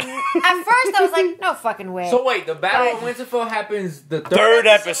right. like, at first I was like, no fucking way. So wait, the Battle of Winterfell happens the Third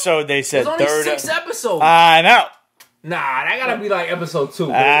episode, they said. There's only Third 6 episodes. I know. Nah, that gotta be like episode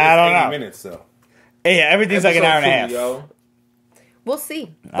 2. I don't 80 know. minutes, though. Yeah, everything's like an hour and a half. Yo. We'll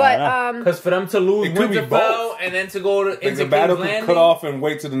see. I But Because for them to lose It could be Winterfell both. and then to go to Like into the battle King's could Landing, cut off and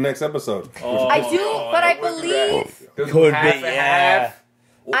wait till the next episode. I do, but I believe. Could half be, and yeah. half.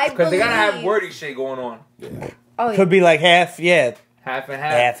 I Because they gotta have believe- wordy shit going on. Oh, yeah. Could be like half, yeah, Half and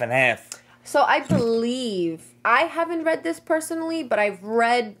half. half and half. So I believe I haven't read this personally, but I've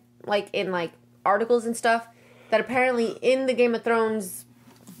read in articles and stuff that apparently in the Game of Thrones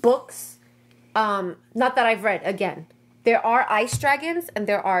books, not that I've read again, there are ice dragons and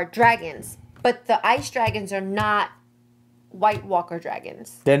there are dragons, but the ice dragons are not White Walker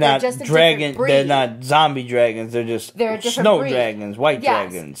dragons. They're not just a dragon. different breed. They're not zombie dragons. They're just They're a different snow breed. dragons, white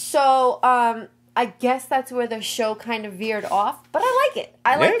Yes. dragons. So I guess that's where the show kind of veered off, but I like it.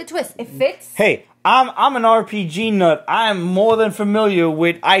 I like Yeah. the twist. It fits. Hey, I'm an RPG nut. I'm more than familiar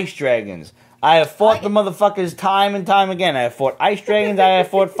with ice dragons. I have fought the motherfuckers time and time again. I have fought ice dragons. I have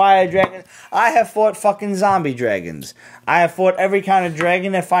fought fire dragons. I have fought fucking zombie dragons. I have fought every kind of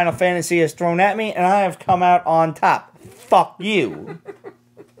dragon that Final Fantasy has thrown at me, and I have come out on top. Fuck you.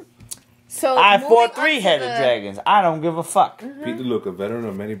 So I moving fought on to 3-headed the- dragons. I don't give a fuck. Pete the Look, a veteran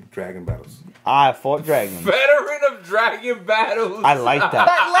of many dragon battles. I fought dragons. Veteran of dragon battles. I like that.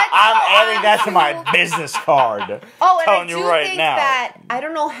 But let's I'm go adding that to on my business card. Oh, and telling I you do right think now. that I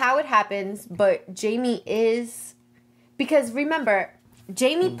don't know how it happens, but Jamie is because remember,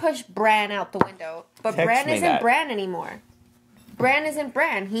 Jamie pushed Bran out the window, but Text Bran me isn't that. Bran anymore. Bran isn't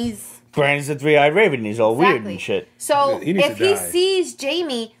Bran. He's Bran's the 3-eyed raven. He's all weird exactly. and shit. So He needs if to he die. sees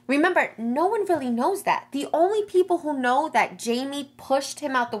Jamie, remember, no one really knows that. The only people who know that Jamie pushed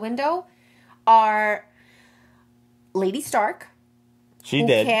him out the window are Lady Stark. She who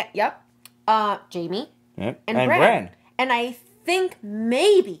did. can't- Yep. Jamie. Yep. And Bran. And I think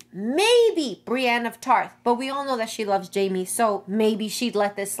maybe Brienne of Tarth. But we all know that she loves Jamie, so maybe she'd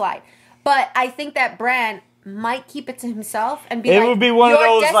let this slide. But I think that Bran might keep it to himself and be It like, would be one of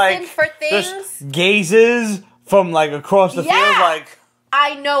 "You're those like destined for things. just gazes from like across the field, Yeah. like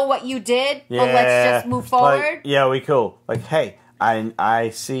I know what you did, but let's just move forward." Like, yeah, we cool. Like, hey, I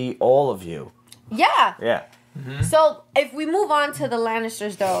see all of you. Yeah. Yeah. So if we move on to the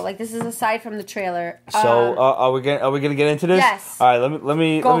Lannisters, though, like this is aside from the trailer. So are we gonna get into this? Yes. All right. Let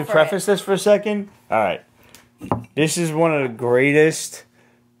me Go for preface this for a second. All right. This is one of the greatest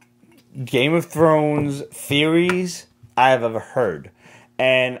Game of Thrones theories I have ever heard,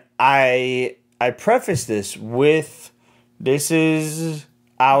 and I preface this with this is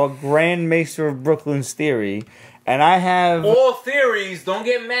our Grand Maester of Brooklyn's theory, and I have. All theories. Don't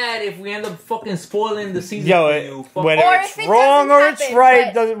get mad if we end up fucking spoiling the season Yo, for you. Fuck whether Or it's if it wrong doesn't or it's happen,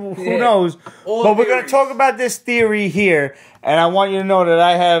 right, but- who Yeah. knows? All But we're going to theories. talk about this theory here, and I want you to know that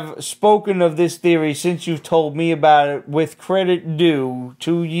I have spoken of this theory since you've told me about it with credit due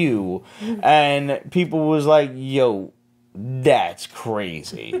to you, and people was like, yo, that's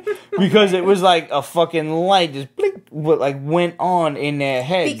crazy. Because it was like a fucking light just blink, went on in their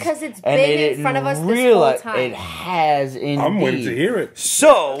heads. Because it's and been they in didn't front of us this realize whole time. It has indeed. I'm waiting to hear it.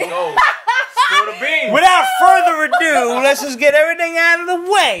 So... Yo, spill the beans. Without further ado, let's just get everything out of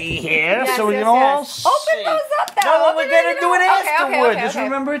the way here, Yes, so we yes, can all yes. see. Open those up, though. No, Open we're gonna it do it up. Okay, afterward. okay, Just okay.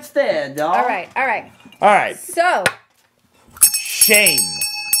 remember it's there, dog. All right. All right. So, Shame.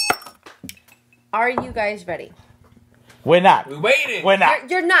 are you guys ready? We're not. We waiting. We're not.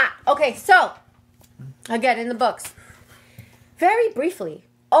 You're not. Okay, so, again, in the books, very briefly,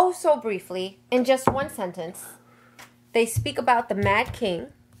 oh so briefly, in just one sentence, they speak about the Mad King,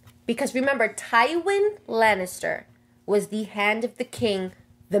 because remember, Tywin Lannister was the hand of the king,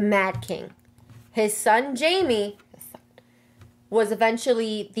 the Mad King. His son, Jaime, was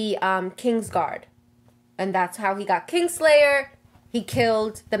eventually the King's Guard. And that's how he got Kingslayer. He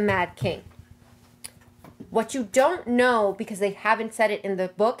killed the Mad King. What you don't know, because they haven't said it in the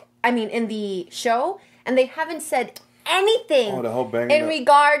book, in the show, and they haven't said anything in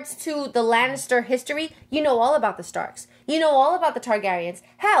regards to the Lannister history. You know all about the Starks. You know all about the Targaryens.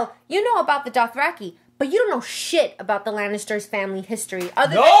 Hell, you know about the Dothraki. But you don't know shit about the Lannisters' family history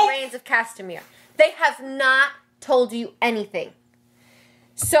other than Reigns of Castamere. They have not told you anything.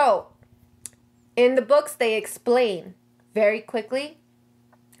 So, in the books, they explain very quickly,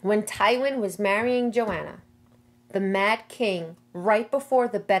 when Tywin was marrying Joanna, the Mad King, right before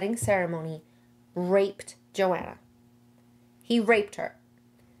the bedding ceremony, raped Joanna. He raped her.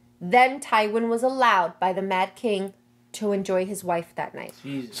 Then Tywin was allowed by the Mad King to enjoy his wife that night.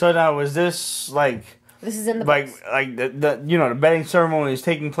 Jesus. So now, was this like... This is in the books. Like the bedding ceremony is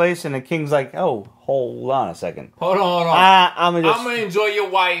taking place, and the king's like, "Oh, hold on a second. Hold on. I'm gonna enjoy your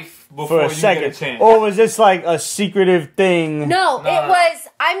wife before for a you second." get a chance. Or was this like a secretive thing? No, it was,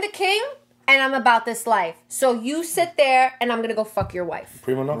 I'm the king, and I'm about this life. So you sit there, and I'm gonna go fuck your wife.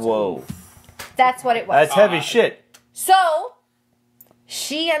 Primo noctis. Whoa, that's what it was. That's heavy shit. So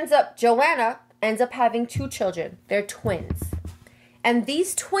Joanna ends up having 2 children. They're twins, and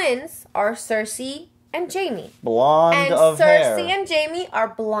these twins are Cersei and Jaime. Blonde of hair. And Cersei and Jaime are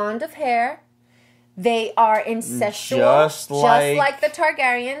blonde of hair. They are incestual, Just like the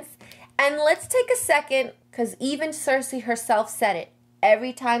Targaryens. And let's take a second, because even Cersei herself said it.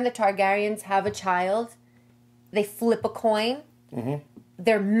 Every time the Targaryens have a child, they flip a coin. Mm-hmm.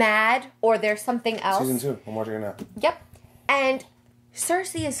 They're mad, or they're something else. Season 2. I'm watching it now. Yep. And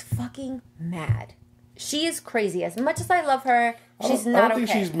Cersei is fucking mad. She is crazy. As much as I love her, she's not okay. I don't think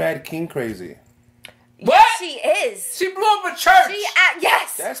she's Mad King crazy. What? Yes, she is. She blew up a church.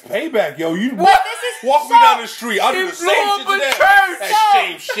 Yes. That's payback, yo. You Well, walk me down the street. I'll do the same shit to them. That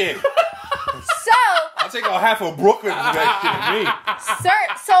same shit. So I'll take out half of Brooklyn to do that shit to me.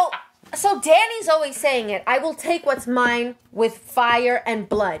 So Dany's always saying it. I will take what's mine with fire and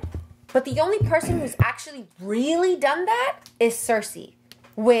blood. But the only person who's actually really done that is Cersei.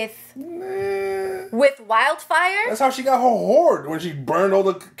 With wildfire. That's how she got her horde when she burned all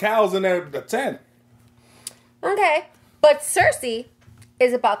the cows in the tent. Okay. But Cersei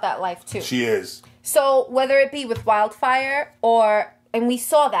is about that life too. She is. So whether it be with wildfire and we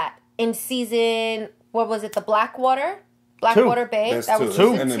saw that in season, what was it, the Blackwater Bay? That's that 2. was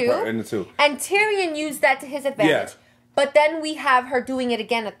season And 2. 2. And Tyrion used that to his advantage. Yeah. But then we have her doing it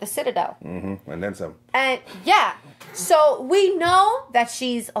again at the Citadel. Mm-hmm. And then some. And yeah. So we know that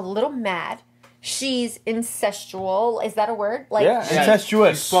she's a little mad. She's incestual. Is that a word? Like, yeah,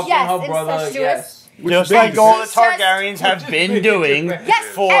 incestuous. She's fucking her brother. Incestuous. Yes. Just like all the Targaryens have been doing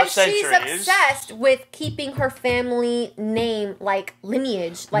for centuries. She's obsessed with keeping her family name, like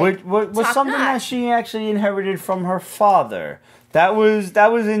lineage, like was something that she actually inherited from her father. That was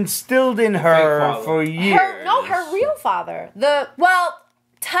instilled in her for years. Her real father.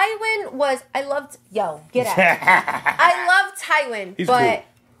 Tywin was. Get out. I love Tywin, but cool.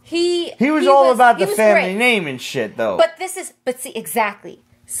 he was all about the family name and shit, though. But see, exactly.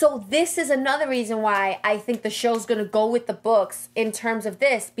 So this is another reason why I think the show's going to go with the books in terms of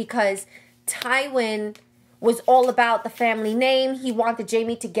this, because Tywin was all about the family name. He wanted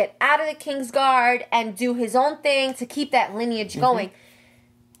Jaime to get out of the King's Guard and do his own thing to keep that lineage going.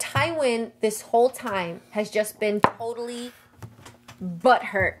 Tywin, this whole time, has just been totally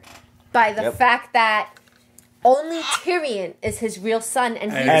butthurt by the fact that only Tyrion is his real son,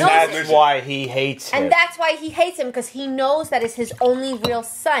 and he knows that's why he hates him. And that's why he hates him, because he knows that is his only real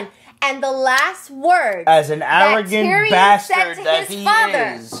son. And the last word, as an arrogant bastard that he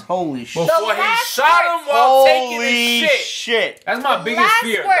father, is, holy shit! Before he shot him while taking his shit. That's my biggest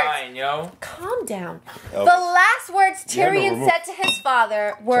fear, dying, yo. Calm down. The last words Tyrion said to his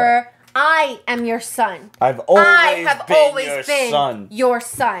father were, "I am your son. I have always been your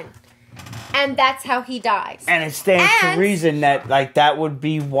son." And that's how he dies. And it stands to reason that that would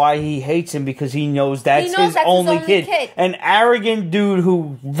be why he hates him, because he knows that's his only kid. An arrogant dude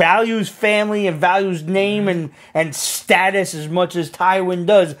who values family and values name and status as much as Tywin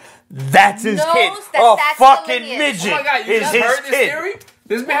does. That's his kid. A fucking midget. Oh my God, you just heard this theory?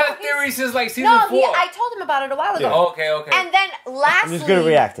 This man had a theory since season 4. I told him about it a while ago. Yeah. Okay. And then lastly, I'm just good at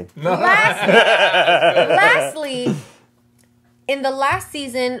reacting. Lastly, in the last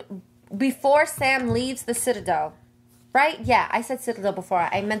season, before Sam leaves the Citadel, right? Yeah, I said Citadel before.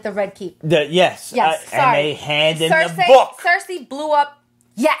 I meant the Red Keep. Yes. Sorry. And they hand in the book. Cersei blew up.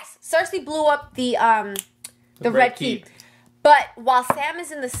 Yes, Cersei blew up the Red Keep. But while Sam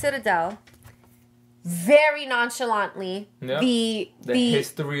is in the Citadel, very nonchalantly the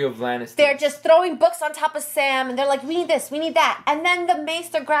history of Lannister. They're just throwing books on top of Sam, and they're like, we need this, we need that. And then the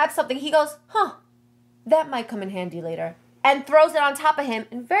Maester grabs something. He goes, huh, that might come in handy later. And throws it on top of him.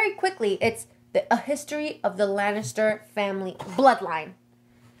 And very quickly, it's a history of the Lannister family bloodline.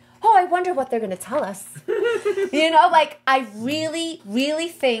 Oh, I wonder what they're going to tell us. You know, like, I really, really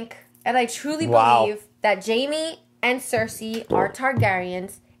think, and I truly believe, that Jaime and Cersei are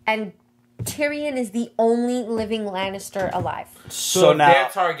Targaryens, and Tyrion is the only living Lannister alive. So now they're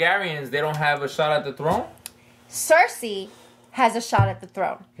Targaryens, they don't have a shot at the throne? Cersei has a shot at the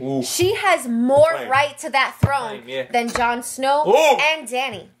throne. Ooh. She has more right to that throne than Jon Snow and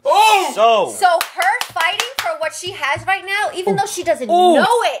Dany. Oh! So her fighting for what she has right now, even though she doesn't know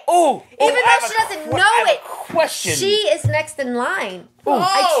it, even though she doesn't know it, question. She is next in line.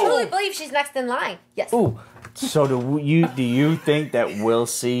 I truly believe she's next in line. Yes. Ooh. So do you think that we'll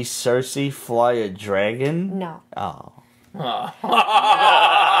see Cersei fly a dragon? No. Oh.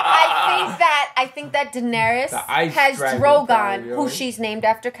 I think that Daenerys has Drogon, who she's named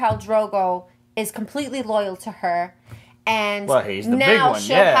after Khal Drogo, is completely loyal to her, and he's the now big one.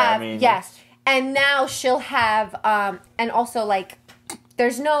 she'll have and now she'll have and also like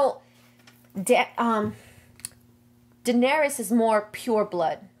there's no Daenerys is more pure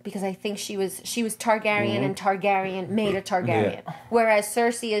blood because I think she was Targaryen and Targaryen made a Targaryen, whereas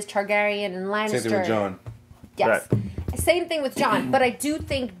Cersei is Targaryen and Lannister. Same thing with Jon. Yes. Right. Same thing with Jon, but I do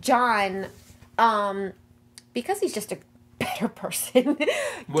think Jon, because he's just a better person,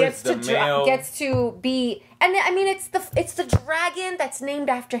 gets to be, and I mean it's the dragon that's named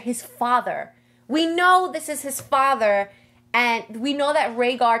after his father. We know this is his father, and we know that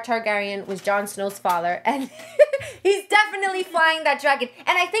Rhaegar Targaryen was Jon Snow's father, and he's definitely flying that dragon.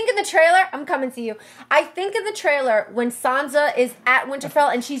 And I think in the trailer, I'm coming to you. I think in the trailer when Sansa is at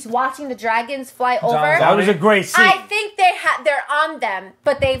Winterfell and she's watching the dragons fly over. That was a great scene. I think they're on them,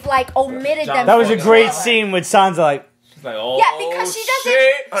 but they've like omitted them. That was a great scene with Sansa like. She's like, oh, yeah, because she doesn't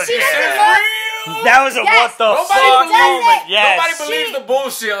look. That was a what the fuck moment. Yes. Nobody believes the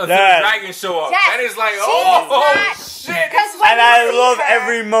bullshit until the dragons show up. Yes. That is like, shit. And I love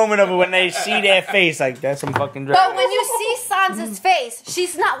every moment of it when they see their face. Like, that's some fucking dragon. But when you see Sansa's face,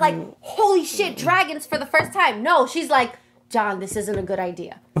 she's not like, holy shit, dragons for the first time. No, she's like, Jon, this isn't a good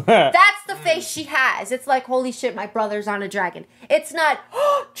idea. That's the face she has. It's like, holy shit, my brother's on a dragon. It's not,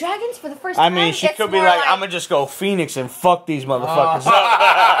 dragons for the first time. I mean, she could be like, I'm going to just go Phoenix and fuck these motherfuckers up.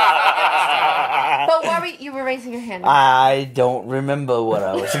 But what were you were raising your hand? I don't remember what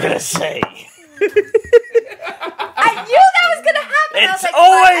I was going to say. I knew that was going to happen. It's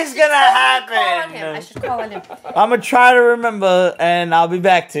always going to happen. I should call on him. I'm going to try to remember, and I'll be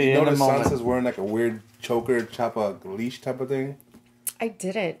back to you in a moment. Sansa's wearing like a weird choker, leash type of thing? I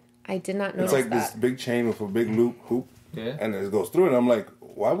didn't. I did not notice that. It's like that. this big chain with a big hoop, and it goes through it. And I'm like,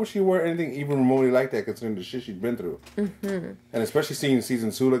 why would she wear anything even remotely like that considering the shit she'd been through? Mm-hmm. And especially seeing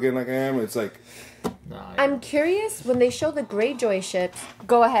season 2 again like I am, it's like... I'm curious, when they show the Greyjoy ships...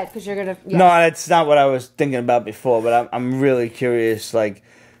 Go ahead, because you're going to... Yes. No, that's not what I was thinking about before, but I'm really curious, like...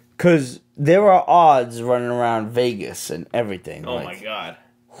 Because there are odds running around Vegas and everything. Oh, my God.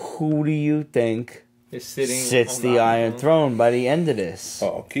 Who do you think... sits the Iron Throne by the end of this?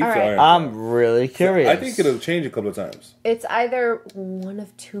 Oh, keep the Iron Throne. I'm really curious. I think it'll change a couple of times. It's either one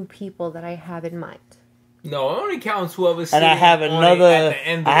of two people that I have in mind. No, it only counts whoever's sitting and I have another. at the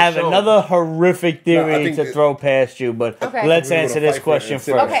end of the show. Another horrific theory to throw past you, but let's answer this question first.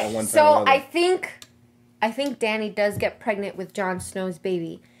 Okay, so I think Dany does get pregnant with Jon Snow's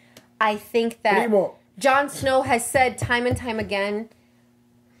baby. I think that Jon Snow has said time and time again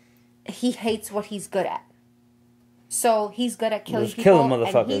he hates what he's good at. So he's good at killing people,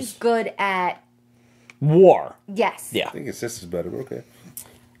 motherfuckers. And he's good at war. Yes. Yeah. I think his sister's better, but okay.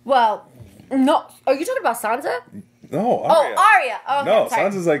 Well, no. Are you talking about Sansa? No, Arya. Oh, Arya. Oh, okay, no,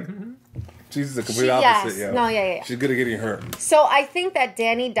 sorry. Sansa's like, she's the complete opposite. Yes. No, yeah. She's good at getting hurt. So I think that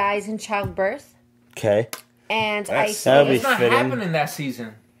Dany dies in childbirth. Okay. And it's not happening that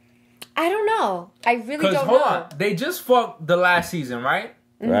season. I don't know. I really don't know. Hold on. They just fucked the last season, right?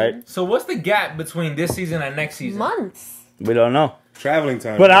 Mm-hmm. Right. So what's the gap between this season and next season? Months. We don't know. Traveling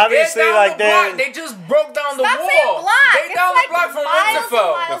time. But obviously, like they just broke down the wall. They down the block from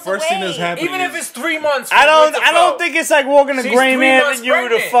Winterfell. The first thing that's happening. Even if it's 3 months. I don't think it's like walking to Grand Avenue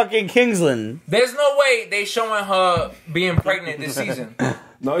to fucking Kingsland. There's no way they showing her being pregnant this season.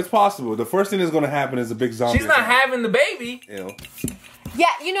 No, it's possible. The first thing that's going to happen is a big zombie. She's not having the baby. Ew. Yeah,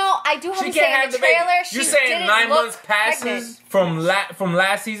 you know, I do have to say in the trailer, you saying 9 months passes from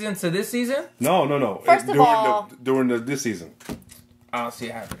last season to this season? No. First of all, during this season. I don't see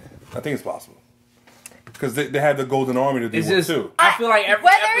it happening. I think it's possible. Because they had the Golden Army to deal with too. I feel like every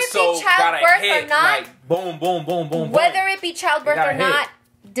Whether it be episode got a childbirth hit. or not, Like, boom, boom, boom, boom, Whether it be childbirth They got or a not,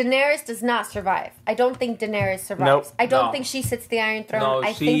 Daenerys does not survive. I don't think Daenerys survives. Nope. I don't No. think she sits the Iron Throne. No,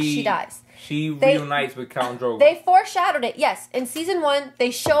 I think she dies. She They- reunites with Count Drogo. They foreshadowed it. Yes, in season 1, they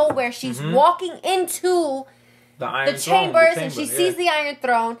show where she's walking into the Iron the Throne, chambers the and she chamber, sees the Iron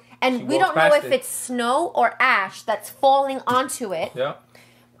Throne, and She we walks don't know past if it. it's snow or ash that's falling onto it. Yeah.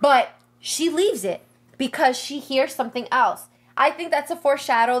 But she leaves it because she hears something else. I think that's a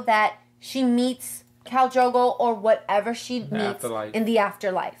foreshadow that she meets Khal Drogo or whatever she meets afterlife. in the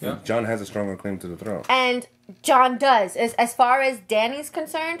afterlife. Yeah. John has a stronger claim to the throne. And Jon does. As far as Dany's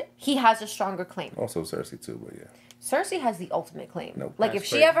concerned, he has a stronger claim. Also Cersei too, but yeah. Cersei has the ultimate claim. Nope. Like, That's if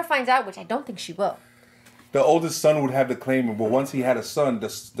she crazy. ever finds out, which I don't think she will. The oldest son would have the claim, but once he had a son,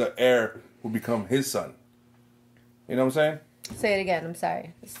 the heir would become his son. You know what I'm saying? Say it again. I'm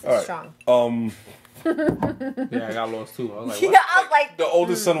sorry. It's All right. strong. Yeah, I got lost too. I was like, Yeah, what? I was like, The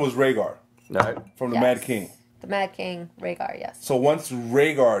oldest son was Rhaegar Right. from the yes. Mad King. The Mad King, Rhaegar, yes. So once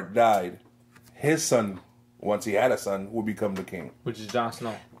Rhaegar died, his son, once he had a son, would become the king. Which is Jon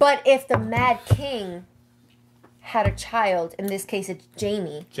Snow. But if the Mad King had a child, in this case it's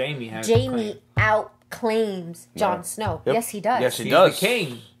Jaime, Jaime has Jaime outclaims Jon Snow. Yep. Yes, he does. Yes, he He's does. the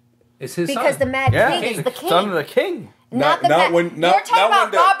king. It's his Because the son. Mad Yeah. King is the king. Son of the king. Not Not the Mad. when- not- You're talking not about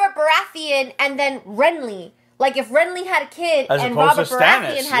when the- Robert Baratheon and then Renly. Like, if Renly had a kid As and opposed Robert to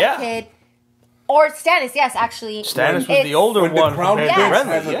Baratheon Stannis, had yeah. a kid, or Stannis, yes, actually. Stannis was It's- the older When the one Crown compared Prince to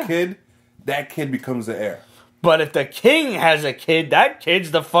has Renly, a yeah. kid, that kid becomes the heir. But if the king has a kid, that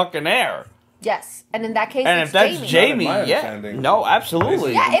kid's the fucking heir. Yes, and in that case, And it's if that's Jaime. Jaime, Not in my yeah. understanding. No,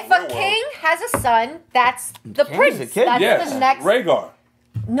 absolutely. Yeah, if Real a world. king has a son, that's the King's prince. the kid, That's Yes, the next. Rhaegar.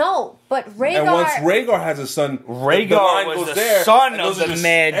 No, but Rhaegar. And once Rhaegar has a son, the Rhaegar line was goes the there, son and of those are the just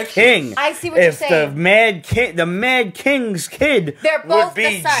Mad extras. King. I see what you're If saying. the Mad King's kid They're both would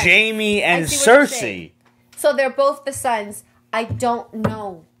be the sons. Jaime and I see what you're Cersei. saying. So they're both the sons. I don't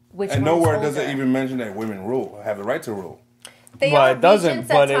know which And one nowhere is does it older. even mention that women rule, have the right to rule. They Well, are it doesn't, regents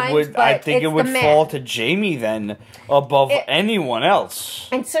but at it times, would. but I think it's it would the man. fall to Jaime then above It- anyone else.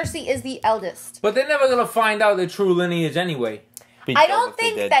 And Cersei is the eldest. But they're never gonna find out the true lineage anyway. I don't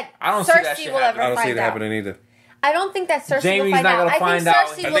think that I don't see that Cersei shit will happen. ever I don't see find it out. happening either. I don't think that Cersei Jaime's will find not out. gonna I think find out.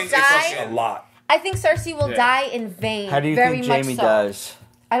 Cersei I will think it's die. a lot. I think Cersei will Yeah. die in vain. How do you very think much Jaime so. does?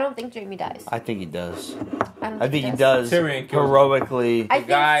 I don't think Jaime dies. I think he does. don't I think he does. does Tyrion kills him. heroically. I The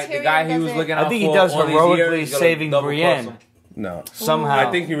guy think he was doesn't- looking I out think he for does all these heroically years, he's gonna saving double cross Brienne. him. No. Somehow.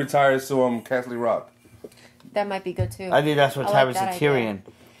 I think he retires to Castle Rock. That might be good too. I think that's what I like happens to that idea. Tyrion.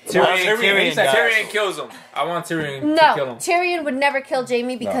 Tyrion dies. Tyrion kills him. I want Tyrion to kill No, him. Tyrion would never kill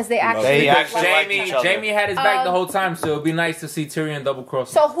Jaime because No, they he actually. They look actually like like each each other. other. Jamie had his back the whole time, so it'd be nice to see Tyrion double cross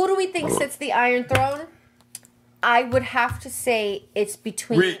him. So who do we think sits the Iron Throne? I would have to say it's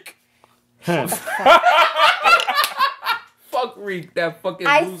between. Reek. Fuck Reek, that fucking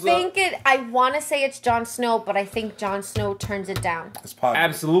I loser. think it. I want to say it's Jon Snow, but I think Jon Snow turns it down. It's positive.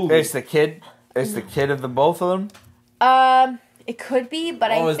 Absolutely. It's the kid. It's the kid of the both of them. It could be,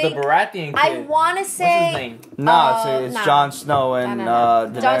 but Oh, I it's think the Baratheon kid. I want to What's say. his name? No, it's nah. Jon Snow and No.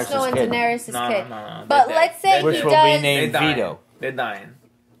 Daenerys' Jon Snow and kid. Daenerys' No, kid. no. But They're let's dead. say They're he Which dead. will does. be named They're dying. Vito. They're dying.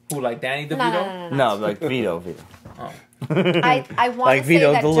 Who, like Danny DeVito? No. No, like Vito. I want Like to say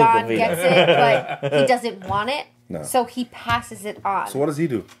Vito that DeLuca Jon Vito. gets it, but he doesn't want it. No. So he passes it on. So what does he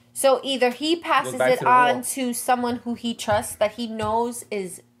do? So either he passes Goes back it to the on wall. to someone who he trusts that he knows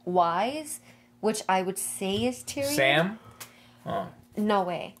is wise, which I would say is Tyrion. Sam? Oh, No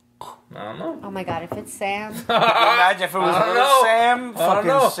way. I don't know. Oh my god, if it's Sam, Imagine if it was I don't little know. Sam, I don't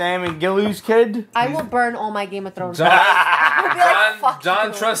know. fucking Sam and Gilly's kid. I will burn all my Game of Thrones. John, I'll be like, fuck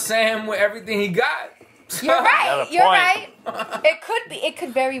John you. trusts Sam with everything he got. You're right. Another You're point. right. It could be. It could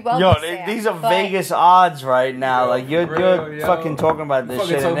very well Yo, be Sam. these are but Vegas odds right now. Yo, Like you're for real, yo. fucking talking about this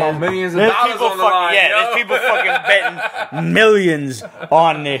Fucking shit. talking and about millions of there's dollars people on the fucking, line, yeah, yo. there's people fucking betting millions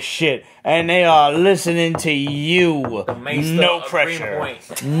on this shit, and they are listening to you. Maester No of pressure.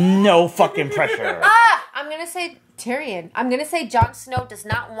 Greenpoint. No fucking pressure. I'm gonna say Tyrion. I'm gonna say Jon Snow does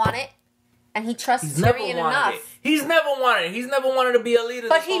not want it, and he trusts He's never Tyrion wanted enough. it. He's never wanted it. He's never wanted to be a leader.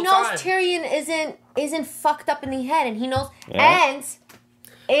 But this he whole knows time. Tyrion isn't fucked up in the head, and he knows. Yeah. And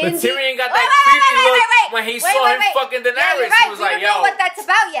in But Tyrion got Wait, that creepy look when he wait, saw wait, him wait. fucking Daenerys. Yeah, you're He right. was We like, don't know yo. what that's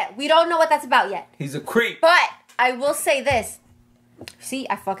about yet. We don't know what that's about yet. He's a creep. But I will say this. See,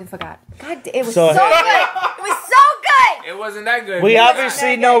 I fucking forgot. God, it was So- so good. It was so good. It wasn't that good. We He-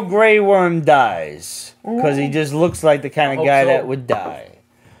 obviously know Grey Worm dies because he just looks like the kind of hope guy so. that would die.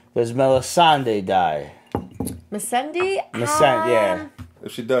 Does Melisandre die? Missandei? Yeah.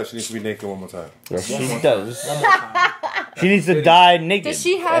 If she does, she needs to be naked one more time. Yes, she does. One more time. She needs to die naked. Does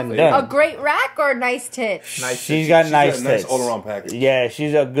she have and done. a great rack or nice tits? Nice. She's got nice She's got a nice tits. all-around package. Yeah,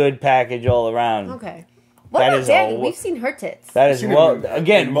 she's a good package all around. Okay. What That about is Danny? all- We've seen her tits. That is I've seen well, it in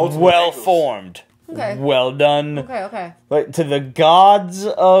again, multiple well angles. formed. Okay. Well done. Okay. Like, to the gods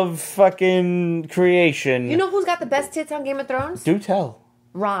of fucking creation. You know who's got the best tits on Game of Thrones? Do tell.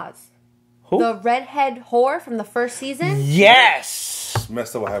 Roz. Who? The redhead whore from the first season? Yes.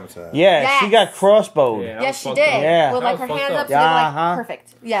 Messed up what happened to her. Yeah, Yes. she got crossbowed. Yeah. Yes, she fucked did. up. Yeah. With That like her was hands fucked up, up. so they were like Uh-huh.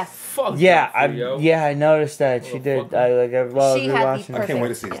 perfect. Yes. Fuck Yeah, that for yo. I noticed that she Well, did. fuck I like I was She had the watching I perfect- can't wait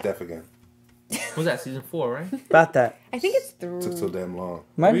to see his Yeah. death again. What was that, season 4, right? about that. I think it's Took so through. damn long.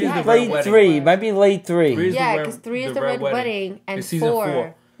 Might Three be is the late Red Wedding. 3. Might be late 3. Three is Yeah, the red- because 3 is the the Red Red Wedding. Wedding, and It's season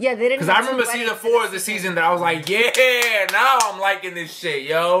 4. Yeah, they didn't. Because I have two remember season weddings 4 is in the season that I was like, yeah, now I'm liking this shit,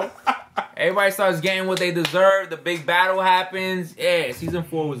 yo. Everybody starts getting what they deserve. The big battle happens. Yeah, season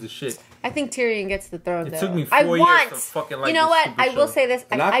 4 was the shit. I think Tyrion gets the throne. It though. took me I 4 want, years to fucking like You know this what? stupid I will show. say this.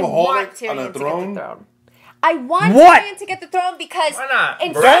 An I want alcoholic Tyrion on a to get the throne? throne. I want What? Tyrion to get the throne because Why not?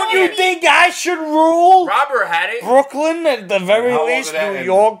 in Bro, so Don't you many- think I should rule Robert had it. Brooklyn at the very How long least, did that New end?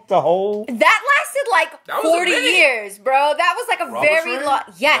 York, the whole? that lasted like That was a 40 minute. years, bro? That was like a Robert's very reign? long.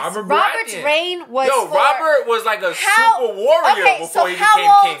 Yes, Robert Robert's Baratheon. reign was. Yo, for Robert was like a super warrior Okay, before so he how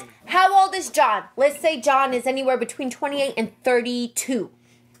became old? king. How old is John? Let's say John is anywhere between 28 and 32.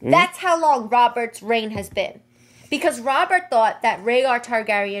 That's how long Robert's reign has been. Because Robert thought that Rhaegar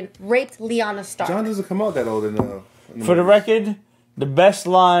Targaryen raped Lyanna Stark. John doesn't come out that old in the For the movies. record, the best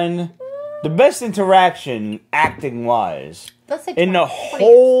line, the best interaction, acting wise, Let's say in the 20 years.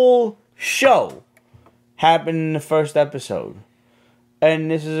 whole show happened in the first episode. And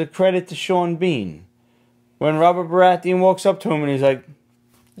this is a credit to Sean Bean. When Robert Baratheon walks up to him and he's like,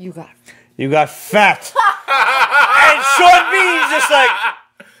 You got "You got fat." And Sean Bean's just like,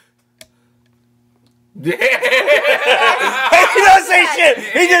 Yeah. he don't say shit.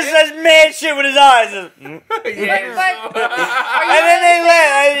 He just says mad shit with his eyes. But- And then they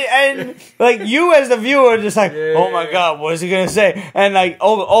laugh, and like you as the viewer, are just like, oh my god, what is he gonna say? And like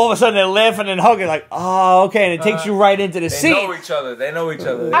all of a sudden they're laughing and hugging, like, oh okay, and it takes you right into the They scene. know each other. They know each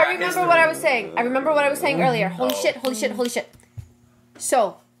other. I remember what I was saying. Earlier. Holy shit.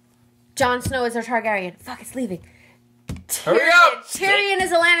 So, Jon Snow is a Targaryen. Fuck, it's leaving. Hurry up! Tyrion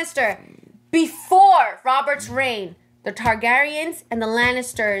is a Lannister. Before Robert's reign, the Targaryens and the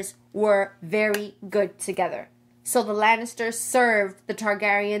Lannisters were very good together. So the Lannisters served the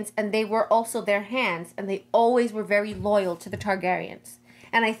Targaryens, and they were also their hands, and they always were very loyal to the Targaryens.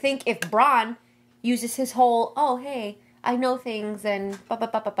 And I think if Bronn uses his whole, oh, hey, I know things, and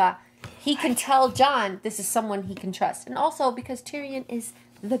ba-ba-ba-ba-ba, he can tell Jon this is someone he can trust. And also because Tyrion is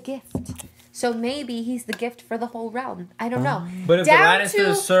the gift. So maybe he's the gift for the whole realm. I don't know. But if Down the to-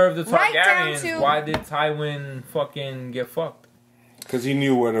 Lannisters served the right down Targaryens, to- why did Tywin fucking get fucked? Because he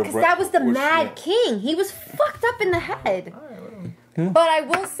knew where the... Because that was the Mad King. He was fucked up in the head. But I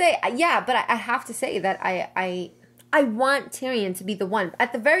will say, but I have to say that I want Tyrion to be the one.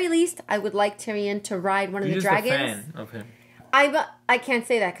 At the very least, I would like Tyrion to ride one of You're the just a dragons. fan of him. I can't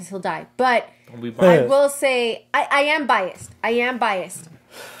say that because he'll die. But Don't be I biased. will say I am biased.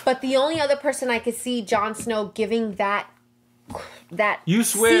 But the only other person I could see Jon Snow giving that You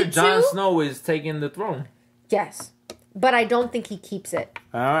swear seat Jon to? Snow is taking the throne. Yes. But I don't think he keeps it.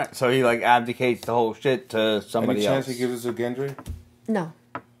 All right, so he like abdicates the whole shit to Any somebody chance else. he gives it to Gendry? No.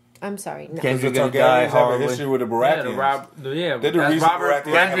 I'm sorry. No. Gendry's Because the gonna die Targaryens have a horribly. history with the Yeah, Baratheons. yeah. They're the that's reason Robert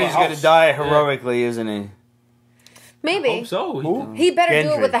Baratheons have a Gendry's house. gonna die heroically, isn't he? Maybe. Hope so. Who? He better do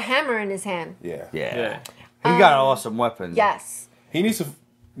Gendry. it with a hammer in his hand. Yeah. Yeah. He got awesome weapons. Yes. He needs to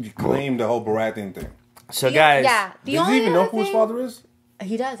claim the whole Baratheon thing. So guys, Yeah. The Does only he even know other who his thing- father is?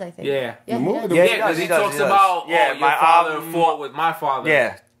 He does, I think. Yeah. Yeah, The he movie- does. the- Yeah, he because does, he he does, talks he does. about, Yeah, your my father fought with my father.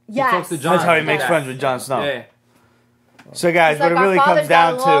 yeah, He Yes. talks to Jon. that's how he like makes that. friends with Jon Snow. Yeah. So guys, It's like what it our really fathers comes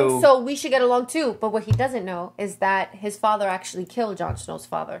down got along, to, so we should get along too. But what he doesn't know is that his father actually killed Jon Snow's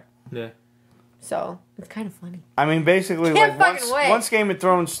father. Yeah. So it's kind of funny. I mean, basically, Can't like fucking wait. once Game of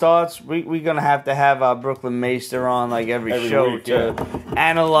Thrones starts, we're gonna have to have our Brooklyn Maester on like every show week, to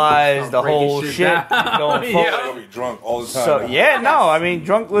analyze the breaking whole shit shit down. going Yeah. forward. He's gonna be drunk all the time. So now. yeah, no, I mean,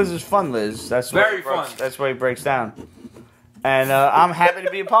 drunk Liz is fun, Liz. That's Very what he breaks- fun. That's what he breaks down. And I'm happy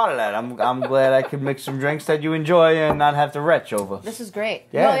to be a part of that. I'm glad I could mix some drinks that you enjoy and not have to retch over. This is great.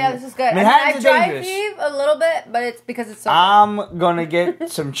 Yeah. No, yeah, this is good. I Manhattan's dry dangerous. heave a little bit, but it's because it's so. I'm gonna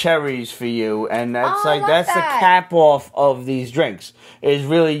get some cherries for you, and that's Oh, I like love that's the that. cap off of these drinks. Is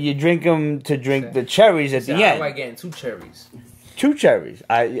really you drink them to drink the cherries at the I end. like getting 2 cherries. 2 cherries.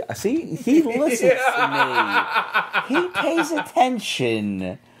 I see. He listens to me. He pays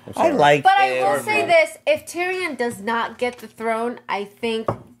attention. I like. But I will say this: if Tyrion does not get the throne, I think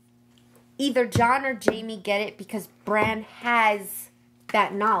either Jon or Jaime get it because Bran has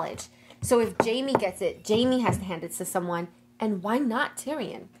that knowledge. So if Jaime gets it, Jaime has to hand it to someone, and why not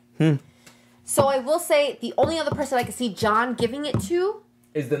Tyrion? So I will say the only other person I can see Jon giving it to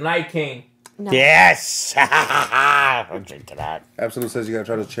is the Night King. No. Yes. I'm drinking that. Absolute says you gotta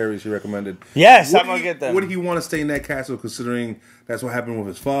try those cherries he recommended. Yes, I'm gonna get them. Would he want to stay in that castle considering that's what happened with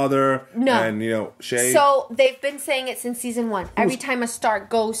his father? No. And, Shay? So they've been saying it since season 1. Every time a Stark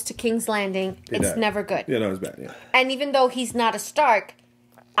goes to King's Landing, it's never good. Yeah, no, it's bad, yeah. And even though he's not a Stark,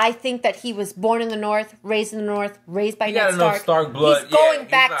 I think that he was born in the North, raised in the North, raised by Ned Stark. Stark blood. He's going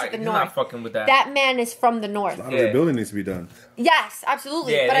he's back not, to the he's North. Not fucking with that. That man is from the North. A lot of rebuilding needs to be done. Yes,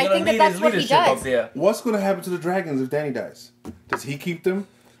 absolutely. Yeah, but I they're think gonna that need that's what he his leadership up does. there. What's going to happen to the dragons if Dany dies? Does he keep them?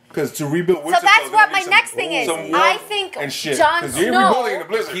 Because to rebuild So Winterfell, that's they're what gonna my need next thing is. some wood I think and shit. Jon 'Cause you're rebuilding in Snow. the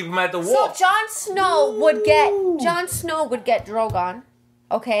blizzard. Keep him at the So wall. Jon Snow would get Drogon,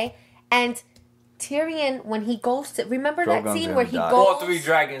 okay, and Tyrion when he goes to remember that Drogon's scene gonna where he die. goes. All 3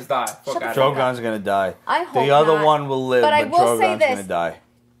 dragons die. Fuck Shut the out fuck of here. Drogon's gonna die. I hope the other not. one will live, But I but will say Drogon's this. gonna die.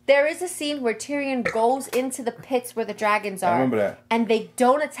 There is a scene where Tyrion goes into the pits where the dragons are. I remember that. And they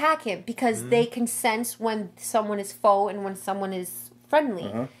don't attack him because they can sense when someone is foe and when someone is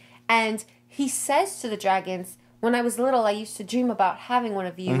friendly. And he says to the dragons, when I was little, I used to dream about having one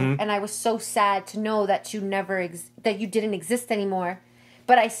of you, and I was so sad to know that you that you didn't exist anymore.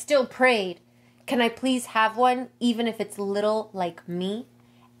 But I still prayed, can I please have one, even if it's little like me?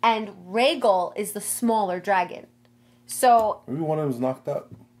 And Rhaegal is the smaller dragon. So Maybe one of them's knocked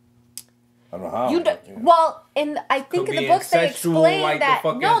up. I don't know how. well, I think Could in the be books they incestual explain like the that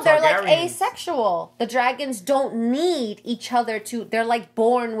fucking no, they're like Targaryens. asexual. The dragons don't need each other to. They're like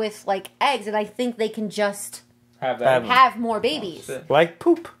born with like eggs, and I think they can just Have that. have more babies. Shit. Like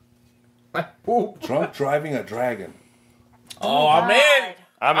poop. Ooh. Drunk driving a dragon. Oh, I'm in.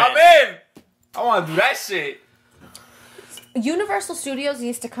 I'm in. I want to do that shit. Universal Studios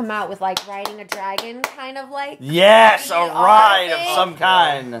needs to come out with like riding a dragon, kind of like. Yes, a VR ride of thing. some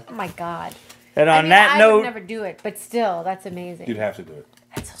kind. Oh my god! And I on mean, that I note, would never do it, but still, that's amazing. You'd have to do it.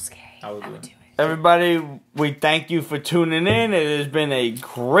 That's so scary. I would do do it. it. everybody, we thank you for tuning in. It has been a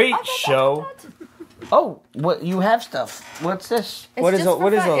great show. Oh, what you have stuff? What's this? It's What is just all? for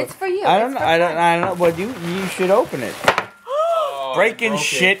What is fun. all? It's for you. I don't It's know. for I don't. fun. I don't know. Well, you should open it. Oh, Breaking broke it.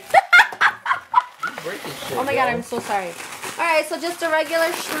 shit. Breaking shit. Oh my god, I'm so sorry. Alright, so just a regular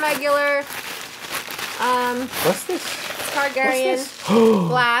schmegular What's this? Targaryen What's this?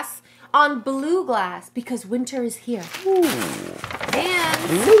 glass on blue glass because winter is here. Ooh.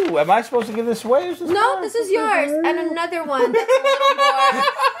 And Ooh, am I supposed to give this away? Or is this no, mine? this is yours. And another one that's a little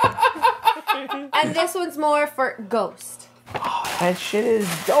more. And this one's more for Ghost. Oh, that shit is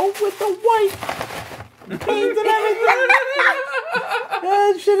dope with the white paint and everything.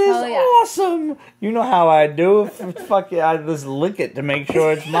 That shit is Hell yeah. awesome. You know how I do. Fuck it, I just lick it to make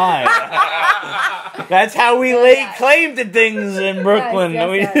sure it's mine. That's how we lay claim to things in Brooklyn.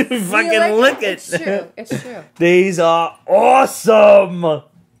 Yes. We fucking lick it. It's true. It's true. These are awesome.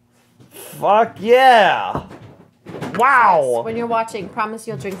 Fuck yeah. Wow. When you're watching, promise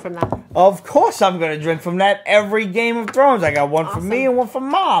you'll drink from that. Of course I'm going to drink from that every Game of Thrones. I got one for Awesome. me and one for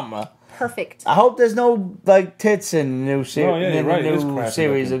Mom. Perfect. I hope there's no like tits in the new, Oh, yeah, you're right. It is new crappy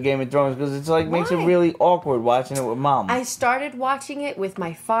series looking. of Game of Thrones because it's like makes it Why? really awkward watching it with Mom. I started watching it with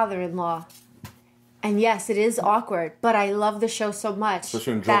my father-in-law. And yes, it is awkward, but I love the show so much.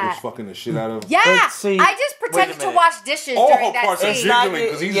 Especially when Drunk is that fucking the shit out of. Yeah, Let's see. I just pretended to minute. wash dishes All during that parts are scene. giggling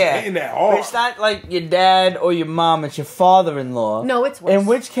because he's hitting that hard. It's not like your dad or your mom. It's your father-in-law. No, it's worse. In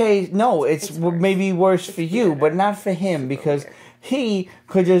which case, no, it's worse. maybe worse for you, but not for him because he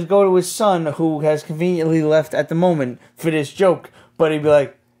could just go to his son who has conveniently left at the moment for this joke, but he'd be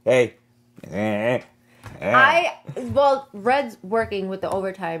like, "Hey." Well, Red's working with the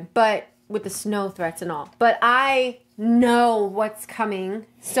overtime, but with the snow threats and all. But I know what's coming,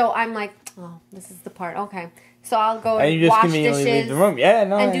 so I'm like, oh, this is the part. Okay, so I'll go And you and just wash conveniently dishes leave the room. Yeah,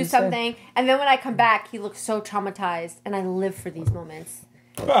 no, I and do understand. something, and then when I come back, he looks so traumatized, and I live for these moments.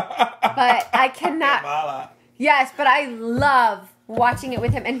 But I cannot. Yes, but I love watching it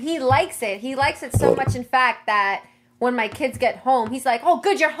with him, and he likes it. He likes it so much, in fact, that when my kids get home, he's like, "Oh,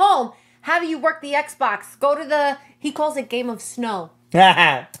 good, you're home. How do you work the Xbox? Go to the." He calls it Game of Snow.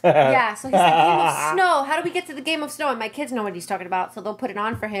 Yeah, so he's like, Game of Snow. How do we get to the Game of Snow? And my kids know what he's talking about, so they'll put it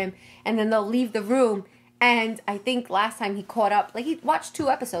on for him, and then they'll leave the room. And I think last time he caught up, like he watched 2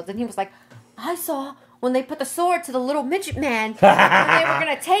 episodes, and he was like, I saw when they put the sword to the little midget man, and they were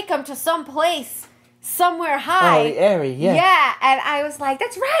gonna take him to some place somewhere high. Oh, the area, yeah. Yeah, and I was like,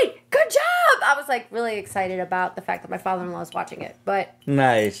 that's right, good job. I was like really excited about the fact that my father-in-law is watching it. But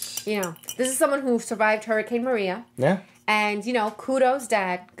Nice. you know, this is someone who survived Hurricane Maria. Yeah. And, you know, kudos,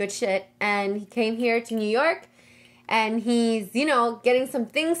 Dad. Good shit. And he came here to New York. And he's, you know, getting some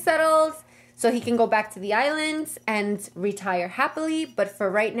things settled so he can go back to the islands and retire happily. But for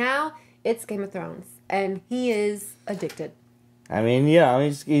right now, it's Game of Thrones. And he is addicted. I mean, you know,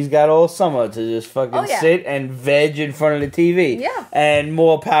 he's got all summer to just fucking sit and veg in front of the TV. Yeah. And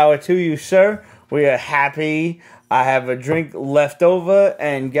more power to you, sir. We are happy. I have a drink left over.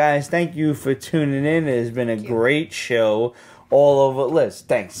 And guys, thank you for tuning in. It has been a great show all over. Liz,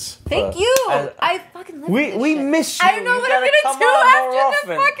 thanks. Thank you. I fucking love this We shit. miss you. I don't know You what I'm gotta going come to do on more after the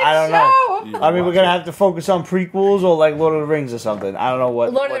often. fucking I don't show. know. I mean, we're going to have to focus on prequels or like Lord of the Rings or something. I don't know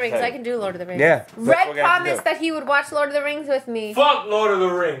what. Lord of what the Rings. type. I can do Lord of the Rings. Yeah, that's what Red we're gonna have to promised do. that he would watch Lord of the Rings with me. Fuck Lord of the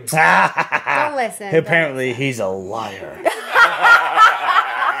Rings. Don't listen. Apparently, he's a liar.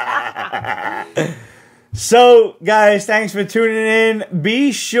 So, guys, thanks for tuning in.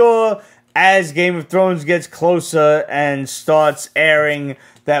 Be sure, as Game of Thrones gets closer and starts airing,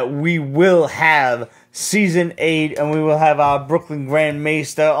 that we will have Season 8, and we will have our Brooklyn Grand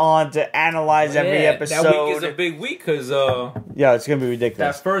Maester on to analyze every episode. That week is a big week because Yeah, it's going to be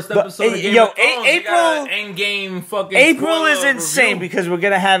ridiculous. that first But, episode of Game yo, of Thrones, April... Endgame fucking April is spoiler insane review. because we're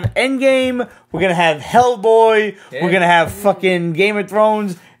gonna have Endgame, we're gonna have Hellboy, Yeah. we're gonna have fucking Game of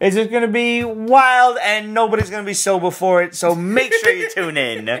Thrones. It's just gonna be wild, and nobody's gonna be sober for it. So make sure you tune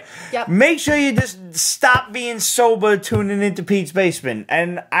in. Yep. Make sure you just stop being sober tuning into Pete's Basement.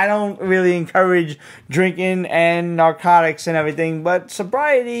 And I don't really encourage drinking and narcotics and everything, but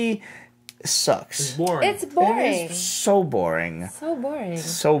sobriety sucks. It's boring. It's boring. It's so boring. So boring.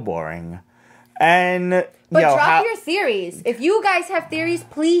 So boring. And But yo, drop your theories. If you guys have theories,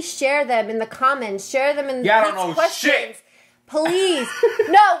 please share them in the comments. Share them in Yeah, I don't Pete's know questions. shit. Please.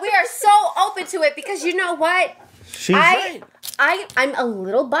 No, we are so open to it because you know what? she's right. I'm a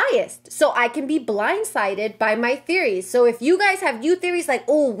little biased, so I can be blindsided by my theories. So if you guys have new theories like,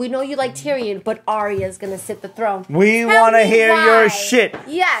 oh, we know you like Tyrion, but Arya's gonna sit the throne. We Tell want to me hear why. your shit.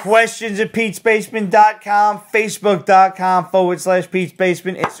 Yes. Questions at Pete'sBasement.com, Facebook.com/Pete's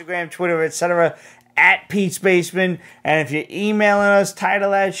Basement, Instagram, Twitter, etc. at Pete's Basement. And if you're emailing us,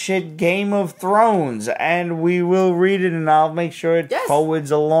 title that shit Game of Thrones. And we will read it, and I'll make sure it Yes. forwards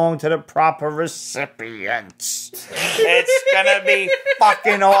along to the proper recipients. It's gonna be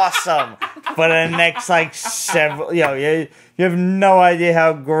fucking awesome for the next, like, several... You have no idea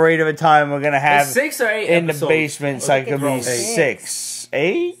how great of a time we're gonna have It's 6 or 8 in the episodes basement. So of it could be Thrones. 6,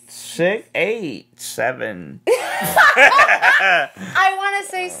 8, 6, 8, 7. I want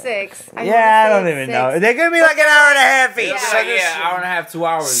to say 6. Yeah, I don't even know. They're gonna be like an hour and a half each. Yeah, So just hour and a half, 2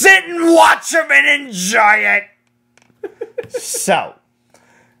 hours. sit and watch them and enjoy it. So,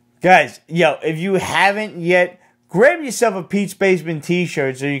 guys, yo, if you haven't yet, grab yourself a Pete's Basement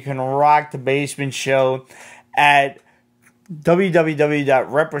t-shirt so you can rock the basement show at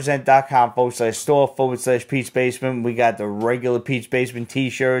www.represent.com/store/Pete's Basement. We got the regular Pete's Basement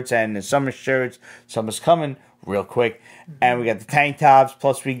t-shirts and the summer shirts. Summer's coming real quick. And we got the tank tops.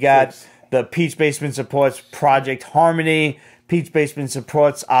 Plus we got the Pete's Basement supports Project Harmony. Pete's Basement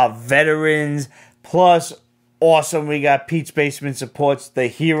supports our veterans. Plus, awesome, we got Pete's Basement supports the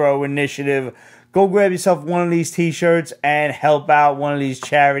Hero Initiative. Go grab yourself one of these t-shirts and help out one of these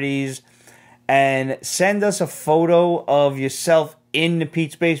charities. And send us a photo of yourself in the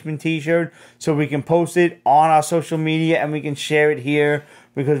Pete's Basement t-shirt so we can post it on our social media and we can share it here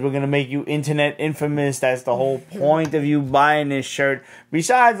because we're going to make you internet infamous. That's the whole point of you buying this shirt.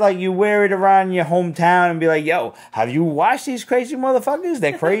 Besides, like, you wear it around your hometown and be like, yo, have you watched these crazy motherfuckers?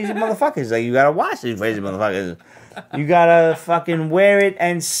 They're crazy motherfuckers. Like, you got to watch these crazy motherfuckers. You gotta fucking wear it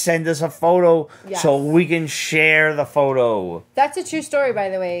and send us a photo so we can share the photo. That's a true story, by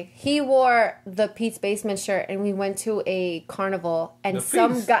the way. He wore the Pete's Basement shirt, and we went to a carnival, and The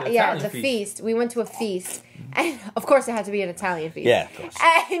some feast, guy, the yeah, Italian the feast. feast. We went to a feast, and of course, it had to be an Italian feast. Yeah, of course.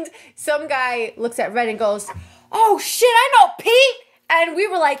 And some guy looks at Red and goes, "Oh shit, I know Pete," and we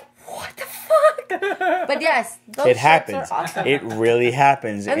were like, "What the fuck?" But yes, those It shirts happens. are awesome. It really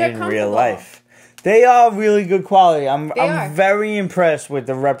happens And they're in real comfortable. life. They are really good quality. I'm They are. very impressed with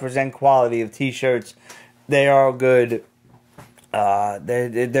the Represent quality of t-shirts. They are good.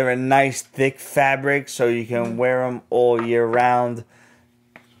 They're a nice thick fabric, so you can wear them all year round.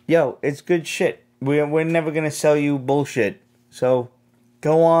 Yo, it's good shit. We're never gonna sell you bullshit. So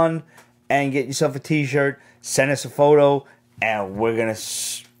go on and get yourself a t-shirt. Send us a photo, and we're gonna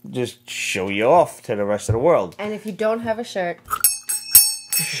just show you off to the rest of the world. And if you don't have a shirt,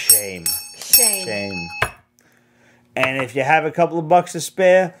 Shame. shame. Shame. And if you have a couple of bucks to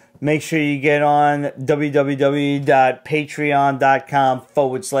spare, make sure you get on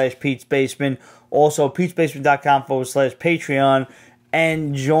www.patreon.com/Pete's Basement. Also, petesbasement.com/Patreon.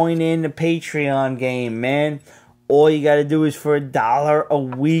 And join in the Patreon game, man. All you got to do is for $1 a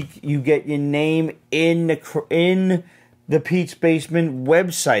week, you get your name in the Pete's Basement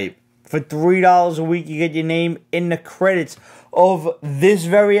website. For $3 a week, you get your name in the credits of this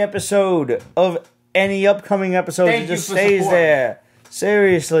very episode, of any upcoming episodes. Thank It just you for stays supporting. there.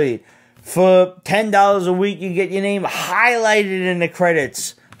 Seriously. For $10 a week, you get your name highlighted in the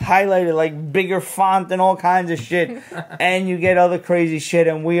credits. Highlighted like bigger font and all kinds of shit. And you get other crazy shit.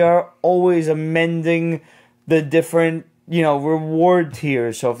 And we are always amending the different, reward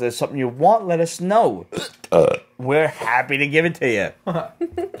tiers. So if there's something you want, let us know. We're happy to give it to you.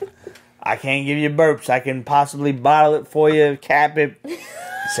 I can't give you burps. I can possibly bottle it for you, cap it,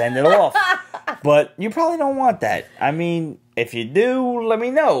 send it off. But you probably don't want that. I mean, if you do, let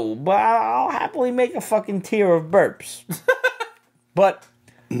me know. But I'll happily make a fucking tier of burps. But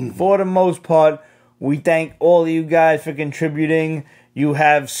for the most part, we thank all of you guys for contributing. You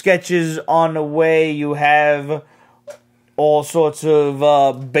have sketches on the way. You have all sorts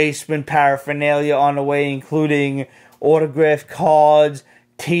of basement paraphernalia on the way, including autographed cards,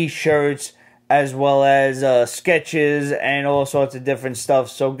 T-shirts, as well as sketches and all sorts of different stuff.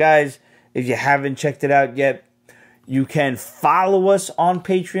 So, guys, if you haven't checked it out yet, you can follow us on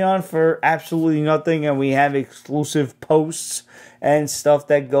Patreon for absolutely nothing, and we have exclusive posts and stuff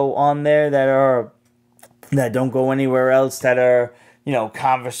that go on there that don't go anywhere else, that are,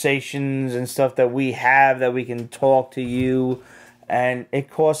 conversations and stuff that we have that we can talk to you. And it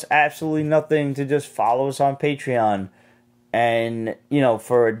costs absolutely nothing to just follow us on Patreon. And,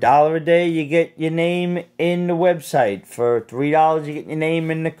 for $1 a day, you get your name in the website. For $3, you get your name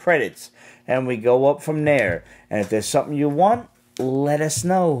in the credits. And we go up from there. And if there's something you want, let us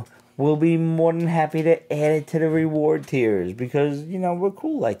know. We'll be more than happy to add it to the reward tiers. Because, we're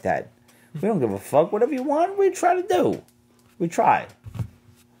cool like that. We don't give a fuck. Whatever you want, we try to do. We try.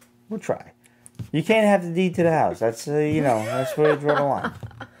 We'll try. You can't have the deed to the house. That's, that's where we draw the line.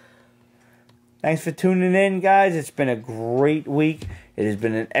 Thanks for tuning in, guys. It's been a great week. It has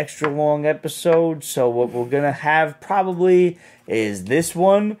been an extra long episode. So what we're going to have probably is this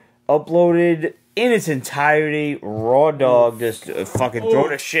one uploaded in its entirety. Raw dog. Just fucking throw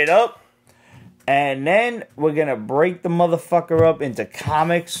the shit up. And then we're going to break the motherfucker up into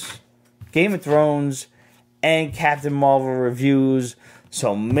comics, Game of Thrones, and Captain Marvel reviews.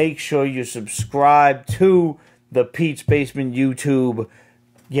 So make sure you subscribe to the Pete's Basement YouTube.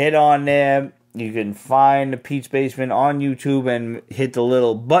 Get on there. You can find the Pete's Basement on YouTube and hit the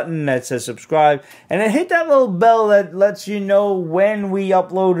little button that says subscribe. And then hit that little bell that lets you know when we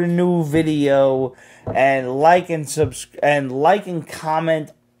upload a new video. And like and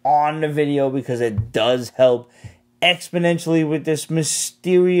comment on the video, because it does help exponentially with this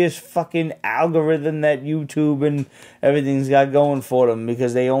mysterious fucking algorithm that YouTube and everything's got going for them,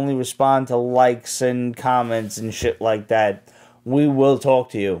 because they only respond to likes and comments and shit like that. We will talk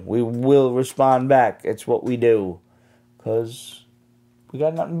to you. We will respond back. It's what we do. Because we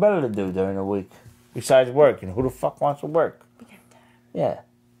got nothing better to do during the week besides work. And who the fuck wants to work? Yeah.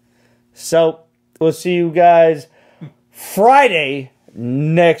 So, we'll see you guys Friday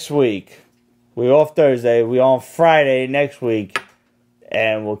next week. We're off Thursday. We're on Friday next week.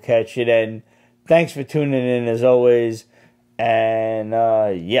 And we'll catch you then. Thanks for tuning in as always. And,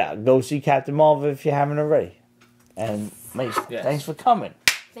 go see Captain Marvel if you haven't already. And, Mace, thanks for coming.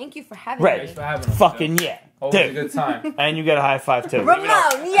 Thank you for having Red, me. Thanks for having us. fucking yeah. Always a Dude. good time. And you got a high five too. Ramon,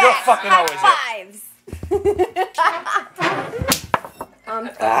 yes! You're fucking always here. High fives.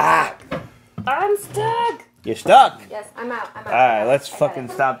 I'm stuck. You're stuck. Yes, I'm out. Alright, let's I got fucking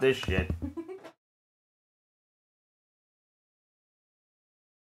it. stop this shit.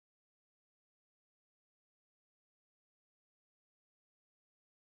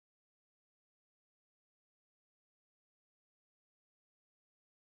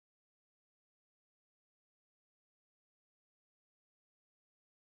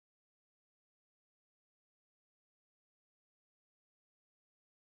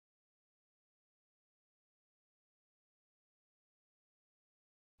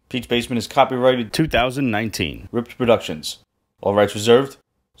 Pete's Basement is copyrighted 2019. Rips Productions. All rights reserved.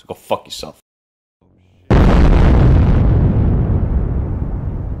 So go fuck yourself.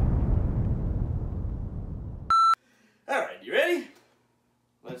 Alright, you ready?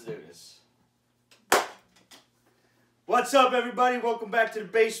 Let's do this. What's up, everybody? Welcome back to the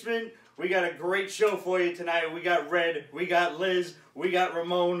basement. We got a great show for you tonight. We got Red, we got Liz, we got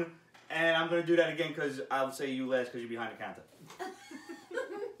Ramon, and I'm going to do that again because I'll say you last because you're behind the counter.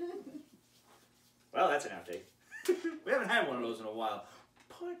 Well, that's an outtake. We haven't had one of those in a while.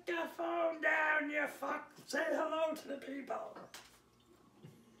 Put the phone down, you fuck. Say hello to the people.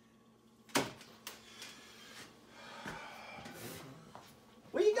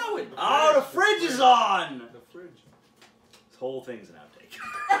 Where you going? Oh, the fridge is on! The fridge. This whole thing's an outtake.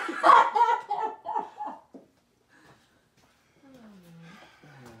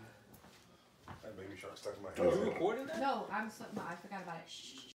 That baby shark stuck in my Are you head. recording that? No, I forgot about it.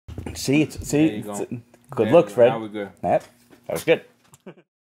 Shh. See, There you go. good There looks, we go. Fred. Now we're good. That was good.